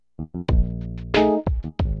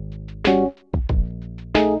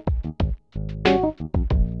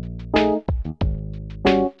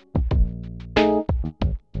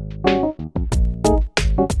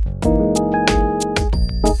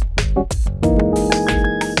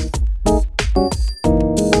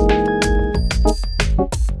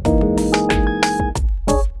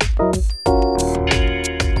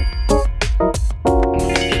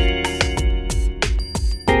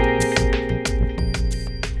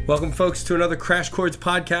Welcome, folks, to another Crash Chords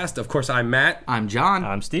podcast. Of course, I'm Matt. I'm John.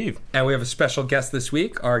 I'm Steve. And we have a special guest this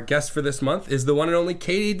week. Our guest for this month is the one and only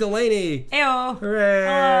Katie Delaney. Eyo. Hooray!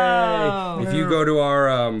 Hello. If you go to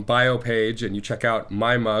our bio page and you check out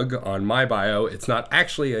my mug on my bio, it's not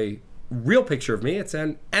actually a real picture of me. It's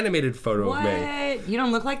an animated photo of me. What? You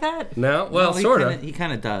don't look like that? No? Well, sort of. He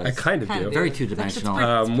kind of does. I kind of do. Very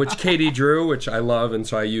two-dimensional. Which Katie drew, which I love, and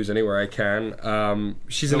so I use anywhere I can.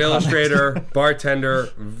 She's an illustrator, bartender,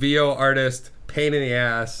 VO artist, pain in the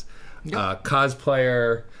ass,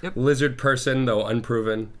 cosplayer, lizard person, though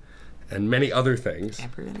unproven, and many other things.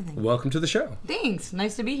 Can't prove anything. Welcome to the show. Thanks.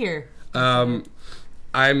 Nice to be here.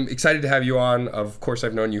 I'm excited to have you on. Of course,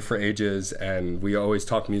 I've known you for ages, and we always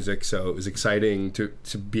talk music, so it was exciting to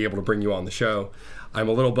be able to bring you on the show. I'm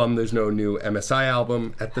a little bummed there's no new MSI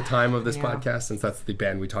album at the time of this podcast, since that's the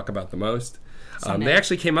band we talk about the most. They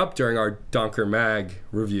actually came up during our Donker Mag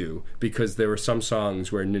review because there were some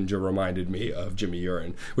songs where Ninja reminded me of Jimmy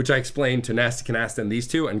Urine, which I explained to Nasty Canasta and these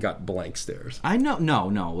two and got blank stares. I know.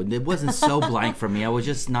 No. It wasn't so blank for me. I was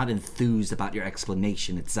just not enthused about your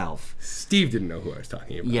explanation itself. Steve didn't know who I was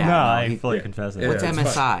talking about. Yeah, No, I fully confess it. What's Yeah, it's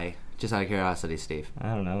MSI? Just out of curiosity, Steve.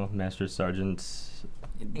 I don't know. Master Sergeant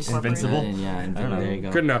Incorporated. Invincible? Yeah, I don't know. there you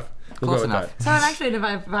go. Good enough. We'll Close go with enough. that. So actually,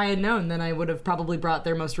 if I had known, then I would have probably brought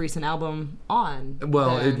their most recent album on.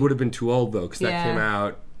 Well, then. it would have been too old, though, because that Yeah. came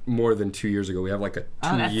out more than 2 years ago. We have like a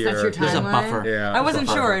Oh, that's two-year... your There's a timeline? buffer. Yeah. I wasn't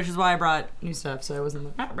Buffer. sure, which is why I brought new stuff. So I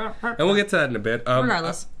wasn't like. And we'll get to that in a bit.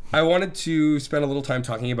 Regardless. I wanted to spend a little time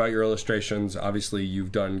talking about your illustrations. Obviously,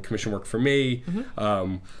 you've done commission work for me.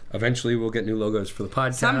 Eventually, we'll get new logos for the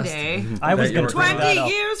podcast. Someday, I was That going you to were- bring that 20 up.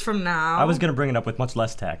 years from now. I was going to bring it up with much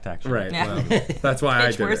less tact, actually. Right. Yeah. Well, that's why I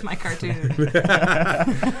Bitch, did where's it. my cartoon?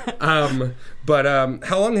 But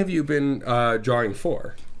how long have you been drawing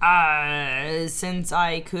for? Since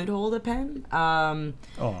I could hold a pen.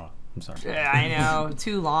 Oh, I'm sorry. I know,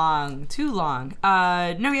 too long.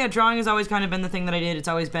 Drawing has always kind of been the thing that I did. It's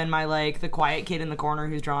always been my, the quiet kid in the corner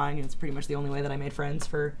who's drawing. It's pretty much the only way that I made friends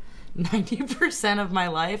for 90% of my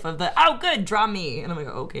life oh, good, draw me. And I'm like,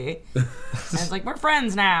 okay. And it's like, we're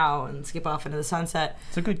friends now, and skip off into the sunset.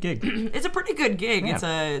 It's a good gig. It's a pretty good gig.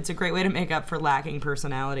 Yeah. It's a great way to make up for lacking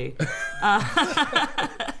personality.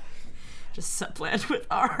 Just supplant with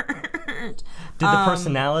art. Did the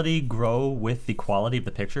personality grow with the quality of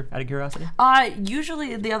the picture, out of curiosity?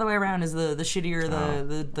 Usually the other way around is the shittier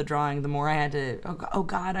the drawing, the more I had to. Oh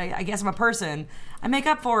God, I guess I'm a person. I make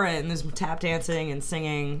up for it, and there's tap dancing and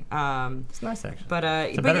singing. It's nice, actually. But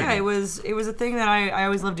better yeah, gig. it was a thing that I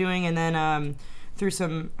always loved doing, and then through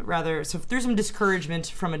some discouragement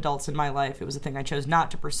from adults in my life, it was a thing I chose not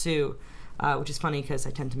to pursue, which is funny because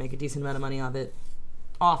I tend to make a decent amount of money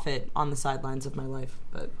off it on the sidelines of my life,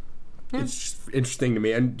 but. It's just interesting to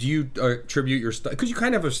me. And do you attribute your style? Because you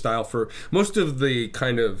kind of have a style for most of the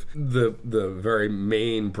kind of the very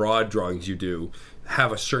main broad drawings you do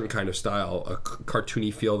have a certain kind of style, a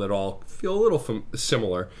cartoony feel that all feel a little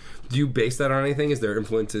similar. Do you base that on anything? Is there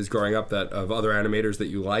influences growing up of other animators that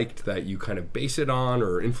you liked that you kind of base it on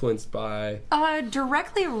or influenced by?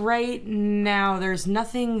 Directly right now, there's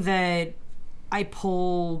nothing that I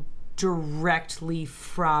pull directly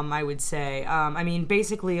from, I would say.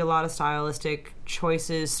 Basically a lot of stylistic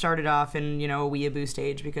choices started off in, a weeaboo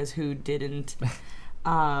stage, because who didn't?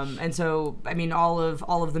 And so, all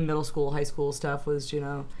of the middle school, high school stuff was,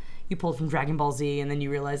 you pulled from Dragon Ball Z, and then you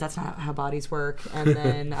realize that's not how bodies work, and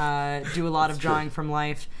then do a lot of drawing from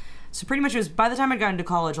life. So pretty much it was, by the time I got into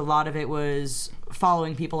college, a lot of it was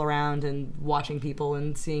following people around and watching people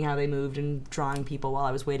and seeing how they moved and drawing people while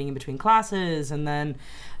I was waiting in between classes. And then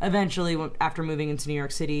eventually, after moving into New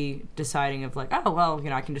York City, deciding of I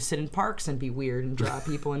can just sit in parks and be weird and draw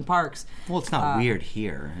people in parks. Well, it's not weird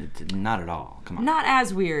here. Not at all. Come on. Not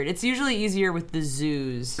as weird. It's usually easier with the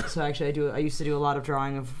zoos. So actually, I used to do a lot of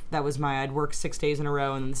drawing of, I'd work 6 days in a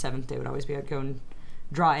row, and then the 7th day would always be I'd go and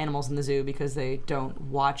draw animals in the zoo because they don't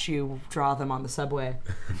watch you draw them on the subway.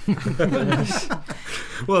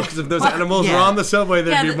 Well, because if those animals were on the subway,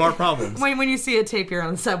 there'd be more problems. When you see a tapir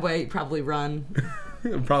on the subway, you probably run.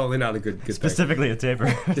 Probably not a good thing. Specifically a taper.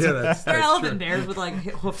 Yeah, that's They're true. elephant bears with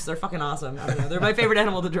hoofs. They're fucking awesome. I don't know. They're my favorite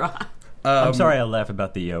animal to draw. I'm sorry I laugh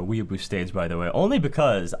about the weeaboo stage, by the way, only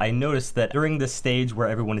because I noticed that during the stage where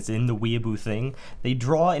everyone is in the weeaboo thing, they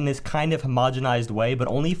draw in this kind of homogenized way, but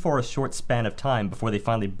only for a short span of time before they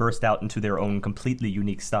finally burst out into their own completely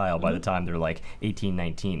unique style by the time they're like 18,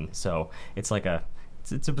 19. So it's like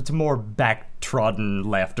it's a more back-trodden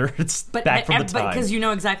laughter. It's back from the time. But because you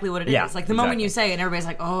know exactly what it is. Yeah, Like the moment exactly. you say it, and everybody's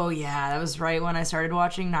like, oh yeah, that was right when I started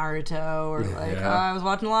watching Naruto, or like, Yeah. oh, I was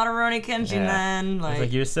watching a lot of Rurouni Kenshin then. It's Like,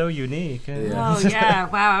 like, you're so unique. oh yeah,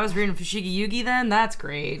 wow, I was reading Fushigi Yugi then? That's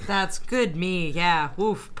great. That's good me. Yeah,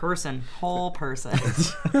 woof, whole person.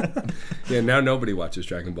 Yeah, now nobody watches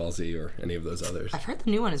Dragon Ball Z or any of those others. I've heard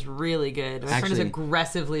the new one is really good. My friend has Actually,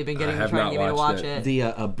 aggressively been getting I have trying to not get me to watch watched it. it. The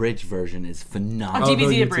abridged version is phenomenal. Oh,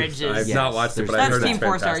 DBZ YouTube. abridged is- I've Yes, not watched it, but I That's heard Team it's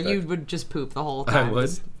 4-star. fantastic. You would just poop the whole I time. would.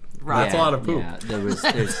 Right. That's a lot of poop. Yeah, there's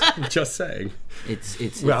Just saying. it's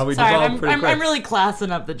Well, we Sorry, dissolved I'm pretty quick. really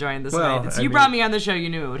classing up the joint this Well, night. I You mean- brought me on the show, you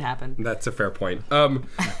knew it would happen. That's a fair point.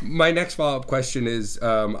 My next follow-up question is,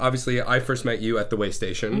 obviously, I first met you at the Way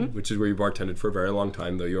Station, which is where you bartended for a very long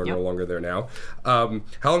time, though you're Yep. no longer there now. How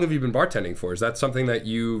long have you been bartending for? Is that something that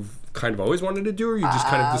you've kind of always wanted to do, or you just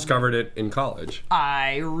kind of discovered it in college?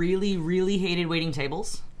 I really, really hated waiting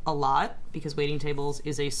tables a lot because waiting tables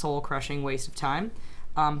is a soul-crushing waste of time.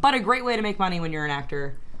 But a great way to make money when you're an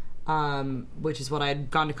actor, which is what I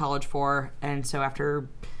had gone to college for. And so after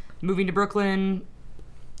moving to Brooklyn,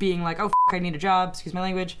 being like, oh, I need a job, excuse my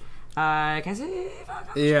language, can I say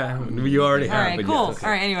fuck? Yeah, you already have. All right, but cool. yes, All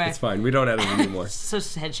right, anyway. It's fine. We don't edit anymore. So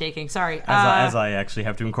head shaking, sorry. As I actually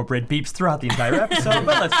have to incorporate beeps throughout the entire episode,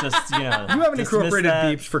 but let's just, You haven't dismiss incorporated that.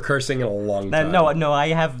 beeps for cursing in a long time. No, I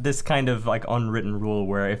have this kind of like unwritten rule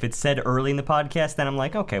where if it's said early in the podcast, then I'm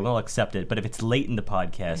like, okay, well, I'll accept it. But if it's late in the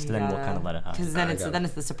podcast, then we'll kind of let it happen. Because then I it's got then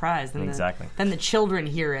it's the surprise. Then Exactly. then the children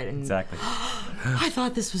hear it and Exactly. I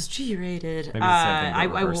thought this was G-rated. Maybe the same thing,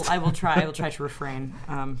 but reversed. I will try to refrain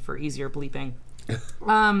for easier bleeping.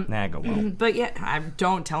 Nah, go well. But yeah,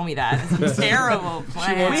 don't tell me that. It's a terrible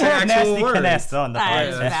plan. We say have actual nasty words. finesse on the That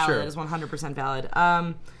is podcast. that's valid. true. It is 100%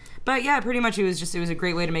 valid. But yeah, pretty much it was a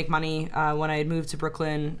great way to make money. When I had moved to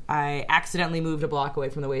Brooklyn, I accidentally moved a block away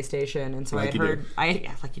from the Way Station, and so Like I had you do. heard,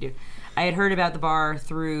 like you do, I had heard about the bar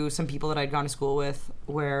through some people that I'd gone to school with,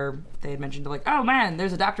 where they had mentioned like, oh man,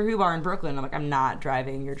 there's a Doctor Who bar in Brooklyn. I'm like, I'm not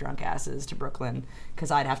driving your drunk asses to Brooklyn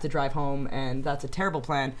because I'd have to drive home, and that's a terrible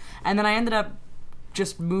plan. And then I ended up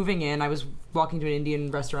just moving in. I was walking to an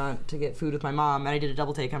Indian restaurant to get food with my mom, and I did a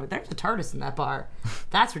double take. I'm like, there's a TARDIS in that bar.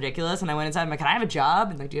 That's ridiculous. And I went inside. I'm like, can I have a job?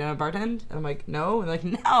 And like, do you know how to bartend? And I'm like, no. And they're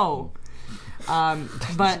like, no.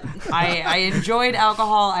 But I enjoyed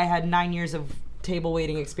alcohol. I had 9 years of table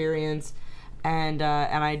waiting experience, and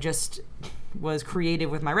I just was creative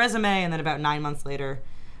with my resume. And then about 9 months later,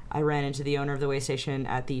 I ran into the owner of the Way Station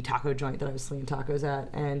at the taco joint that I was slinging tacos at,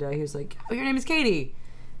 and he was like, oh, your name is Katie.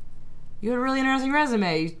 You had a really interesting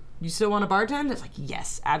resume. You still want to bartend? I was like,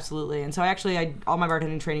 yes, absolutely. And so all my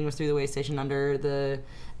bartending training was through the Way Station under the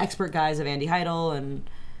expert guise of Andy Heidel. And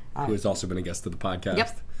Who has also been a guest of the podcast.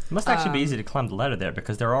 Yep. It must actually be easy to climb the ladder there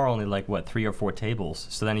because there are only like 3 or 4 tables.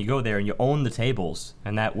 So then you go there and you own the tables,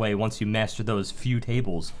 and that way once you master those few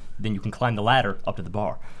tables, then you can climb the ladder up to the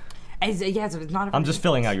bar. it's not. I'm just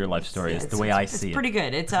filling out your life story. It's the way I see It's it. pretty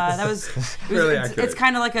good. It's Really it's accurate.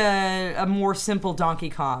 kind of like a more simple Donkey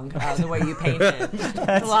Kong the way you paint it.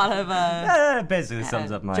 It's a lot of Basically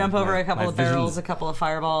sums up my jump over a couple my of barrels, visions. a couple of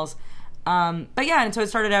fireballs. But yeah, and so it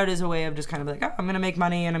started out as a way of just kind of like, oh, I'm going to make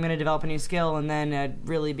money and I'm going to develop a new skill, and then it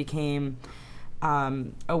really became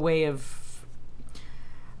a way of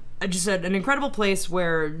just an incredible place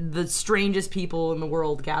where the strangest people in the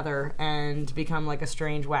world gather and become like a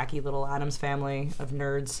strange, wacky little Addams family of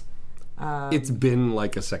nerds. It's been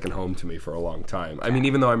like a second home to me for a long time. I mean,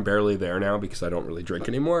 even though I'm barely there now because I don't really drink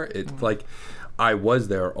anymore, it's like I was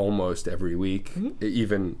there almost every week,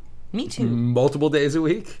 even Me too. multiple days a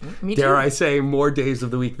week. Me Dare too. I say more days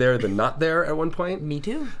of the week there than not there at one point. Me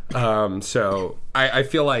too. So I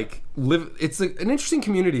feel like it's an interesting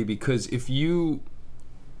community because if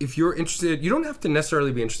you're interested, you don't have to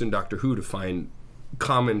necessarily be interested in Doctor Who to find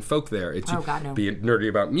common folk there. It's Oh, God, no. be nerdy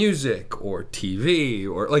about music or TV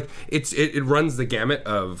or like it runs the gamut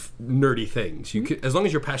of nerdy things. You can, as long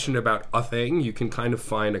as you're passionate about a thing, you can kind of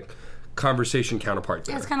find a conversation counterpart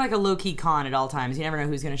there. It's kind of like a low-key con at all times. You never know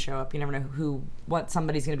who's going to show up. You never know what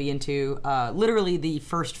somebody's going to be into. Literally, the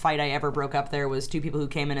first fight I ever broke up there was 2 people who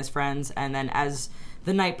came in as friends, and then as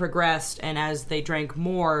the night progressed and as they drank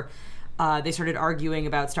more, they started arguing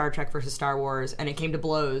about Star Trek versus Star Wars, and it came to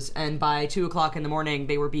blows. And by 2:00 in the morning,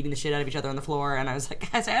 they were beating the shit out of each other on the floor, and I was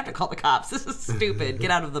like, guys, I have to call the cops. This is stupid.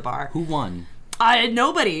 Get out of the bar. Who won?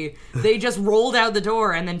 Nobody. They just rolled out the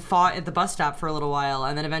door and then fought at the bus stop for a little while,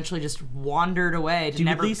 and then eventually just wandered away to Do you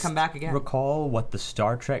never at least come back again. recall what the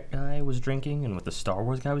Star Trek guy was drinking and what the Star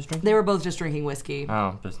Wars guy was drinking? They were both just drinking whiskey.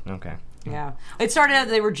 Oh, okay. Yeah. It started out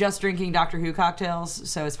that they were just drinking Doctor Who cocktails,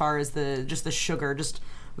 so as far as the sugar, just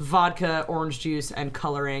vodka, orange juice, and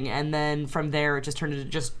coloring, and then from there it just turned into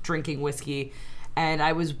just drinking whiskey. And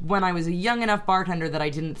when I was a young enough bartender that I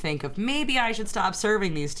didn't think of maybe I should stop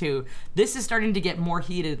serving these two. This is starting to get more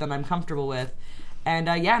heated than I'm comfortable with. And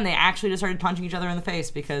and they actually just started punching each other in the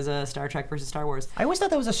face because Star Trek versus Star Wars. I always thought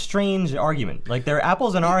that was a strange argument. Like, they're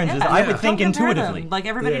apples and oranges. Yeah, I would don't think compare intuitively. them. Like,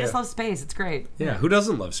 everybody Yeah. just loves space. It's great. Yeah, who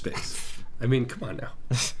doesn't love space? I mean, come on now.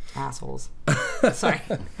 Assholes. Sorry.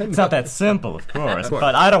 It's not that simple, of course.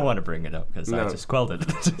 But I don't want to bring it up because I No. just quelled it.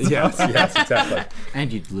 Yes, exactly.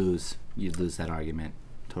 And you'd lose that argument.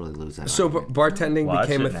 Totally lose that So argument. bartending Watch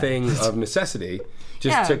became a it now. thing of necessity,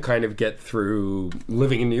 just Yeah. to kind of get through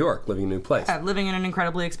living in New York, living in a new place. Living in an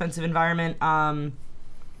incredibly expensive environment.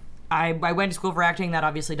 I went to school for acting. That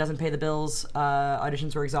obviously doesn't pay the bills.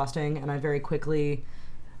 Auditions were exhausting, and I very quickly,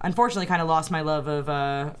 unfortunately, kind of lost my love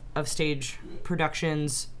of stage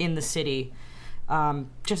productions in the city.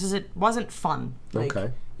 Just as it wasn't fun. Like,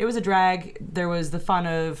 Okay. It was a drag. There was the fun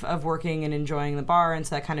of working and enjoying the bar, and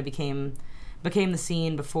so that kind of became the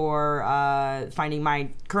scene before finding my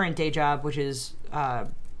current day job, which is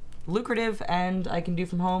lucrative and I can do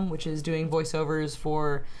from home, which is doing voiceovers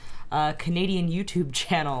for a Canadian YouTube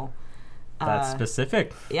channel. That's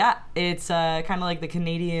specific. Yeah, it's kind of like the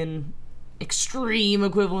Canadian extreme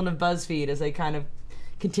equivalent of BuzzFeed, as they kind of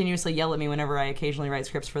continuously yell at me whenever I occasionally write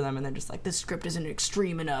scripts for them, and they're just like, this script isn't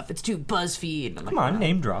extreme enough, it's too BuzzFeed. Come on,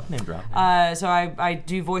 name drop. So I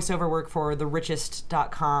do voiceover work for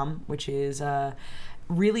therichest.com, which is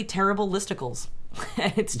really terrible listicles.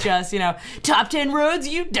 It's just, top 10 roads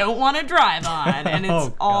you don't want to drive on. And it's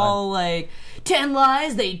Oh, all like 10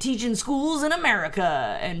 lies they teach in schools in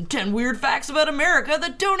America and 10 weird facts about America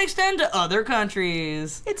that don't extend to other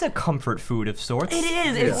countries. It's a comfort food of sorts. It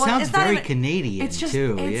is. It sounds it's not very even- Canadian, it's just,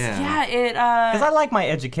 too. It's, Yeah. Because I like my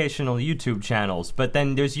educational YouTube channels, but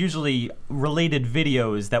then there's usually related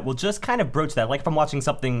videos that will just kind of broach that. Like if I'm watching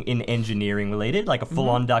something in engineering related, like a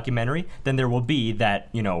full-on documentary, then there will be that,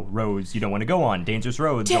 roads you don't want to go on, dangerous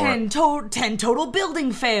roads. 10 total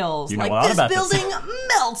building fails. You know like, a lot this about this. building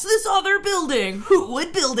melts this other building. Who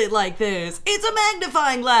would build it like this? It's a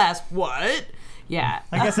magnifying glass. What? Yeah.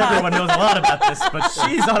 I guess everyone knows a lot about this, but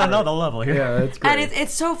she's on another level here. Yeah, that's great. And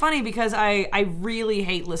it's so funny because I really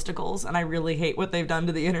hate listicles and I really hate what they've done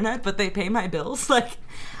to the internet, but they pay my bills. Like,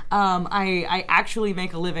 I actually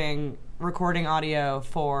make a living recording audio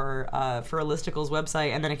for a listicles website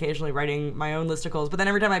and then occasionally writing my own listicles. But then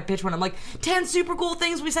every time I pitch one, I'm like, 10 super cool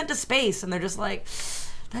things we sent to space, and they're just like,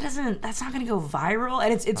 that's not going to go viral.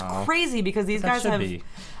 And it's crazy because these guys should have. be.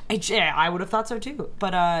 I would have thought so too,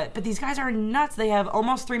 but these guys are nuts. They have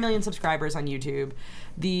almost 3 million subscribers on YouTube.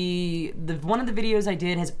 The one of the videos I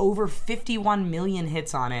did has over 51 million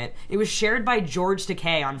hits on it. It was shared by George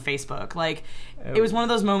Takei on Facebook. Like, it was one of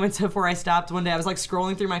those moments of where I stopped one day. I was like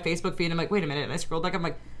scrolling through my Facebook feed, and I'm like, wait a minute, and I scrolled back. I'm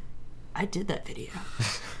like, I did that video.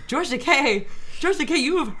 George Takei,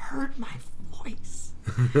 you have heard my voice.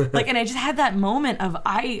 Like, and I just had that moment of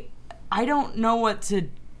I don't know what to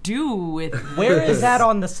do with Where is that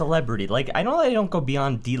on the celebrity? Like, I know they don't go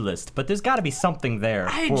beyond D-list, but there's got to be something there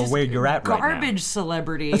for where you're at right now. Garbage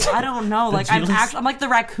celebrity. I don't know. Like, I'm like the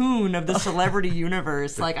raccoon of the celebrity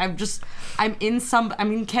universe. Like, I'm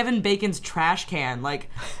in Kevin Bacon's trash can, like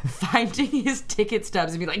finding his ticket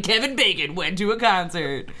stubs and be like, Kevin Bacon went to a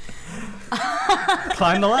concert.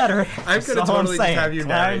 Climb the ladder. I'm going to totally just have you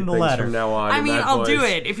narrate Climb the things ladder. from now on. I in mean, that I'll do voice.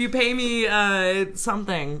 it if you pay me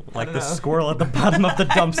something. I Like don't the know. squirrel at the bottom of the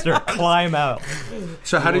dumpster. Climb out.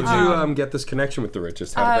 So how did you get this connection with the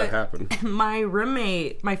Richest? How did that happen? My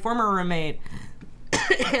former roommate,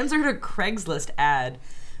 answered a Craigslist ad.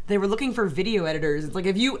 They were looking for video editors. It's like,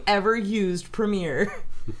 have you ever used Premiere?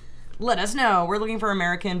 Let us know. We're looking for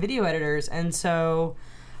American video editors. And so,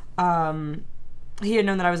 he had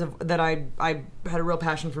known that I had a real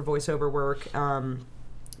passion for voiceover work.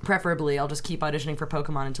 Preferably, I'll just keep auditioning for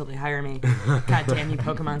Pokemon until they hire me. God damn you,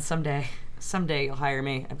 Pokemon! Someday you'll hire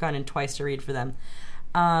me. I've gone in twice to read for them.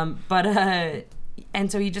 And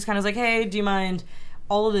so he just kind of was like, hey, do you mind?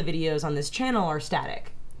 All of the videos on this channel are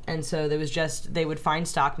static. And so they would find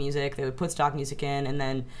stock music, they would put stock music in, and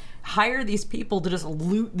then hire these people to just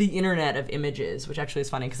loot the internet of images, which actually is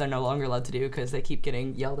funny because they're no longer allowed to do because they keep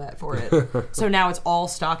getting yelled at for it. So now it's all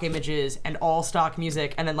stock images and all stock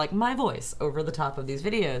music, and then like my voice over the top of these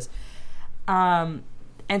videos. And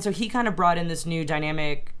so he kind of brought in this new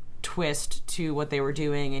dynamic twist to what they were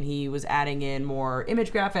doing, and he was adding in more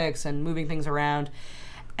image graphics and moving things around.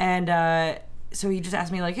 And so he just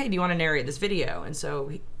asked me, like, hey, do you want to narrate this video? And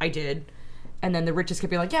so I did. And then the Rich just kept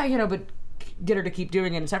being like, yeah, but get her to keep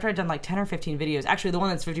doing it. And so after I'd done like 10 or 15 videos, actually the one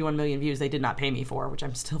that's 51 million views, they did not pay me for, which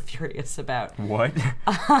I'm still furious about. What?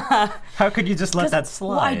 How could you just let that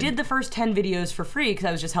slide? Well, I did the first 10 videos for free because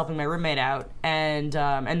I was just helping my roommate out. And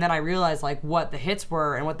then I realized like what the hits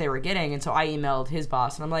were and what they were getting. And so I emailed his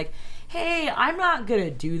boss and I'm like, hey, I'm not going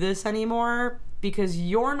to do this anymore because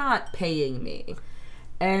you're not paying me.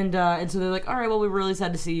 And so they're like, all right, well, we were really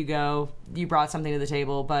sad to see you go. You brought something to the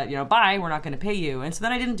table, but, bye, we're not going to pay you. And so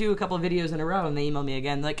then I didn't do a couple of videos in a row, and they emailed me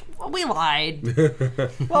again, like, well, we lied.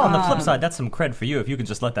 Well, on the flip side, that's some cred for you if you can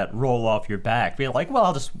just let that roll off your back. Be like, well,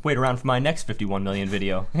 I'll just wait around for my next 51 million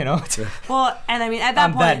video, Well, and I mean, at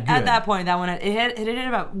that point, that one, it hit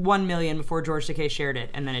about 1 million before George Takei shared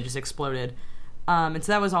it, and then it just exploded. And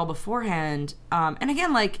so that was all beforehand. And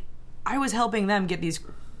again, like, I was helping them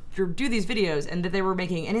do these videos, and that they were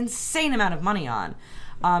making an insane amount of money on.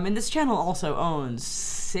 And this channel also owns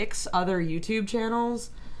 6 other YouTube channels.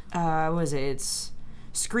 What is it? It's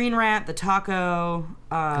Screen Rant, The Taco.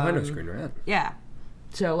 I know Screen Rant. Yeah.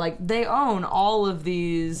 So, like, they own all of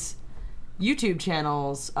these YouTube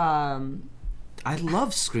channels. I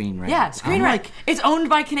love Screen Rant. Yeah, Screen Rant. It's owned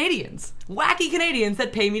by Canadians. Wacky Canadians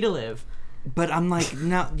that pay me to live. But I'm like,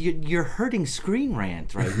 now you're hurting Screen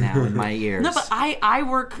Rant right now in my ears. No, but I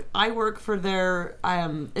work for their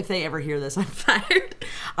if they ever hear this, I'm fired.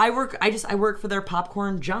 I work for their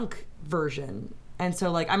popcorn junk version. And so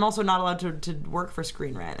like I'm also not allowed to work for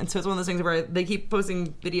Screen Rant. And so it's one of those things where they keep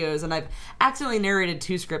posting videos and I've accidentally narrated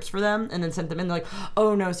 2 scripts for them and then sent them in. They're like,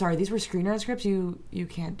 oh no, sorry, these were Screen Rant scripts, you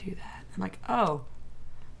can't do that. I'm like, oh.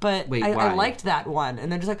 But wait, I liked that one,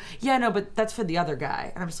 and they're just like, yeah, no, but that's for the other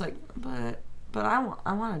guy, and I'm just like, but I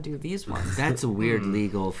want to do these ones. That's a weird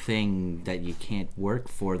legal thing that you can't work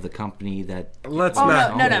for the company that. Let's no.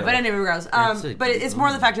 not. But anyway, regardless. But it's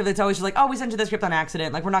more the fact of it's always just like, oh, we sent you the script on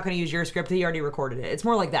accident. Like we're not going to use your script. He already recorded it. It's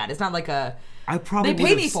more like that. It's not like a. I probably they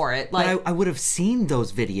pay me for it. Like but I would have seen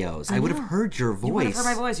those videos. I would have heard your voice. You would have heard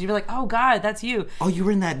my voice. You'd be like, oh God, that's you. Oh, you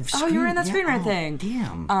were in that. Screen Rant thing.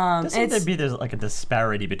 Damn. There's like a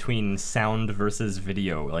disparity between sound versus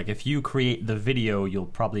video. Like if you create the video, you'll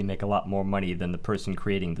probably make a lot more money than the person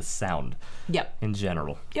creating the sound. Yep. In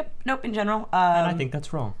general. Yep. Nope. In general. And I think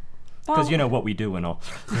that's wrong. Because you know what we do and all.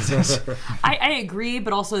 I agree,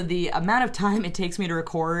 but also the amount of time it takes me to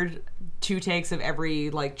record 2 takes of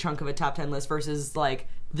every like chunk of a top 10 list versus like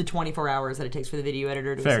the 24 hours that it takes for the video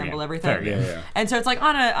editor to assemble everything. Yeah. And so it's like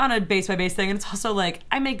on a base by base thing, and it's also like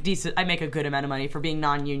I make a good amount of money for being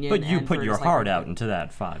non-union. But you and put your just, heart out into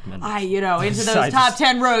that 5 minutes. Into those top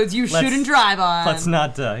 10 roads you shouldn't drive on. Let's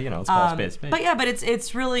not, let's call a space. But yeah, but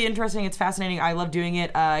it's really interesting. It's fascinating. I love doing it.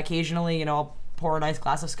 Occasionally, I'll pour a nice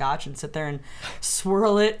glass of scotch and sit there and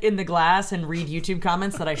swirl it in the glass and read YouTube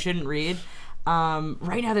comments that I shouldn't read.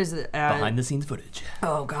 Right now there's behind the scenes footage.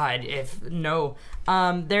 Oh God,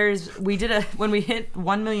 when we hit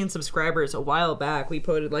 1 million subscribers a while back, we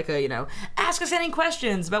posted like a ask us any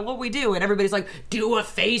questions about what we do, and everybody's like, do a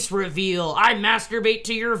face reveal, I masturbate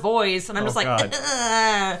to your voice, and I'm just like,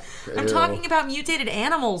 I'm talking about mutated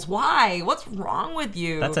animals, why, what's wrong with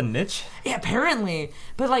you? That's a niche. Yeah, apparently,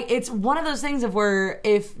 but like it's one of those things of where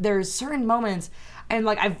if there's certain moments. And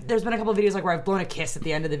like there's been a couple of videos like where I've blown a kiss at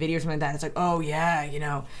the end of the video or something like that. It's like, oh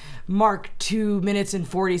yeah, mark 2 minutes and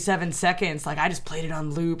 47 seconds. Like I just played it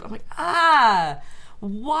on loop. I'm like,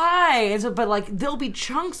 why? And so, but like there'll be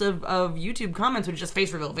chunks of YouTube comments which just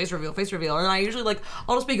face reveal, and I usually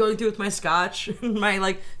I'll just be going through with my scotch, my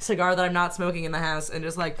like cigar that I'm not smoking in the house, and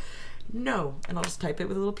just like. No, and I'll just type it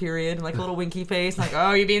with a little period and like a little winky face, like,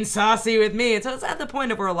 oh, you're being saucy with me. And so it's at the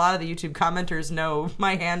point of where a lot of the YouTube commenters know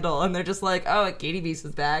my handle, and they're just like, oh, Katie Beast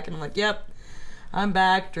is back, and I'm like, yep, I'm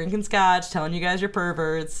back, drinking scotch, telling you guys you're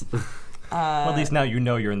perverts. Well, at least now you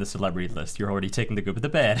know you're in the celebrity list. You're already taking the good with the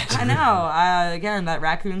bad. I know. Again, that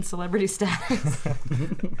raccoon celebrity status.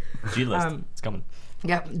 G-list. It's coming.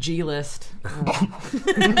 Yep, G-list.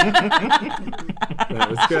 That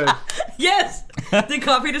was good. Yes! Did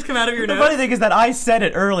coffee just come out of your nose? The funny thing is that I said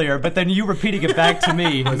it earlier, but then you repeating it back to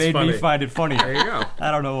me made me find it funny. There you go. I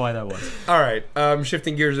don't know why that was. All right,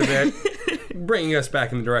 shifting gears a bit, bringing us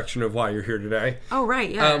back in the direction of why you're here today. Oh, right,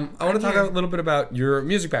 yeah. I want to talk a little bit about your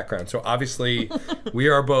music background. So obviously, we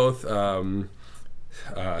are both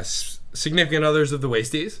significant others of the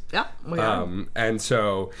Wasties. Yeah, we are. And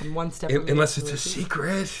so, I'm one step unless removed it's a from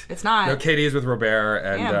secret. It's not. No, Katie is with Robert,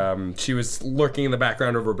 and Damn. she was lurking in the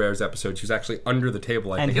background of Robert's episode. She was actually under the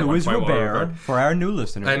table, I And think. at who one is point while Robert for our new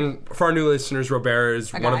listeners? And for our new listeners, Robert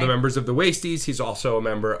is one of guy. the members of the Wasties. He's also a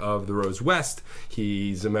member of the Rose West.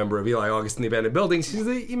 He's a member of Eli August and the Abandoned Buildings. He's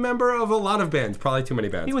a member of a lot of bands, probably too many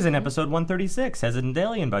bands. He was in episode 136, Hesitant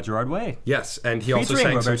Alien by Gerard Way. Yes, and he also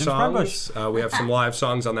Featuring sang some Robert songs. We have some live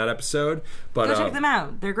songs on that episode. But Go check them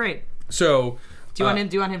out. They're great. So, Do you want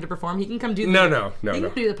him to perform? He can come do. No. He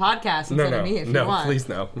can do the podcast no, instead of me if you no, want. please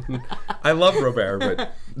no. I love Robert,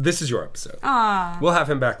 but this is your episode. We'll have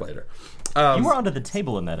him back later. You were under the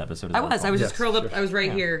table in that episode. I was. I was Yes, just curled up. sure. I was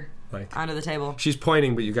right here Like- under the table. She's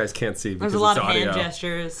pointing, but you guys can't see because There's a lot it's of audio. hand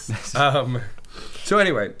gestures. So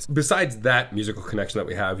anyway, besides that musical connection that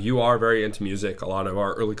we have, you are very into music. A lot of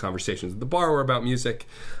our early conversations at the bar were about music,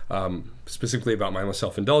 specifically about mindless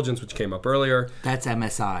self-indulgence, which came up earlier. That's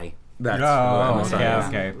MSI. That's Oh, MSI.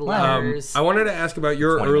 okay. Letters. I wanted to ask about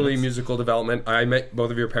your 20 early minutes. musical development. I met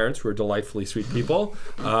both of your parents, who are delightfully sweet people,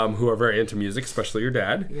 who are very into music, especially your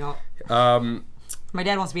dad. Yep. Um, My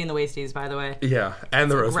dad wants to be in the Wasties, by the way. yeah, and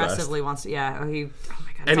the Rose West. Aggressively wants to. Yeah. Oh my god.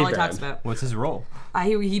 That's Any all he talks band. about. What's his role?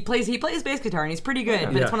 He plays bass guitar and he's pretty good,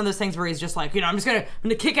 but Yeah. it's one of those things where he's just like, I'm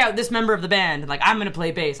gonna kick out this member of the band, and like I'm gonna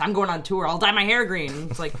play bass. I'm going on tour. I'll dye my hair green. And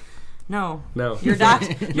it's like, no, No. you're a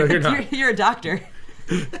doctor. No, you're not. You're a doctor.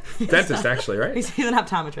 Dentist, actually, right? He's an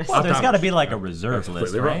optometrist. Well, there's got to be like a reserve That's list,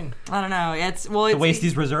 completely right? wrong. I don't know. It's The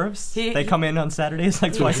Wasties reserves? They come in on Saturdays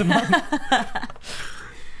like twice a month?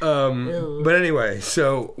 But anyway,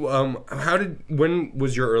 so when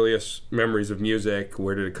was your earliest memories of music?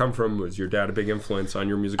 Where did it come from? Was your dad a big influence on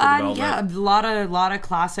your musical development? Yeah, a lot of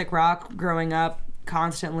classic rock growing up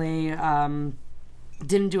constantly.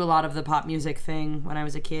 Didn't do a lot of the pop music thing when I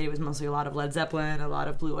was a kid. It was mostly a lot of Led Zeppelin, a lot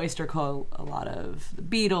of Blue Oyster Cult, a lot of the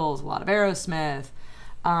Beatles, a lot of Aerosmith,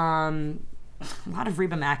 a lot of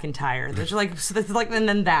Reba McEntire. There's like, so that's like, and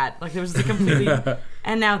then that, like there was a completely,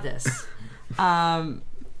 and now this.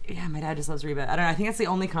 Yeah, my dad just loves Reba. I don't know. I think that's the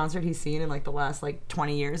only concert he's seen in like the last like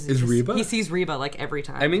 20 years. Is Reba? He sees Reba like every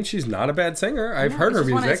time. I mean, she's not a bad singer. I've heard her It's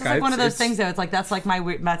just music. It's like one of those things though. It's like that's like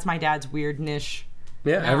that's my dad's weird niche.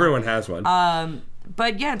 Yeah, everyone has one.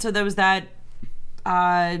 But yeah, so there was that.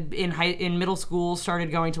 In middle school,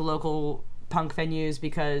 started going to local punk venues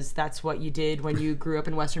because that's what you did when you grew up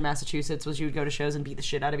in Western Massachusetts. Was you would go to shows and beat the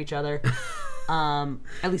shit out of each other.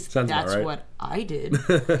 At least Sounds about that's right. what I did.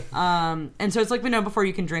 And so it's like before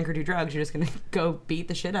you can drink or do drugs, you're just gonna go beat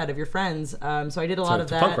the shit out of your friends. So I did a lot of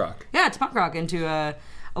it's that. punk rock. Yeah, it's punk rock into a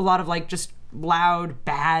lot of like just loud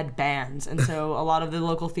bad bands, and so a lot of the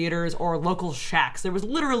local theaters or local shacks. There was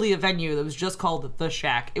literally a venue that was just called The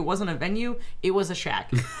Shack. It wasn't a venue, it was a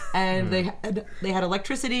shack. And they had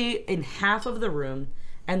electricity in half of the room,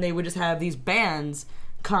 and they would just have these bands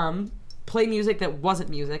come play music that wasn't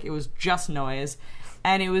music. It was just noise,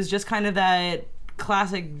 and it was just kind of that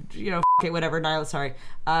classic,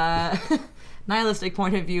 nihilistic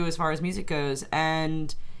point of view as far as music goes.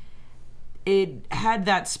 And it had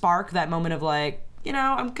that spark, that moment of like,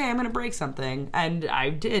 I'm going to break something. And I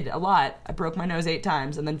did a lot. I broke my nose 8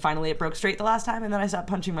 times, and then finally it broke straight the last time, and then I stopped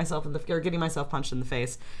punching myself getting myself punched in the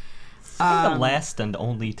face. I think the last and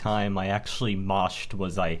only time I actually moshed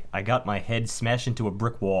was I got my head smashed into a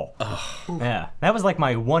brick wall. Yeah, that was like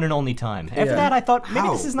my one and only time. After Yeah. that, I thought maybe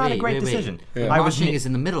How? this is not a Wait, great wait, wait. decision. The I was moshing is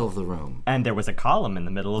in the middle of the room. and there was a column in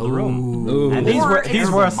the middle of the room. Ooh. And these Or were it's a a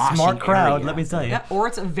moshing smart crowd, area. let me tell you. Yeah, or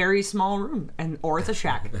it's a very small room, or it's a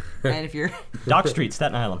shack. And if you're Dock Street,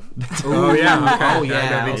 Staten Island. Oh yeah, okay. Oh, yeah. I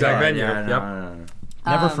know the exact okay, venue. yeah, Yep. no.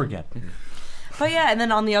 Never forget. But yeah, and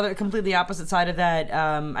then on the other, completely opposite side of that,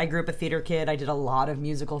 I grew up a theater kid. I did a lot of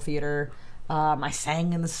musical theater. I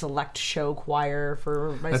sang in the select show choir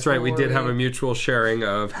for my That's right. We did have a sorority. mutual sharing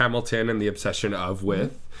of Hamilton and the obsession of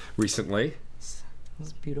with recently. It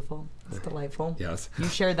was beautiful. It's delightful. Yes. You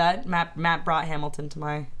shared that. Matt brought Hamilton to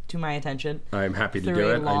my attention. I'm happy to Through do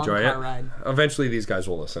a it. I long enjoy car it. ride. Eventually, these guys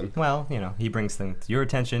will listen. Well, he brings things to your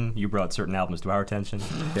attention. You brought certain albums to our attention.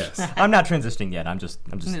 Yes. I'm not transitioning yet. I'm just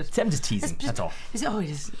teasing. That's all. Give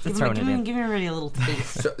throwing it in. me already a little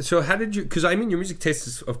taste. So how did you? Because I mean, your music taste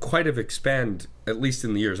is quite have expand. At least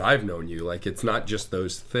in the years I've known you, like it's not just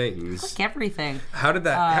those things. Like everything. How did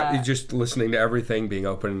that? How, just listening to everything, being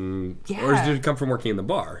open, or Yeah. did it come from working in the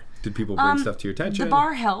bar? Did people bring stuff to your attention? The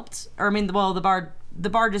bar helped. Or I mean, the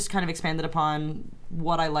bar just kind of expanded upon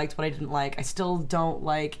what I liked, what I didn't like. I still don't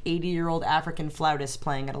like 80-year-old African flautists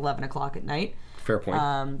playing at 11 o'clock at night. Fair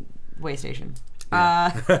point. Way station.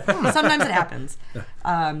 Sometimes it happens.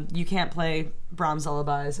 You can't play Brahms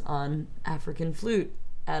lullabies on African flute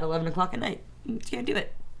at 11 o'clock at night. You can't do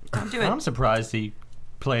it. Don't do it. I'm surprised he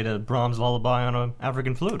played a Brahms lullaby on an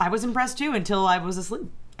African flute. I was impressed too until I was asleep.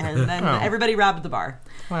 And then everybody robbed the bar.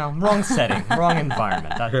 Well, wrong setting, wrong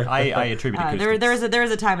environment. I attribute acoustics. There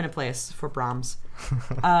is a time and a place for Brahms.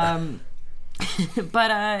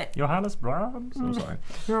 But Johannes Brahms? I'm sorry.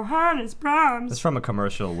 Johannes Brahms. It's from a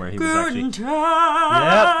commercial where he was Guten actually...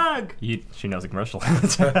 Tag. Yep. She knows the commercial.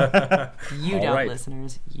 You All don't, right.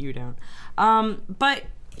 listeners. You don't. But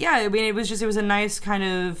yeah, I mean, it was a nice kind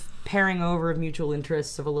of pairing over of mutual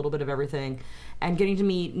interests of a little bit of everything, and getting to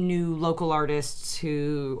meet new local artists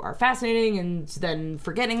who are fascinating, and then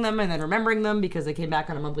forgetting them, and then remembering them because they came back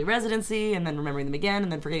on a monthly residency, and then remembering them again,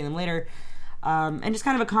 and then forgetting them later. And just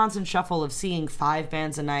kind of a constant shuffle of seeing 5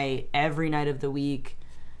 bands a night every night of the week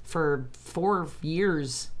for 4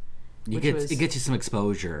 years. It gets you some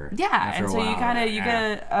exposure. Yeah, after and a so you while. kind of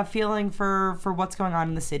get a feeling for what's going on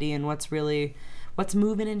in the city and what's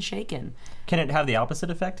moving and shaking. Can it have the opposite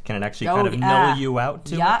effect? Can it actually Oh, kind of mellow you out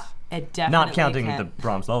to yeah, it? it definitely Not counting can. the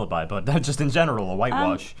Brahms lullaby, but just in general, a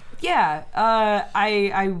whitewash. Yeah,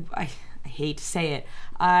 I hate to say it.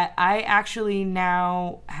 I actually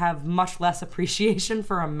now have much less appreciation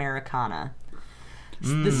for Americana.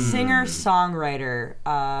 The singer-songwriter,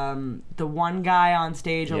 the one guy on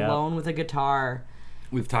stage Yeah. alone with a guitar.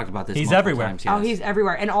 We've talked about this. He's multiple everywhere. Times, Oh, yes. he's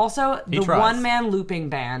everywhere. And also, He the tries. one-man looping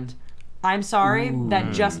band. I'm sorry,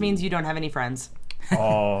 that just means you don't have any friends.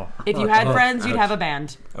 Oh. If you had friends, you'd have a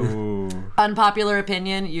band. Ooh. Unpopular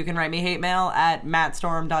opinion, you can write me hate mail at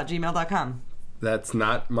mattstorm.gmail.com. That's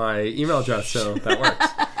not my email address, so that works.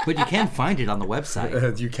 But you can find it on the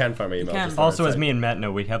website. You can find my email can. address. on the Also, as website. me and Matt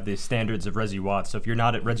know, we have the standards of Reggie Watts. So if you're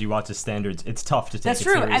not at Reggie Watts' standards, it's tough to take That's it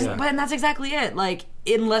true, seriously. and that's exactly it. Like,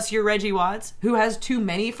 unless you're Reggie Watts, who has too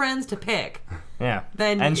many friends to pick. Yeah.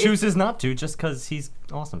 Then and if- chooses not to just because he's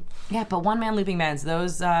awesome. Yeah, but one-man looping bands,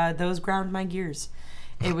 those ground my gears.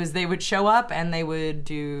 They would show up and they would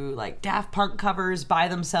do like Daft Punk covers by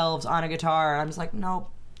themselves on a guitar. I'm just like, nope,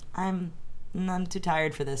 I'm too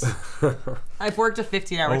tired for this. I've worked a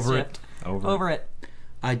 15-hour Over shift. it. Over it.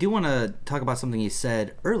 I do want to talk about something you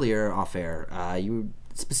said earlier off air. You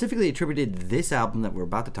specifically attributed this album that we're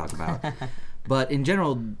about to talk about. But in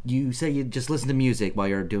general, you say you just listen to music while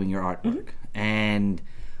you're doing your artwork. Mm-hmm. And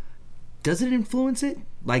does it influence it?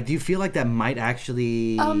 Like, do you feel like that might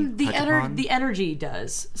actually The touch upon? the energy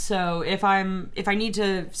does. So if I need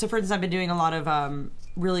to, so for instance, I've been doing a lot of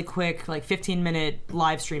really quick, like 15-minute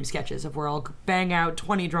live stream sketches of where I'll bang out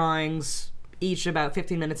 20 drawings, each about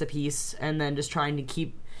 15 minutes a piece, and then just trying to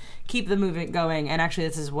keep the movement going. And actually,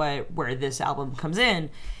 this is where this album comes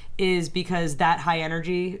in, is because that high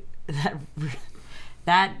energy,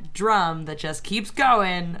 that drum that just keeps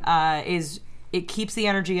going, it keeps the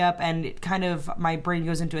energy up, and it kind of, my brain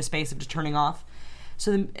goes into a space of just turning off.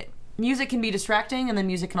 So the music can be distracting, and then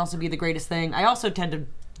music can also be the greatest thing. I also tend to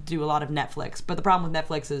do a lot of Netflix, but the problem with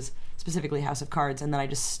Netflix is specifically House of Cards, and then I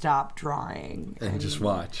just stop drawing. and just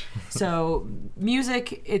watch. So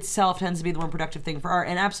music itself tends to be the more productive thing for art,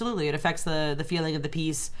 and absolutely, it affects the feeling of the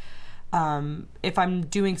piece. If I'm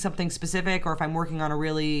doing something specific, or if I'm working on a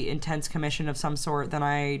really intense commission of some sort, then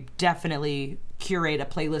I definitely curate a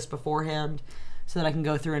playlist beforehand so that I can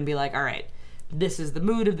go through and be like, all right, this is the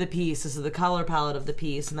mood of the piece, this is the color palette of the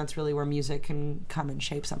piece, and that's really where music can come and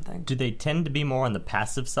shape something. Do they tend to be more on the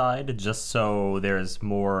passive side, just so there's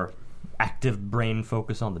more active brain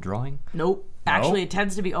focus on the drawing? Nope. No? Actually, it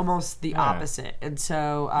tends to be almost the opposite. And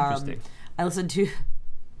so Interesting. I listen to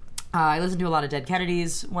a lot of Dead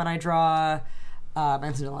Kennedys when I draw. I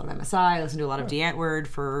listen to a lot of MSI. I listen to a lot of DeAntword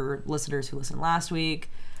for listeners who listened last week.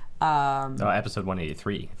 Episode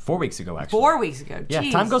 183. 4 weeks ago, actually. 4 weeks ago. Yeah,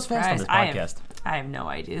 Jesus time goes fast on Christ. this podcast. I have no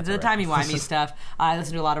idea. That's The all right. timey-wimey stuff. I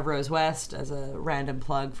listen to a lot of Rose West as a random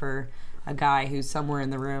plug for a guy who's somewhere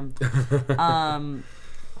in the room.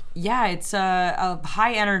 Yeah, it's a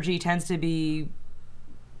high energy tends to be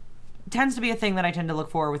a thing that I tend to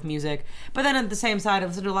look for with music. But then at the same side, I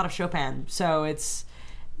listen to a lot of Chopin, so it's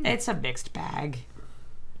a mixed bag.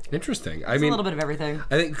 Interesting. I It's mean, a little bit of everything.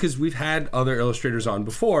 I think because we've had other illustrators on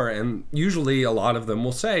before, and usually a lot of them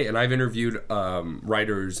will say, and I've interviewed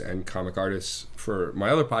writers and comic artists for my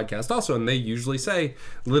other podcast also, and they usually say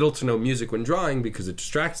little to no music when drawing because it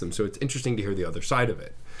distracts them. So it's interesting to hear the other side of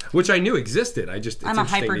it. which I knew existed. It's I'm a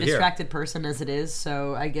interesting hyper to hear. distracted person as it is,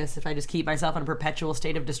 so I guess if I just keep myself in a perpetual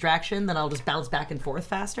state of distraction, then I'll just bounce back and forth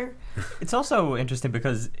faster. It's also interesting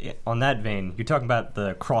because on that vein, you're talking about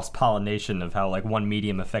the cross-pollination of how like one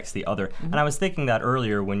medium affects the other. And I was thinking that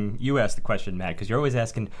earlier when you asked the question, Matt, because you're always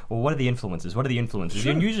asking, well, what are the influences? What are the influences?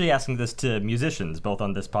 You're usually asking this to musicians, both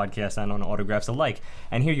on this podcast and on Autographs alike.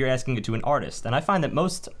 And here you're asking it to an artist. And I find that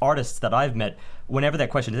most artists that I've met, whenever that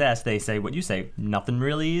question is asked, they say what you say. Nothing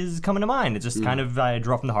really is coming to mind. It's just kind of, I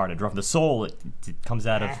draw from the heart, I draw from the soul. It comes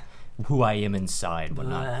out of who I am inside,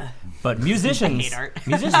 whatnot. But musicians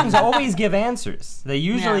always give answers. They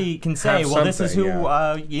usually can say, Have well, this is who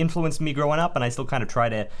something, influenced me growing up, and I still kind of try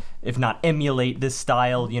to, if not emulate this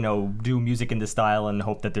style, do music in this style and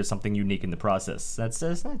hope that there's something unique in the process. That's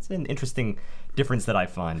an interesting difference that I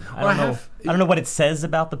find. I don't know what it says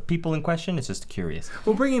about the people in question. It's just curious.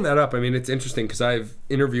 Well, bringing that up, I mean, it's interesting because I've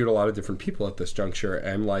interviewed a lot of different people at this juncture,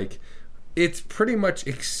 and like, it's pretty much,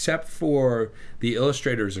 except for the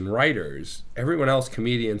illustrators and writers, everyone else,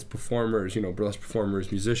 comedians, performers, burlesque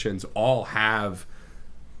performers, musicians, all have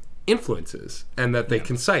influences, and that they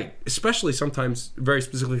can cite, especially sometimes very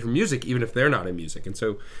specifically for music, even if they're not in music. And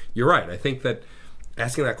so you're right. I think that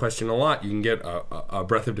asking that question a lot, you can get a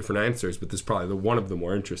breadth of different answers, but this is probably one of the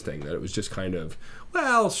more interesting, that it was just kind of,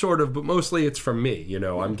 well, sort of, but mostly it's from me.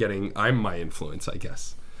 I'm my influence, I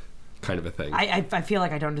guess. Kind of a thing. I feel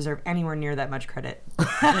like I don't deserve anywhere near that much credit.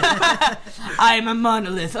 I'm a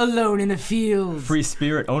monolith alone in a field. Free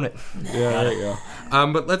spirit, own it. Yeah, there you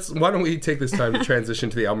go. But why don't we take this time to transition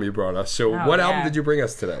to the album you brought us? So, what album did you bring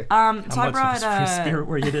us today? So How I much brought free spirit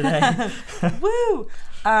were you today? woo.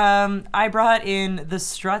 I brought in The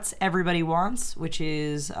Struts' Everybody Wants, which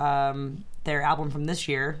is their album from this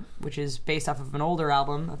year, which is based off of an older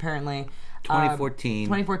album, apparently. 2014.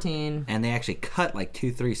 2014. And they actually cut like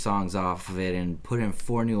 2-3 songs off of it and put in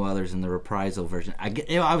 4 new others in the reprisal version.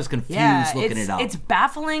 I was confused looking it up. It's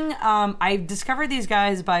baffling. I discovered these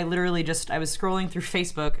guys by literally I was scrolling through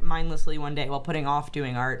Facebook mindlessly one day while putting off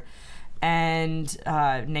doing art, and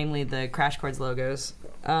namely the Crash Chords logos.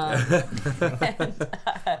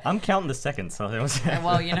 I'm counting the seconds, so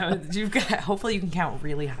well, you've got. Hopefully, you can count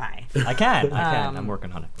really high. I can. I'm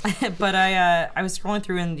working on it. But I was scrolling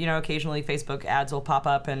through, and occasionally Facebook ads will pop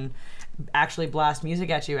up and actually blast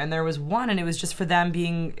music at you. And there was one, and it was just for them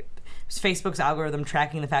Facebook's algorithm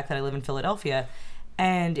tracking the fact that I live in Philadelphia.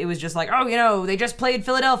 And it was just like, they just played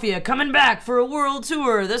Philadelphia, coming back for a world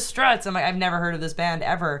tour, The Struts. I'm like, I've never heard of this band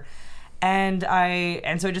ever. And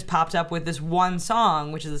so it just popped up with this one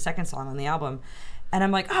song, which is the second song on the album. And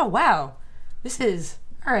I'm like, oh, wow, this is,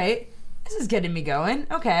 all right, this is getting me going.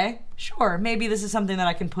 Okay, sure, maybe this is something that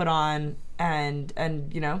I can put on and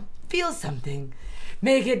feel something.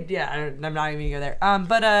 Make it, I'm not even going to go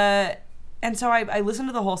there. And so I listened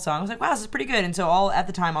to the whole song. I was like, wow, this is pretty good. And so at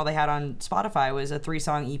the time, all they had on Spotify was a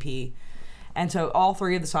 3-song EP. And so all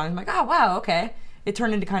 3 of the songs, I'm like, oh, wow, okay. It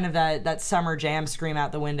turned into kind of that summer jam, scream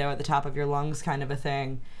out the window at the top of your lungs kind of a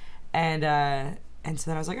thing. And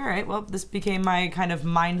so then I was like, all right, well, this became my kind of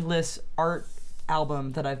mindless art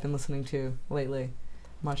album that I've been listening to lately,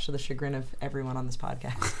 much to the chagrin of everyone on this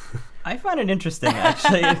podcast. I find it interesting,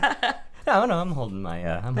 actually. No, I'm holding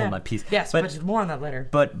my peace. Yes, but more on that later.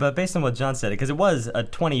 But based on what John said, because it was a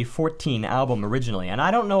 2014 album originally, and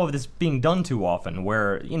I don't know of this being done too often,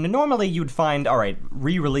 where normally you'd find, all right,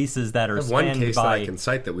 re-releases that are one spanned case by, that I can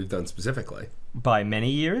cite that we've done specifically. By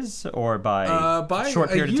many years, or by a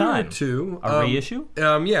short period year of time? Or two. A reissue?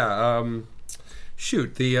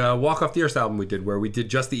 The Walk Off the Earth album we did, where we did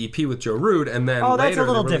just the EP with Joe Rude, and then that's later a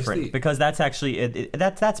little they released different, because that's actually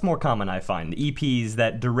that's more common, I find. EPs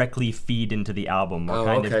that directly feed into the album or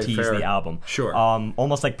kind of tease fair. the album. Sure.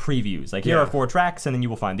 Almost like previews. Like, here Yeah. are 4 tracks, and then you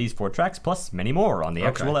will find these 4 tracks plus many more on the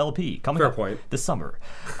actual LP coming Fair up point. this summer.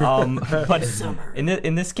 But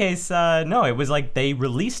in this case, no, it was like they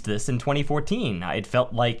released this in 2014. It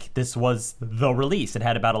felt like this was the release. It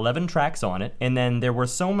had about 11 tracks on it, and then there were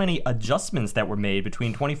so many adjustments that were made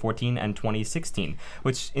between 2014 and 2016,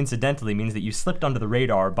 which incidentally means that you slipped under the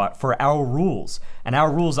radar for our rules. And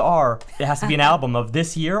our rules are, it has to be an album of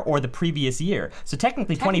this year or the previous year. So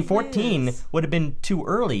technically 2014 is. would have been too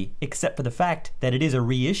early, except for the fact that it is a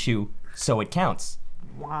reissue, so it counts.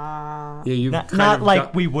 Wow. Yeah, you've Not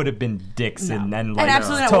like we would have been dicks and like And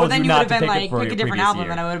absolutely not. told Well, then you not would have to been pick it like, for pick your a different previous album,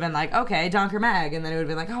 year. and I would have been like, okay, Donker Mag, and then it would have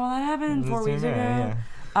been like, oh, well, that happened 4 weeks ago. Yeah.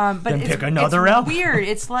 But Then it's, pick another album. Weird.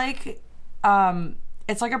 It's like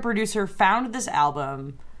a producer found this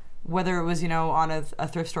album, whether it was on a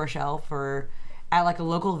thrift store shelf or at like a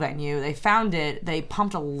local venue. They found it. They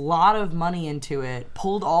pumped a lot of money into it,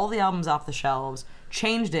 pulled all the albums off the shelves,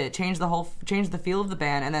 changed the feel of the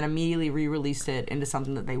band, and then immediately re-released it into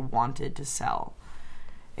something that they wanted to sell.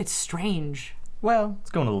 It's strange. Well, let's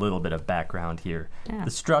go into a little bit of background here. Yeah. The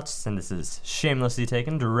Struts, and this is shamelessly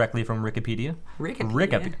taken directly from Wikipedia.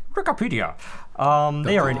 Wikipedia. Wikipedia.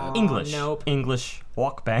 They are an English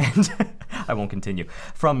walk band. I won't continue.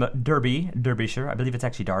 From Derbyshire. I believe it's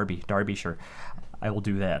actually Derbyshire. I will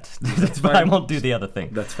do that. But I won't do the other thing.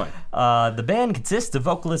 That's fine. The band consists of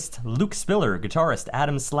vocalist Luke Spiller, guitarist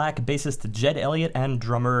Adam Slack, bassist Jed Elliott, and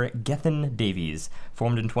drummer Gethin Davies.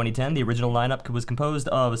 Formed in 2010, the original lineup was composed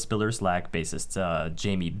of Spiller, Slack, bassist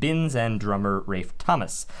Jamie Binns, and drummer Rafe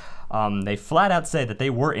Thomas. They flat out say that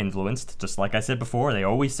they were influenced, just like I said before, they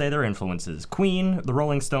always say their influences. Queen, the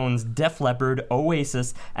Rolling Stones, Def Leppard,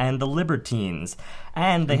 Oasis, and the Libertines.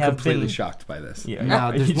 And they have completely been shocked by this. Yeah,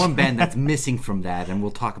 Now, there's one band that's missing from that, and we'll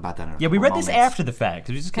talk about that in a Yeah, we couple read this moments. after the fact.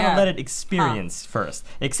 We just kind of let it experience first.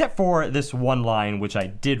 Except for this one line, which I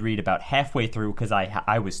did read about halfway through because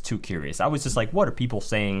I was too curious. I was just like, what are people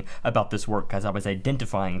saying about this work? Because I was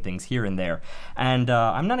identifying things here and there. And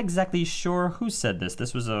I'm not exactly sure who said this.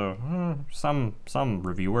 This was some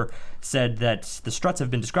reviewer said that the Struts have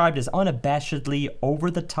been described as unabashedly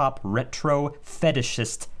over-the-top retro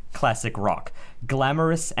fetishist classic rock,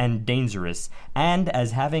 glamorous and dangerous, and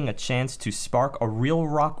as having a chance to spark a real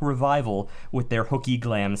rock revival with their hooky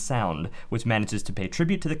glam sound, which manages to pay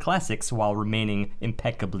tribute to the classics while remaining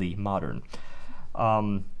impeccably modern.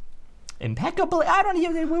 Impeccably? I don't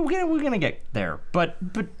even. We're gonna get there, but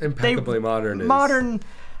Impeccably modern is modern.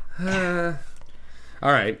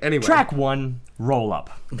 All right. Anyway, Track 1, Roll Up.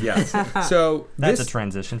 Yes. So That's a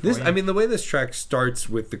transition for you. I mean, the way this track starts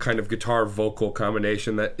with the kind of guitar vocal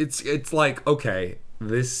combination that it's like, okay,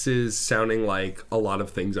 this is sounding like a lot of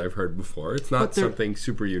things I've heard before. It's not something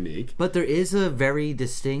super unique. But there is a very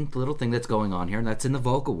distinct little thing that's going on here, and that's in the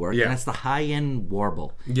vocal work, Yeah. and that's the high-end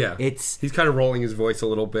warble. Yeah. It's He's kind of rolling his voice a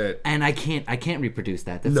little bit. and I can't reproduce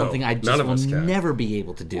that. That's No, something I none just of will us can. never be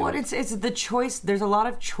able to do. Well, it's the choice. There's a lot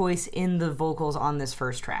of choice in the vocals on this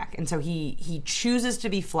first track, and so he chooses to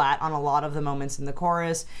be flat on a lot of the moments in the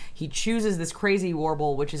chorus. He chooses this crazy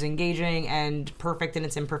warble, which is engaging and perfect in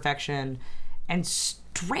its imperfection, and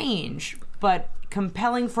strange, but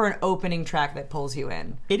compelling for an opening track that pulls you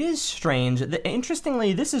in. It is strange.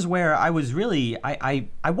 Interestingly, this is where I was really... I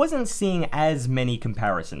wasn't seeing as many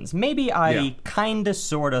comparisons. Maybe I kind of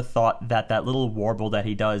sort of thought that little warble that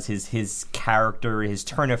he does, his character, his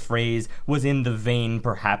turn of phrase, was in the vein,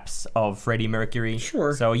 perhaps, of Freddie Mercury.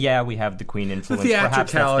 Sure. So, yeah, we have the Queen The influence. Perhaps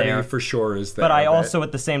that's theatricality there. for sure is there. But I also,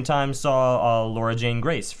 at the same time, saw Laura Jane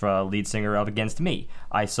Grace, lead singer of Against Me.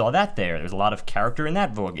 I saw that there. There's a lot of character in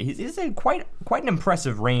that vocal. He's quite an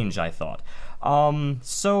impressive range, I thought.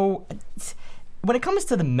 So when it comes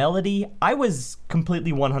to the melody, I was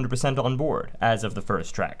completely 100% on board as of the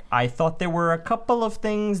first track. I thought there were a couple of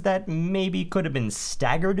things that maybe could have been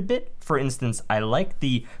staggered a bit. For instance, I like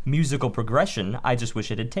the musical progression. I just wish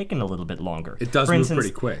it had taken a little bit longer. It does For move instance,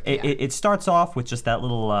 pretty quick. It starts off with just that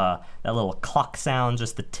little clock sound,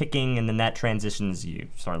 just the ticking, and then that transitions. You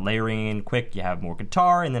start layering in quick. You have more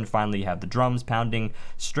guitar, and then finally you have the drums pounding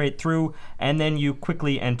straight through, and then you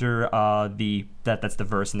quickly enter that's the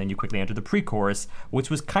verse, and then you quickly enter the pre-chorus, which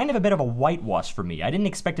was kind of a bit of a whitewash for me. I didn't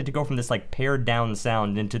expect it to go from this like pared down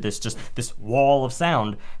sound into this wall of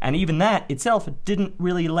sound, and even that itself didn't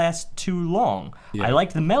really last too long. Yeah. I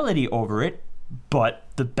liked the melody over it, but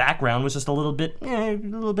the background was just a little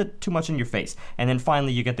bit too much in your face. And then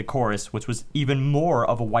finally you get the chorus, which was even more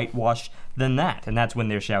of a whitewash than that. And that's when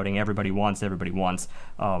they're shouting, everybody wants,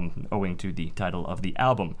 owing to the title of the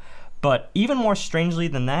album. But even more strangely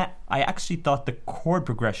than that, I actually thought the chord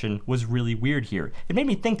progression was really weird here. It made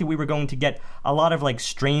me think that we were going to get a lot of like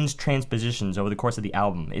strange transpositions over the course of the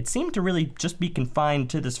album. It seemed to really just be confined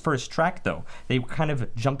to this first track though. They were kind of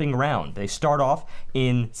jumping around. They start off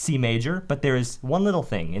in C major, but there is one little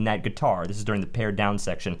thing in that guitar. This is during the pared down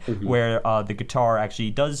section, where the guitar actually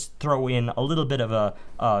does throw in a little bit of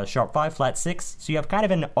a sharp 5, flat 6. So you have kind of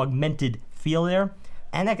an augmented feel there.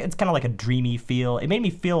 And it's kind of like a dreamy feel. It made me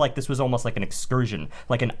feel like this was almost like an excursion,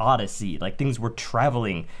 like an odyssey, like things were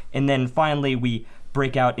traveling. And then finally we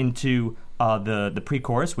break out into the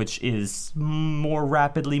pre-chorus, which is more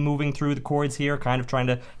rapidly moving through the chords here, kind of trying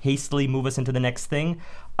to hastily move us into the next thing.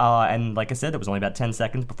 And like I said, it was only about 10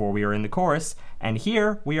 seconds before we were in the chorus. And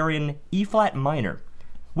here we are in E-flat minor,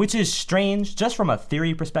 which is strange. Just from a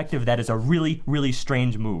theory perspective, that is a really, really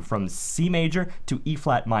strange move from C major to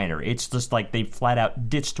E-flat minor. It's just like they flat out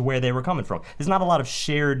ditched where they were coming from. There's not a lot of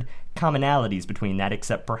shared commonalities between that,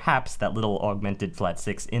 except perhaps that little augmented flat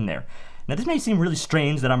 6 in there. Now, this may seem really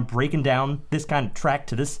strange that I'm breaking down this kind of track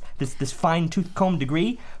to this fine-tooth comb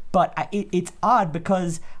degree, but it's odd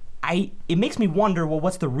because it makes me wonder, well,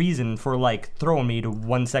 what's the reason for, like, throwing me to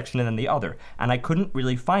one section and then the other? And I couldn't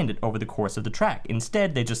really find it over the course of the track.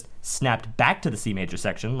 Instead, they just snapped back to the C major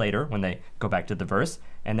section later when they go back to the verse,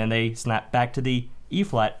 and then they snap back to the E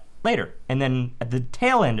flat later. And then at the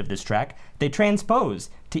tail end of this track, they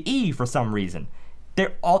transpose to E for some reason.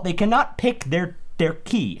 They cannot pick their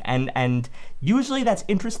key, and usually that's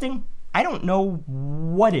interesting. I don't know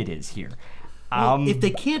what it is here. Well, if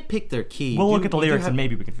they can't pick their key, we'll look at the lyrics and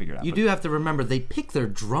maybe we can figure it out. You do have to remember they pick their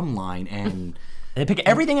drum line and they pick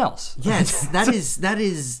everything else. Yes, that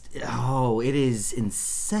is. Oh, it is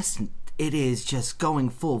incessant. It is just going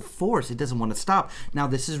full force. It doesn't want to stop. Now,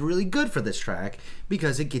 this is really good for this track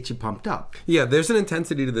because it gets you pumped up. Yeah, there's an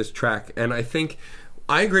intensity to this track, and I think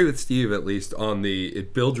I agree with Steve at least on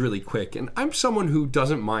it builds really quick. And I'm someone who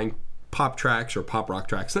doesn't mind pop tracks or pop rock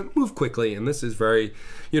tracks that move quickly, and this is very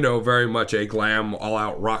much a glam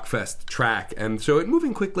all-out rock fest track, and so it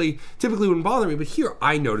moving quickly typically wouldn't bother me, but here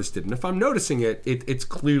I noticed it, and if I'm noticing it's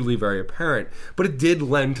clearly very apparent, but it did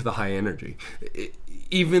lend to the high energy,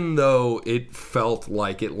 even though it felt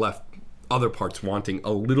like it left other parts wanting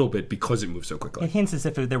a little bit because it moved so quickly. It hints as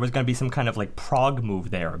if there was going to be some kind of like prog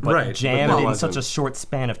move there, but right, jammed but in such a short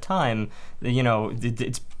span of time,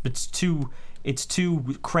 it's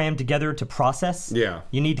too crammed together to process. Yeah.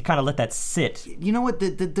 You need to kind of let that sit. You know what?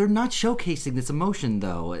 They're not showcasing this emotion,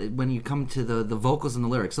 though, when you come to the vocals and the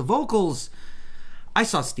lyrics. The vocals, I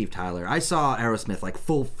saw Steve Tyler. I saw Aerosmith, like,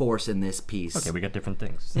 full force in this piece. Okay, we got different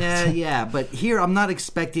things. Yeah, but here I'm not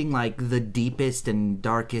expecting, like, the deepest and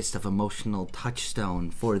darkest of emotional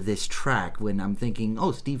touchstone for this track when I'm thinking,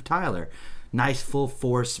 oh, Steve Tyler. Nice full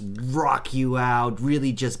force, rock you out,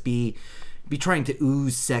 really just be trying to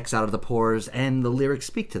ooze sex out of the pores, and the lyrics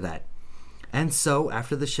speak to that. And so,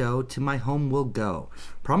 after the show, to my home we'll go.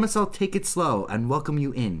 Promise I'll take it slow and welcome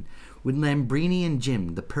you in, with Lambrini and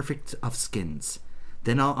Jim, the perfect of skins.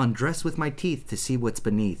 Then I'll undress with my teeth to see what's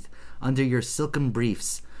beneath, under your silken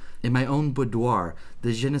briefs, in my own boudoir,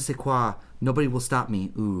 the je ne sais quoi, nobody will stop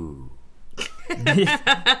me, ooh.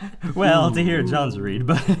 Well, to hear John's read,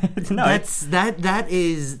 but no. That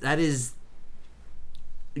is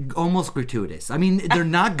almost gratuitous. I mean, they're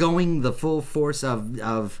not going the full force of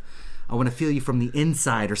I want to feel you from the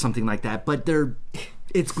inside or something like that, but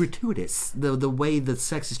it's gratuitous. The way the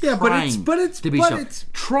sex is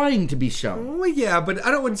trying to be shown. Well, yeah, but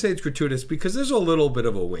I wouldn't say it's gratuitous because there's a little bit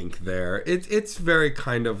of a wink there. It's very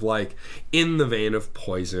kind of like in the vein of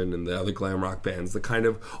Poison and the other glam rock bands, the kind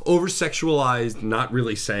of over-sexualized, not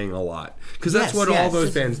really saying a lot. Because that's what all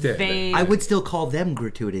those bands did. I would still call them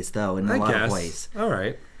gratuitous, though, in a lot of ways. All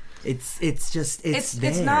right.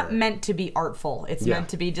 It's not meant to be artful. It's meant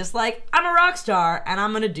to be just like, I'm a rock star and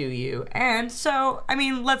I'm gonna do you. And so, I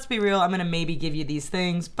mean, let's be real, I'm gonna maybe give you these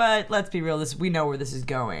things, but let's be real, we know where this is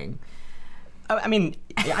going. I mean,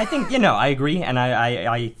 I think, I agree, and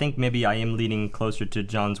I think maybe I am leaning closer to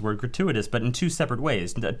John's word gratuitous, but in two separate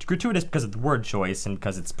ways. Gratuitous because of the word choice and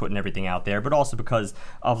because it's putting everything out there, but also because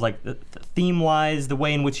of, like, theme-wise, the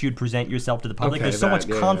way in which you'd present yourself to the public. There's so much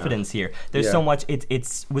confidence here. There's so much,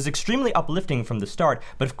 it was extremely uplifting from the start,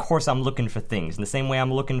 but of course I'm looking for things. In the same way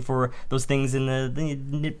I'm looking for those things in the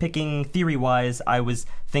nitpicking theory-wise, I was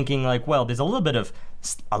thinking, like, well, there's a little bit of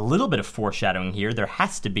foreshadowing here. There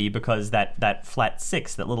has to be, because that flat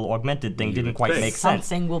 6, that little augmented thing, didn't quite make sense.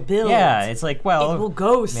 Something will build. Yeah, it's like, well, it will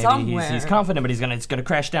go maybe somewhere. He's confident, but it's gonna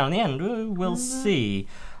crash down in the end. We'll see.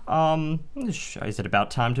 Is it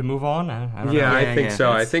about time to move on? I don't know. I think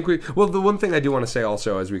so. I think the one thing I do want to say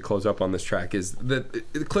also as we close up on this track is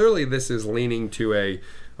that clearly this is leaning to a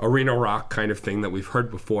arena rock kind of thing that we've heard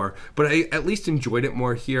before, but I at least enjoyed it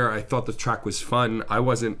more here. I thought the track was fun. I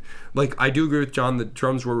wasn't, like, I do agree with John, the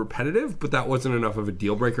drums were repetitive, but that wasn't enough of a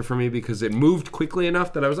deal breaker for me because it moved quickly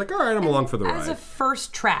enough that I was like, all right, I'm along for the ride. As a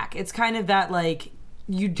first track, it's kind of that, like,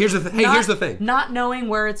 here's the thing. Not knowing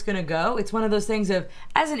where it's going to go, it's one of those things of,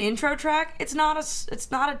 as an intro track, it's not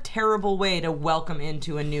a terrible way to welcome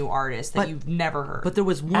into a new artist that you've never heard. But there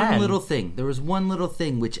was one little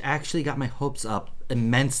thing which actually got my hopes up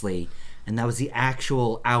immensely, and that was the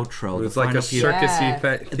actual outro. It was like a circusy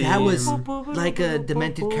theme. That was like a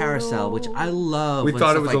demented carousel, which I love. We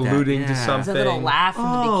thought it was alluding to something. There's a little laugh in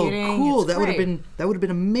the beginning. Cool! That would have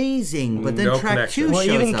been amazing. But then track 2 well,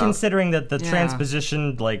 shows even up. Considering that the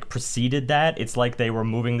transposition like preceded that, it's like they were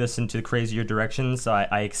moving this into crazier directions. So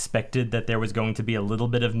I expected that there was going to be a little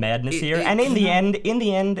bit of madness here. And in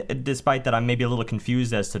the end, despite that, I'm maybe a little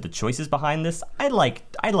confused as to the choices behind this. I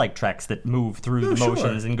like tracks that move through the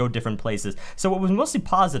motions and go different places. places. So it was mostly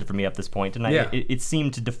positive for me up this point, and it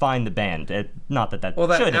seemed to define the band. Not that Well,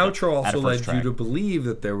 that should have outro at a also first led track. you to believe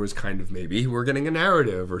that there was kind of maybe we're getting a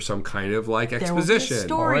narrative or some kind of like will be a exposition.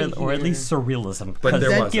 story. or at here. least surrealism. But 'Cause there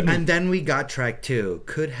that wasn't. give me- And then we got track 2.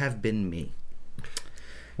 Could have been me.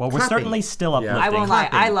 well, we're clapping. certainly still uplifting. I won't lie.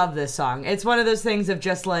 Clapping. I love this song. It's one of those things of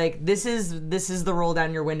just like this is the roll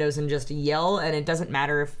down your windows and just yell, and it doesn't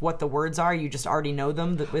matter what the words are. You just already know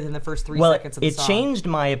them within the first 3 seconds of the it song. changed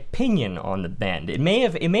my opinion on the band. It may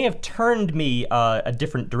have turned me a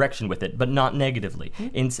different direction with it, but not negatively.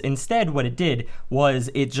 Instead, what it did was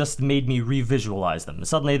it just made me revisualize them.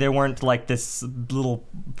 Suddenly, they weren't like this little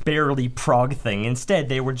barely prog thing. Instead,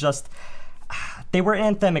 they were just. They were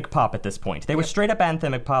anthemic pop at this point. They were straight up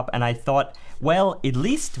anthemic pop, and I thought, well, at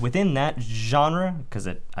least within that genre, because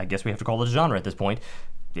I guess we have to call it a genre at this point,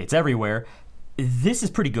 it's everywhere, this is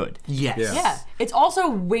pretty good. Yes. Yeah. Yeah, it's also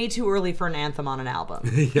way too early for an anthem on an album.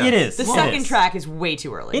 It is. The It second is. track is way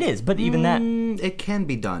too early. It is, but even that... It can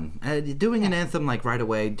be done. Doing an anthem like right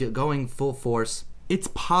away, going full force. It's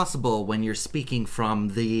possible when you're speaking from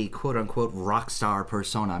the quote-unquote rock star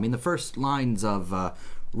persona. I mean, the first lines of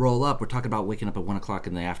Roll Up, we're talking about waking up at 1 o'clock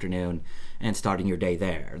in the afternoon and starting your day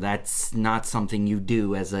there. That's not something you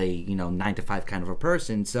do as a 9 to 5 kind of a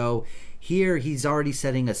person. So here he's already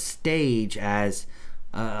setting a stage as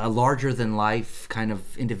a larger than life kind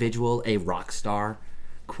of individual, a rock star,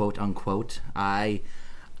 quote unquote. I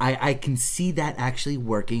can see that actually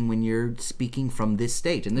working when you're speaking from this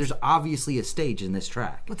stage. And there's obviously a stage in this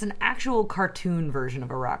track. It's an actual cartoon version of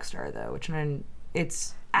a rock star, though,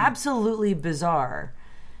 it's absolutely bizarre.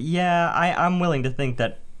 Yeah, I'm willing to think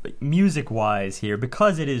that music-wise here,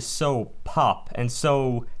 because it is so pop and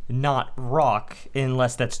so not rock,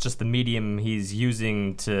 unless that's just the medium he's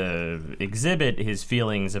using to exhibit his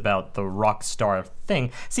feelings about the rock star thing.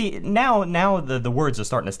 See, now the words are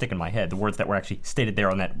starting to stick in my head, the words that were actually stated there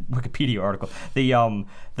on that Wikipedia article.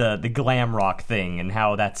 The glam rock thing and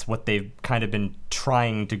how that's what they've kind of been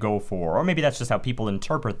trying to go for, or maybe that's just how people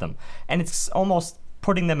interpret them. And it's almost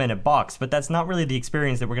putting them in a box, but that's not really the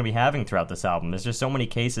experience that we're going to be having throughout this album. There's just so many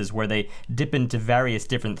cases where they dip into various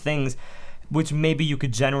different things, which maybe you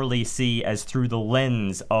could generally see as through the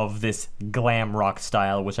lens of this glam rock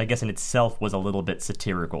style, which I guess in itself was a little bit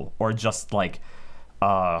satirical, or just like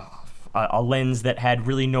a lens that had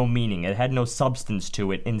really no meaning. It had no substance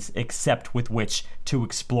to it except with which to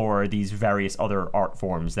explore these various other art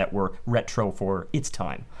forms that were retro for its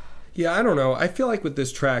time. Yeah, I don't know. I feel like with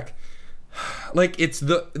this track, like it's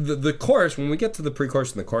the chorus, when we get to the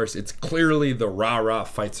pre-chorus and the chorus, it's clearly the rah-rah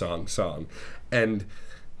fight song, and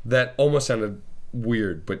that almost sounded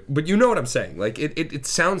weird, but you know what I'm saying. Like it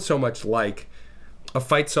sounds so much like a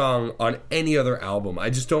fight song on any other album. I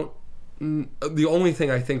just don't. The only thing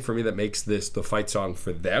I think for me that makes this the fight song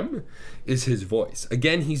for them is his voice.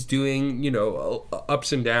 Again, he's doing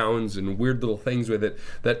ups and downs and weird little things with it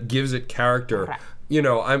that gives it character. Okay.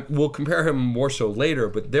 We'll compare him more so later,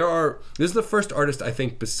 but this is the first artist, I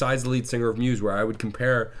think, besides the lead singer of Muse, where I would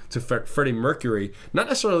compare to Freddie Mercury, not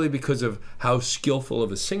necessarily because of how skillful of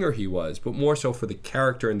a singer he was, but more so for the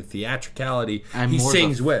character and the theatricality he more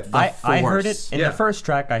sings the- with. I heard it in Yeah. the first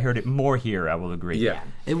track. I heard it more here, I will agree. Yeah.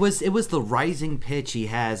 It was the rising pitch he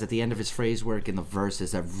has at the end of his phrase work in the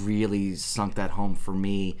verses that really sunk that home for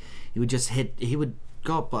me. He would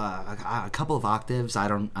go up a couple of octaves. I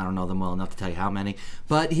don't know them well enough to tell you how many,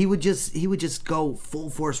 but he would just go full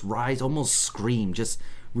force rise, almost scream, just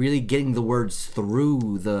really getting the words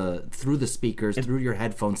through the speakers, through your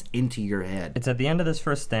headphones, into your head. It's at the end of this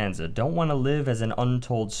first stanza. Don't want to live as an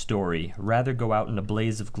untold story. Rather go out in a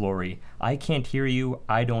blaze of glory. I can't hear you.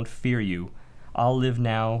 I don't fear you. I'll live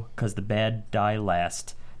now, 'cause the bad die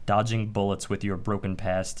last. Dodging bullets with your broken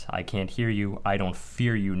past. I can't hear you. I don't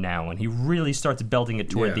fear you now. And he really starts belting it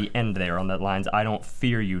toward the end there on that lines, I don't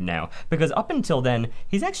fear you now. Because up until then,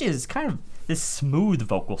 he's actually this kind of this smooth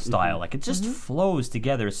vocal style. Like it just flows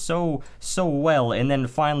together so well. And then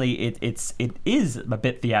finally it is a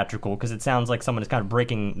bit theatrical because it sounds like someone is kind of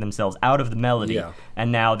breaking themselves out of the melody. Yeah.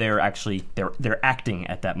 And now they're actually they're acting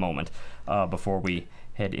at that moment before we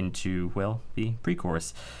head into the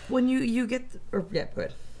pre-chorus. When you get go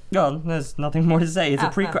ahead. No, there's nothing more to say. It's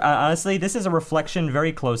honestly, this is a reflection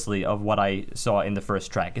very closely of what I saw in the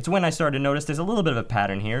first track. It's when I started to notice there's a little bit of a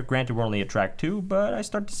pattern here. Granted, we're only at track 2, but I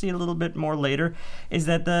start to see a little bit more later. Is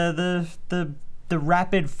that the the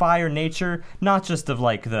rapid fire nature, not just of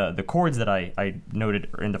like the chords that I noted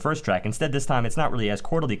in the first track. Instead, this time it's not really as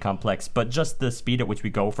chordally complex, but just the speed at which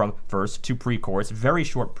we go from verse to pre-chorus, very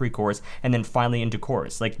short pre-chorus, and then finally into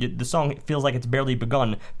chorus. Like the song feels like it's barely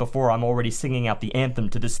begun before I'm already singing out the anthem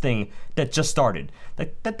to this thing that just started.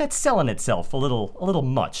 That's selling itself a little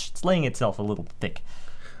much. It's laying itself a little thick.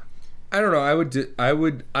 I don't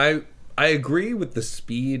know. I agree with the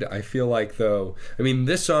speed. I feel like, though, I mean,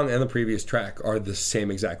 this song and the previous track are the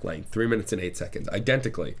same exact length, 3 minutes and 8 seconds,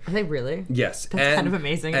 identically. Are they really? Yes. That's kind of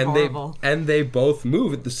amazing and horrible. They both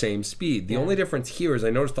move at the same speed. The only difference here is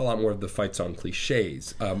I noticed a lot more of the fight song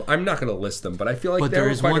cliches. I'm not going to list them, but I feel like but there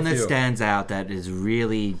is quite one a that few. stands out that is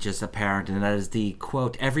really just apparent, and that is the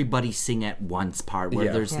quote "everybody sing at once" part,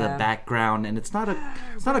 where there's the background, and it's not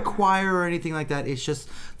a choir or anything like that. It's just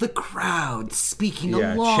the crowd speaking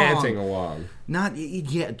along, chanting along.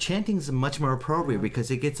 Chanting's much more appropriate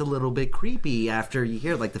because it gets a little bit creepy after you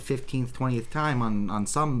hear like the 15th, 20th time on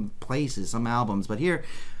some places, some albums. But here,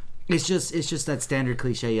 it's just that standard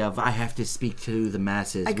cliche of I have to speak to the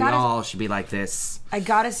masses. We all should be like this. I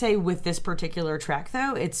gotta say, with this particular track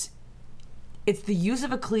though, it's the use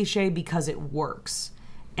of a cliche because it works,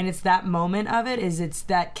 and it's that moment of it is it's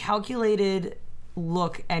that calculated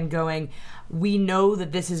look and going, we know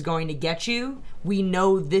that this is going to get you. We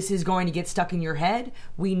know this is going to get stuck in your head.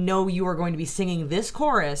 We know you are going to be singing this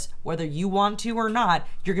chorus, whether you want to or not.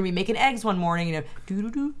 You're going to be making eggs one morning and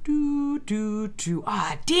do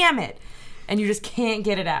damn it. And you just can't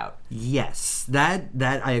get it out. Yes, that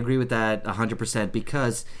I agree with that 100%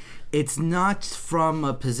 because it's not from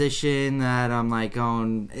a position that I'm like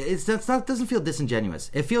going. Doesn't feel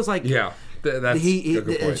disingenuous. It feels like that's a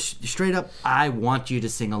good point. Straight up, I want you to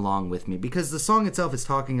sing along with me because the song itself is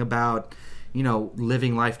talking about,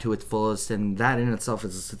 living life to its fullest, and that in itself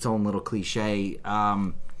is its own little cliche.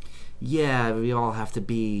 We all have to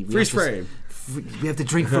be freeze frame. We have to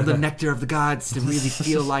drink from the nectar of the gods to really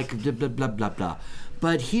feel like blah blah blah blah blah.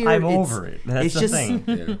 But here, I'm over it. That's the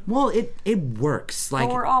thing. Well, it works. Like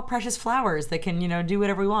we're all precious flowers that can do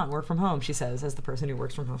whatever we want. Work from home, she says, as the person who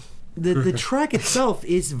works from home. The track itself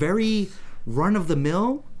is very run of the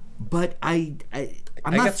mill, but I'm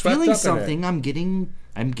not feeling something. I'm getting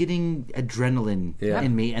adrenaline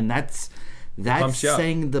in me, and that's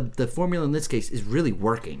saying the formula in this case is really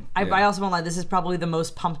working. I also won't lie, this is probably the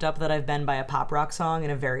most pumped up that I've been by a pop rock song in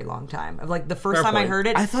a very long time. Of like the first time I heard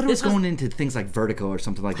it, I thought it was going into things like Vertigo or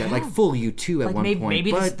something like that, like full U2 at one point.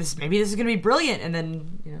 Maybe this is gonna be brilliant, and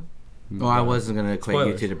then Well, I wasn't going to equate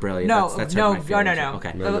U2 to brilliant. No. Okay. I meant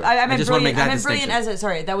brilliant. I meant distinction. brilliant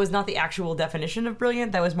sorry, that was not the actual definition of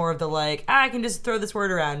brilliant. That was more of the like, I can just throw this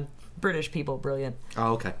word around. British people, brilliant.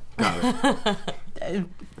 Oh, okay. Got it.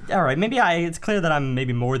 All right, maybe it's clear that I'm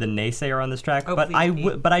maybe more the naysayer on this track, but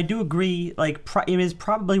I do agree. Like, it is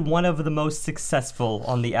probably one of the most successful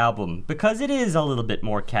on the album because it is a little bit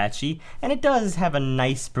more catchy and it does have a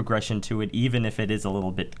nice progression to it, even if it is a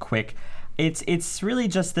little bit quick. It's really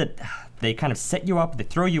just that they kind of set you up, they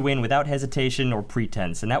throw you in without hesitation or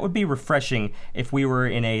pretense, and that would be refreshing if we were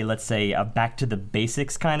in a, let's say, a back to the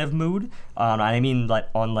basics kind of mood. I mean, like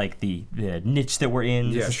on like the niche that we're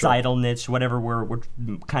in, the societal niche, whatever we're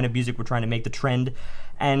kind of music we're trying to make the trend.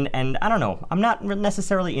 And I don't know, I'm not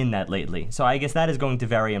necessarily in that lately, so I guess that is going to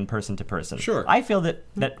vary in person to person. Sure. I feel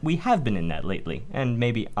that we have been in that lately, and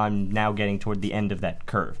maybe I'm now getting toward the end of that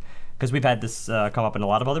curve. Because we've had this come up in a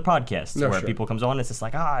lot of other podcasts where people comes on and it's just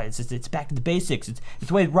like, it's back to the basics. It's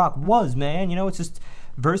the way rock was, man. It's just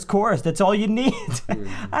verse, chorus. That's all you need.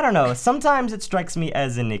 I don't know. Sometimes it strikes me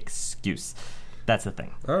as an excuse. That's the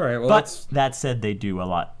thing. All right. Well, but that said, they do a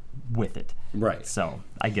lot with it. Right. So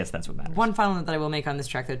I guess that's what matters. One final note that I will make on this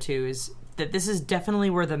track, though, too, is that this is definitely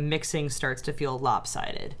where the mixing starts to feel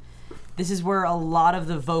lopsided. This is where a lot of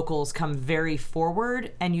the vocals come very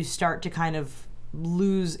forward and you start to kind of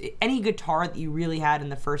lose any guitar that you really had in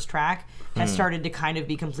the first track has started to kind of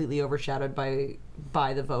be completely overshadowed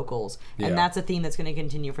by the vocals, and that's a theme that's going to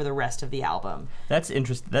continue for the rest of the album. That's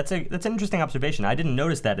interesting. That's an interesting observation. I didn't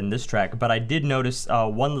notice that in this track, but I did notice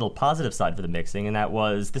one little positive side for the mixing, and that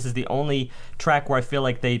was this is the only track where I feel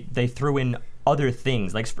like they threw in other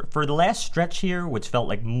things. Like for the last stretch here, which felt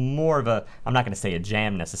like more of a, I'm not going to say a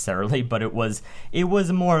jam necessarily, but it was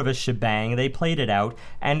more of a shebang. They played it out,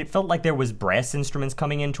 and it felt like there was brass instruments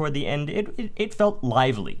coming in toward the end. It felt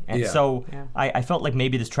lively, and so I felt like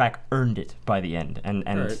maybe this track earned it by the end, and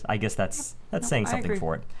right. I guess that's saying something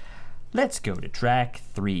for it. Let's go to track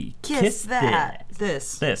 3. Kiss that.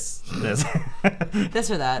 This. This.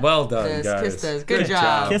 This or that. Well done, this, guys. Kiss this. Good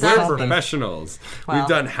job. Kiss We're something. professionals. Wow. We've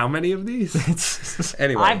done how many of these?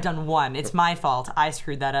 Anyway. I've done one. It's my fault. I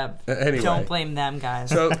screwed that up. Anyway. Don't blame them, guys.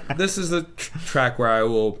 So this is the track where I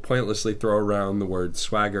will pointlessly throw around the word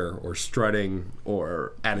swagger or strutting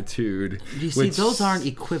or attitude. You see, which- those aren't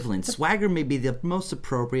equivalent. Swagger may be the most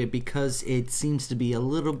appropriate because it seems to be a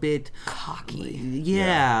little bit Cocky.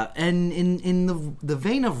 Yeah, and in the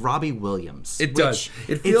vein of Robbie Williams. It does.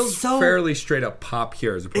 It it's feels so- fairly straight up pop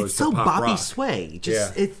here as opposed It's to so pop Bobby rock. Sway.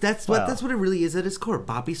 Yeah. That's Wow. what it really is at its core.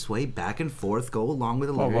 Bobby Sway, back and forth, go along with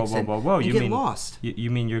the Whoa, lyrics whoa. and You get mean lost. You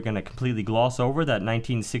mean you're gonna completely gloss over that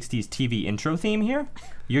 1960s TV intro theme here?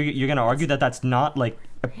 You're gonna argue that that's not like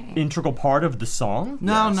an integral part of the song?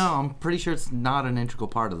 No, Yes. no, I'm pretty sure it's not an integral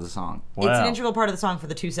part of the song. It's an Wow. integral part of the song for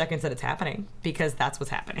the 2 seconds that it's happening, because that's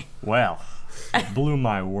what's happening. Well, it blew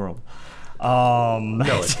my world. No,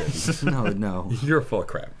 it didn't. No. You're full of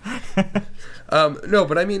crap. No,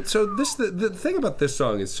 but I mean, so the thing about this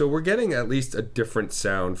song is, so we're getting at least a different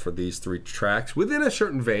sound for these 3 tracks within a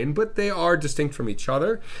certain vein, but they are distinct from each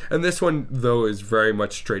other. And this one, though, is very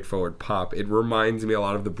much straightforward pop. It reminds me a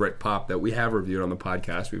lot of the Brit pop that we have reviewed on the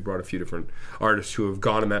podcast. We've brought a few different artists who have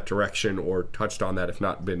gone in that direction or touched on that, if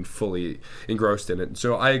not been fully engrossed in it.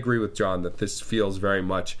 So I agree with John that this feels very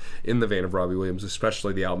much in the vein of Robbie Williams,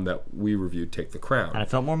 especially the album that we reviewed, Take the Crown. And it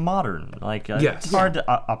felt more modern. Like, Yes. it's hard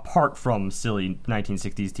to, apart from silly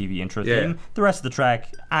 1960s TV intro Yeah. theme, the rest of the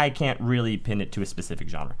track, I can't really pin it to a specific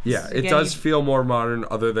genre. Yeah, it Again, does you- feel more modern,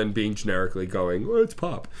 other than being generically going, well, it's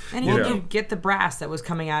pop. And You you, know? you get the brass that was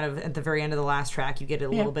coming out of at the very end of the last track. You get it a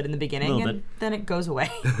little bit in the beginning, Little and bit. then it goes away.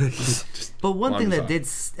 But one thing Bottoms that up. did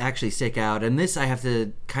actually stick out, and this I have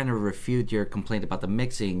to kind of refute your complaint about the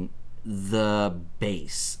mixing, the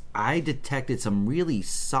bass. I detected some really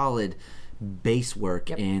solid bass work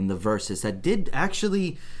in the verses that did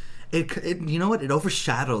actually. It you know what? It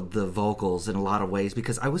overshadowed the vocals in a lot of ways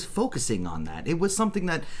because I was focusing on that. It was something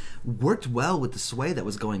that worked well with the sway that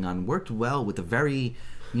was going on, worked well with the very,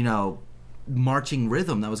 marching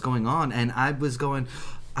rhythm that was going on, and I was going,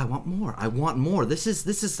 I want more. I want more. This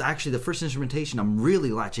is actually the first instrumentation I'm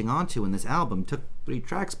really latching onto in this album. Took 3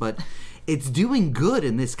 tracks, but it's doing good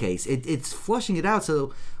in this case. It's flushing it out.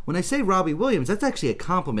 So when I say Robbie Williams, that's actually a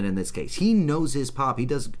compliment in this case. He knows his pop. He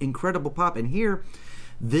does incredible pop, and here,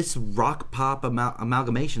 this rock pop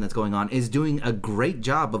amalgamation that's going on is doing a great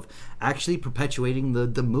job of actually perpetuating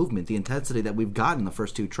the movement, the intensity that we've got in the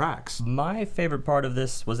first 2 tracks. My favorite part of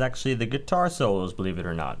this was actually the guitar solos, believe it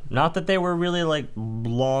or not. Not that they were really like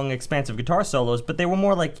long, expansive guitar solos, but they were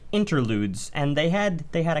more like interludes, and they had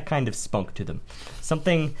a kind of spunk to them.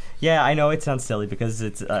 Something, yeah, I know it sounds silly because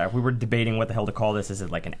it's we were debating what the hell to call this. Is it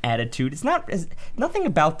like an attitude? It's not. Nothing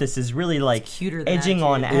about this is really like cuter than edging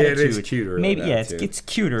on attitude. attitude. It is cuter than Maybe attitude. it's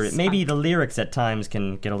cuter. Maybe the lyrics at times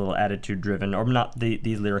can get a little attitude driven, or not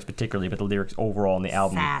these lyrics particularly, but the lyrics overall in the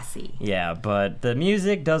album. Sassy. Yeah, but the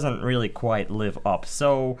music doesn't really quite live up.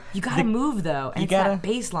 So You gotta move though, and you it's that gotta-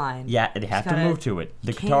 bass line. yeah, they have to gotta- move to it.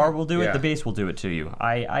 The you guitar can't. will do it. Yeah. The bass will do it to you.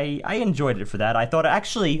 I enjoyed it for that. I thought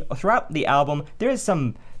actually throughout the album there is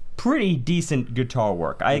some pretty decent guitar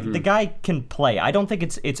work. The guy can play. I don't think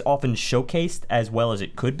it's often showcased as well as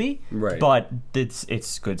it could be. Right. But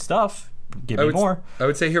it's good stuff. Give I me would, more. I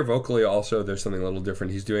would say here vocally also there's something a little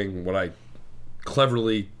different. He's doing what I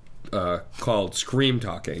cleverly called scream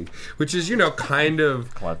talking, which is kind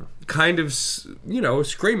of Clever.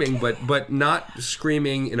 screaming, but not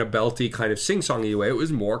screaming in a belty kind of sing-songy way. It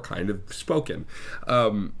was more kind of spoken.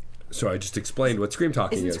 So I just explained what scream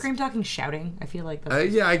talking Isn't is. scream talking shouting? I feel like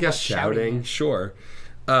that's Yeah, I guess what shouting. is. Sure.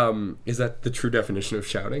 Is that the true definition of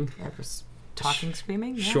shouting? Yeah, talking,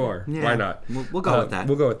 screaming. Yeah. Sure. Yeah, Why not? we'll go with that.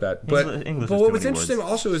 We'll go with that. But, English but is what too was many interesting words.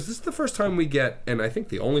 also is this is the first time we get, and I think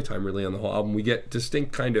the only time really on the whole album, we get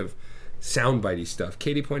distinct kind of soundbitey stuff.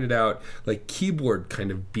 Katie pointed out like keyboard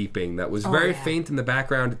kind of beeping that was very yeah. faint in the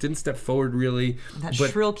background. It didn't step forward really. That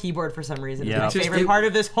but shrill keyboard for some reason Yeah. is my Just- favorite part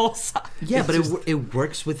of this whole song. Yeah, but it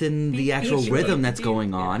works within the actual beep, rhythm beep, that's beep.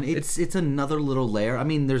 going on. It's another little layer. I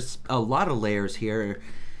mean, there's a lot of layers here.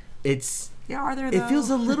 Yeah, are there? It feels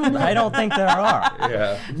a little bit. I don't think there are.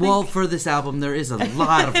 Yeah. Well, for this album, there is a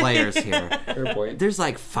lot of layers here. Fair point. There's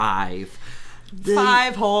like 5.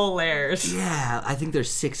 5 whole layers. Yeah, I think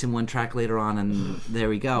there's 6 in one track later on, and there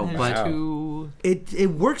we go. But Wow. 2.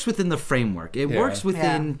 it works within the framework. It Yeah. works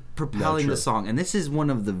within Yeah. propelling No, the true. song. And this is one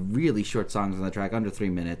of the really short songs on the track, under 3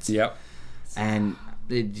 minutes. Yep. And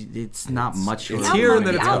it's not much shorter. it's than here the and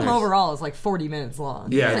then the it's album others. overall is like 40 minutes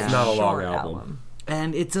long. Yeah, it's a not a long short album.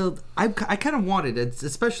 And it's I kind of wanted, it's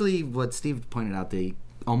especially what Steve pointed out, the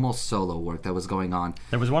almost solo work that was going on.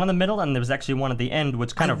 There was one in the middle, and there was actually one at the end,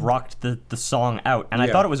 which kind of rocked the song out. And I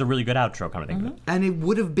thought it was a really good outro, kind of thing. And it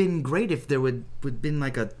would have been great if there would been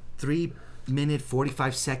like a 3-minute,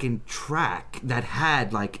 45-second track that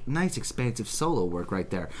had like nice expansive solo work right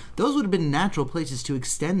there. Those would have been natural places to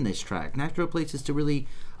extend this track, natural places to really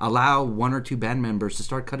allow one or two band members to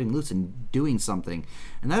start cutting loose and doing something.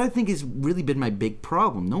 And that, I think, has really been my big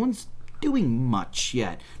problem. No one's doing much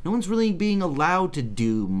yet. No one's really being allowed to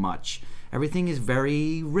do much. Everything is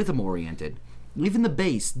very rhythm oriented. Even the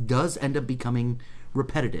bass does end up becoming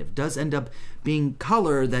repetitive, does end up being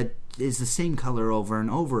color that is the same color over and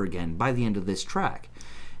over again by the end of this track.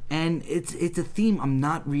 And it's a theme I'm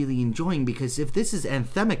not really enjoying, because if this is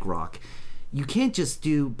anthemic rock, you can't just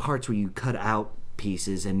do parts where you cut out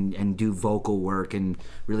pieces and do vocal work and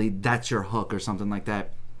really that's your hook or something like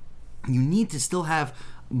that. You need to still have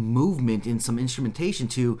movement in some instrumentation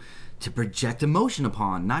to project emotion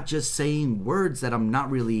upon, not just saying words that I'm not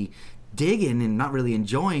really digging and not really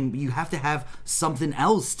enjoying. You have to have something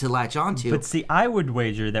else to latch onto. But see, I would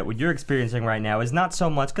wager that what you're experiencing right now is not so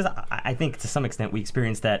much, because I think to some extent we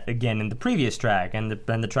experienced that again in the previous track and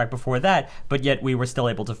the track before that, but yet we were still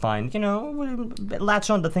able to find, latch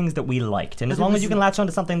on to things that we liked. And as long as you can latch on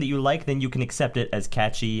to something that you like, then you can accept it as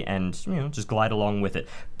catchy and, just glide along with it.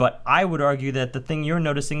 But I would argue that the thing you're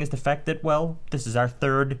noticing is the fact that, well, this is our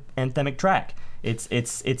third anthemic track. It's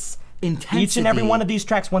intensity. Each and every one of these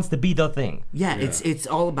tracks wants to be the thing. Yeah, it's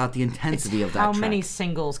all about the intensity of that How track. many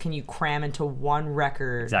singles can you cram into one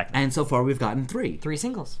record? Exactly. And so far we've gotten 3. 3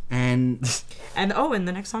 singles. And and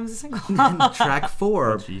the next song is a single. track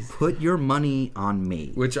 4, Put Your Money on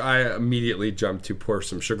Me. Which I immediately jumped to Pour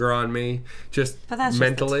Some Sugar on Me. But that's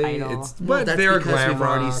mentally, just the title. but That's they're because glam we've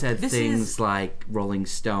already rock. said This things is- like Rolling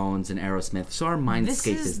Stones and Aerosmith, so our This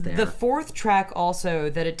mindscape is is there. the 4th track also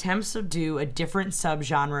that attempts to do a different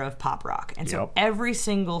subgenre of pop rock. And so Yep. every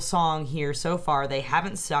single song here so far, they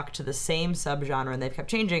haven't stuck to the same subgenre, and they've kept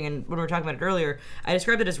changing. And when we were talking about it earlier, I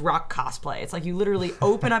described it as rock cosplay. It's like you literally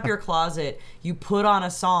open up your closet, you put on a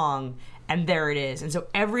song, and there it is. And so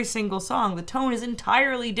every single song, the tone is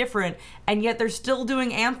entirely different, and yet they're still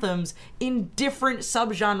doing anthems in different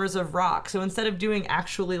subgenres of rock. So instead of doing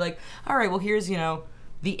actually like, all right, well, here's,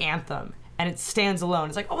 the anthem, and it stands alone.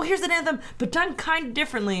 It's like, oh, here's an anthem, but done kind of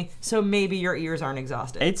differently, so maybe your ears aren't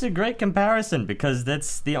exhausted. It's a great comparison, because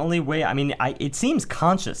that's the only way. I mean, it seems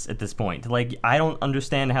conscious at this point. Like, I don't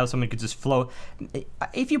understand how someone could just flow.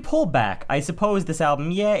 If you pull back, I suppose this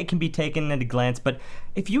album, it can be taken at a glance, but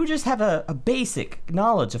if you just have a basic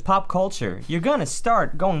knowledge of pop culture, you're gonna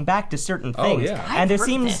start going back to certain things. yeah. And there I've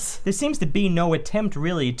heard this. seems to be no attempt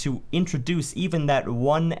really to introduce even that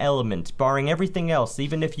one element, barring everything else,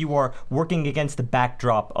 even if you are working against the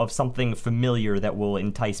backdrop of something familiar that will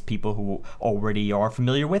entice people who already are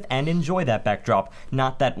familiar with and enjoy that backdrop,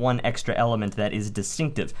 not that one extra element that is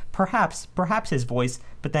distinctive. Perhaps his voice,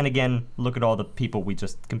 but then again, look at all the people we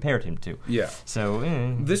just compared him to. Yeah. So,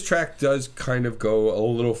 This track does kind of go a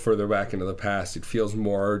little further back into the past. It feels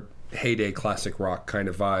more heyday classic rock kind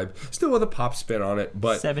of vibe, still with a pop spin on it,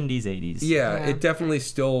 but 70s, 80s. yeah, it definitely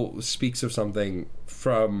still speaks of something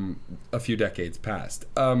from a few decades past.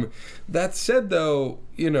 That said, though,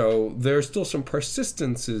 there's still some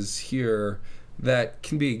persistences here that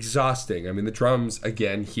can be exhausting. I mean, the drums,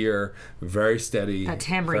 again, here, very steady. That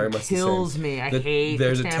tambourine very much the kills same. me. I hate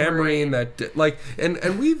There's the a tambourine tambourine. that, like, and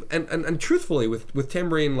we've, and truthfully, with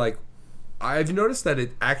tambourine, like, I've noticed that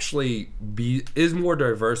it actually is more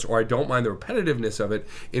diverse, or I don't mind the repetitiveness of it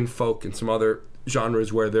in folk and some other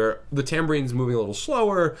genres where the tambourine's moving a little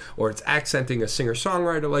slower, or it's accenting a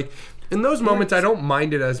singer-songwriter. Like, in those moments, I don't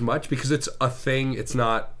mind it as much because it's a thing, it's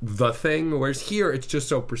not the thing. Whereas here, it's just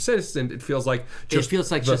so persistent, it feels like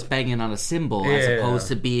just banging on a cymbal as opposed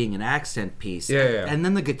to being an accent piece. Yeah. And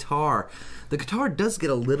then the guitar does get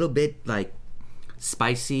a little bit like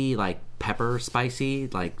spicy, like pepper spicy,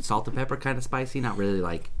 like salt and pepper kind of spicy, not really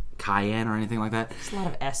like cayenne or anything like that. There's a lot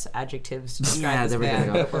of S adjectives to describe Yeah, this there we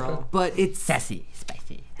band go. overall. But it's Sassy,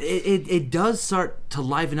 spicy. it does start to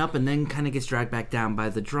liven up and then kind of gets dragged back down by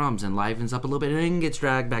the drums, and livens up a little bit and then gets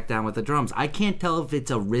dragged back down with the drums. I can't tell if it's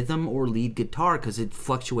a rhythm or lead guitar because it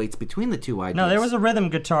fluctuates between the two ideas. No, there was a rhythm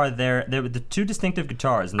guitar there. There were the two distinctive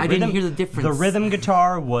guitars. And the I didn't hear the difference. The rhythm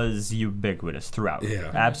guitar was ubiquitous throughout. Yeah.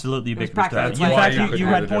 Absolutely ubiquitous practically throughout. In like fact, that. you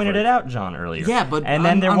had pointed it out, John, earlier. Yeah, but and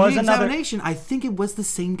then there on was another. examination, I think it was the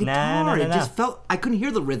same No, guitar. no, It no. just felt I couldn't hear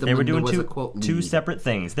the rhythm. They were when doing there was a quote two lead. separate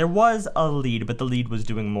things. There was a lead, but the lead was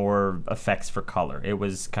doing more effects for color. It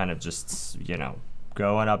was kind of just,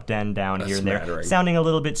 going up, down, here and there, smattering. sounding a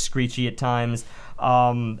little bit screechy at times.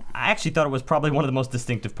 I actually thought it was probably one of the most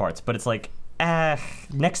distinctive parts, but it's like,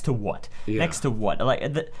 next to what? Yeah. Next to what?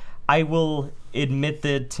 I will admit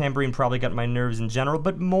that tambourine probably got my nerves in general,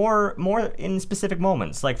 but more in specific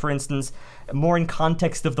moments. Like, for instance, more in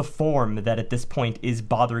context of the form that at this point is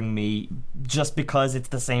bothering me just because it's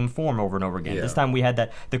the same form over and over again. Yeah. This time we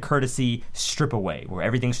had the courtesy strip away, where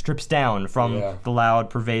everything strips down from the loud,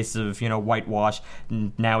 pervasive, whitewash.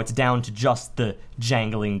 Now it's down to just the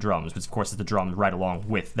jangling drums, which of course is the drum right along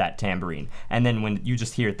with that tambourine. And then when you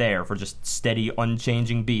just hear it there for just steady,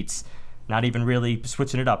 unchanging beats, not even really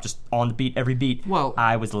switching it up, just on the beat, every beat. Well,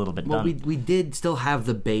 I was a little bit done. we did still have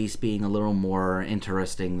the bass being a little more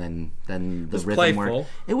interesting than the rhythm playful. work.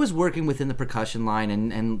 It was working within the percussion line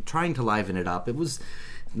and trying to liven it up. It was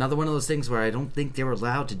another one of those things where I don't think they were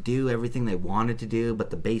allowed to do everything they wanted to do, but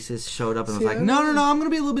the bassist showed up and was like, no, I'm going to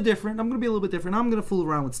be a little bit different. I'm going to fool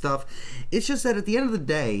around with stuff. It's just that at the end of the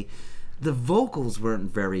day, the vocals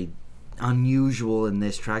weren't very unusual in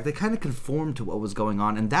this track. They kind of conformed to what was going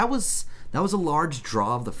on, and that was a large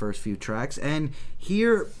draw of the first few tracks. And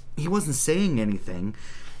here he wasn't saying anything.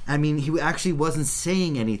 I mean, he actually wasn't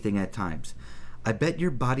saying anything at times. I bet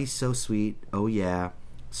your body's so sweet, oh yeah.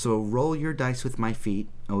 So roll your dice with my feet,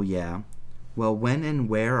 oh yeah. Well, when and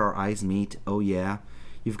where our eyes meet, oh yeah.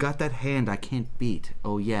 You've got that hand I can't beat,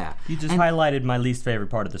 oh yeah. You just highlighted my least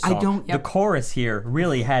favorite part of the song. The chorus here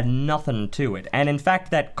really had nothing to it. And in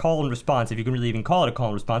fact, that call and response, if you can really even call it a call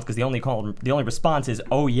and response, because the only response is,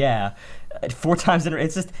 oh yeah, 4 times in a row.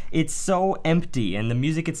 It's so empty, and the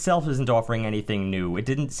music itself isn't offering anything new. It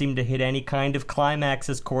didn't seem to hit any kind of climax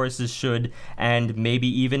as choruses should, and maybe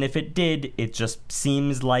even if it did, it just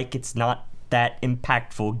seems like it's not that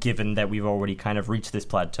impactful, given that we've already kind of reached this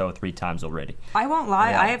plateau 3 times already. I won't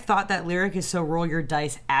lie, I have thought that lyric is so roll your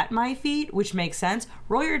dice at my feet, which makes sense.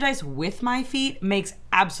 Roll your dice with my feet makes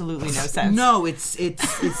absolutely no sense. No, it's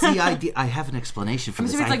the idea. I have an explanation for I'm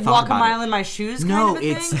this. assuming it's I like walk a thought mile about in my shoes No, kind of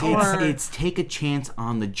a thing? it's take a chance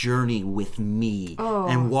on the journey with me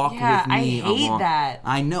and walk with me. I hate along. that.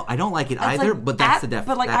 I know. I don't like it That's either, like but that's that- the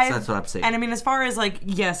but like that's what I'm saying. And I mean, as far as like,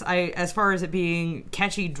 yes, as far as it being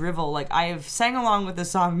catchy drivel, like I have sang along with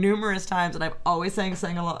this song numerous times, and I've always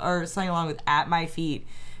sang along with "At My Feet"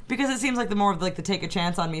 because it seems like the more of like the take a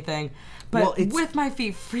chance on me thing. But with my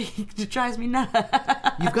feet free, it drives me nuts.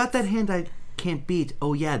 You've got that hand I can't beat.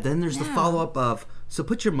 Oh yeah. Then there's the follow up of. So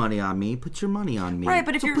put your money on me. Put your money on me. Right,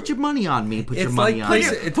 but if so you're put your money on me. Put your It's money like on me.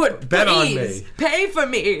 it's bet on me. Pay for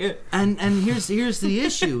me. And here's the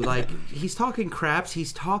issue. Like he's talking craps.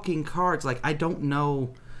 He's talking cards. Like I don't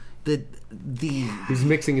know the He's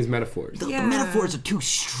mixing his metaphors. the metaphors are too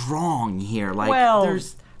strong here. Like Well,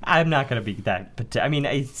 there's. I'm not going to be that. I mean,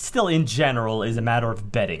 it still in general is a matter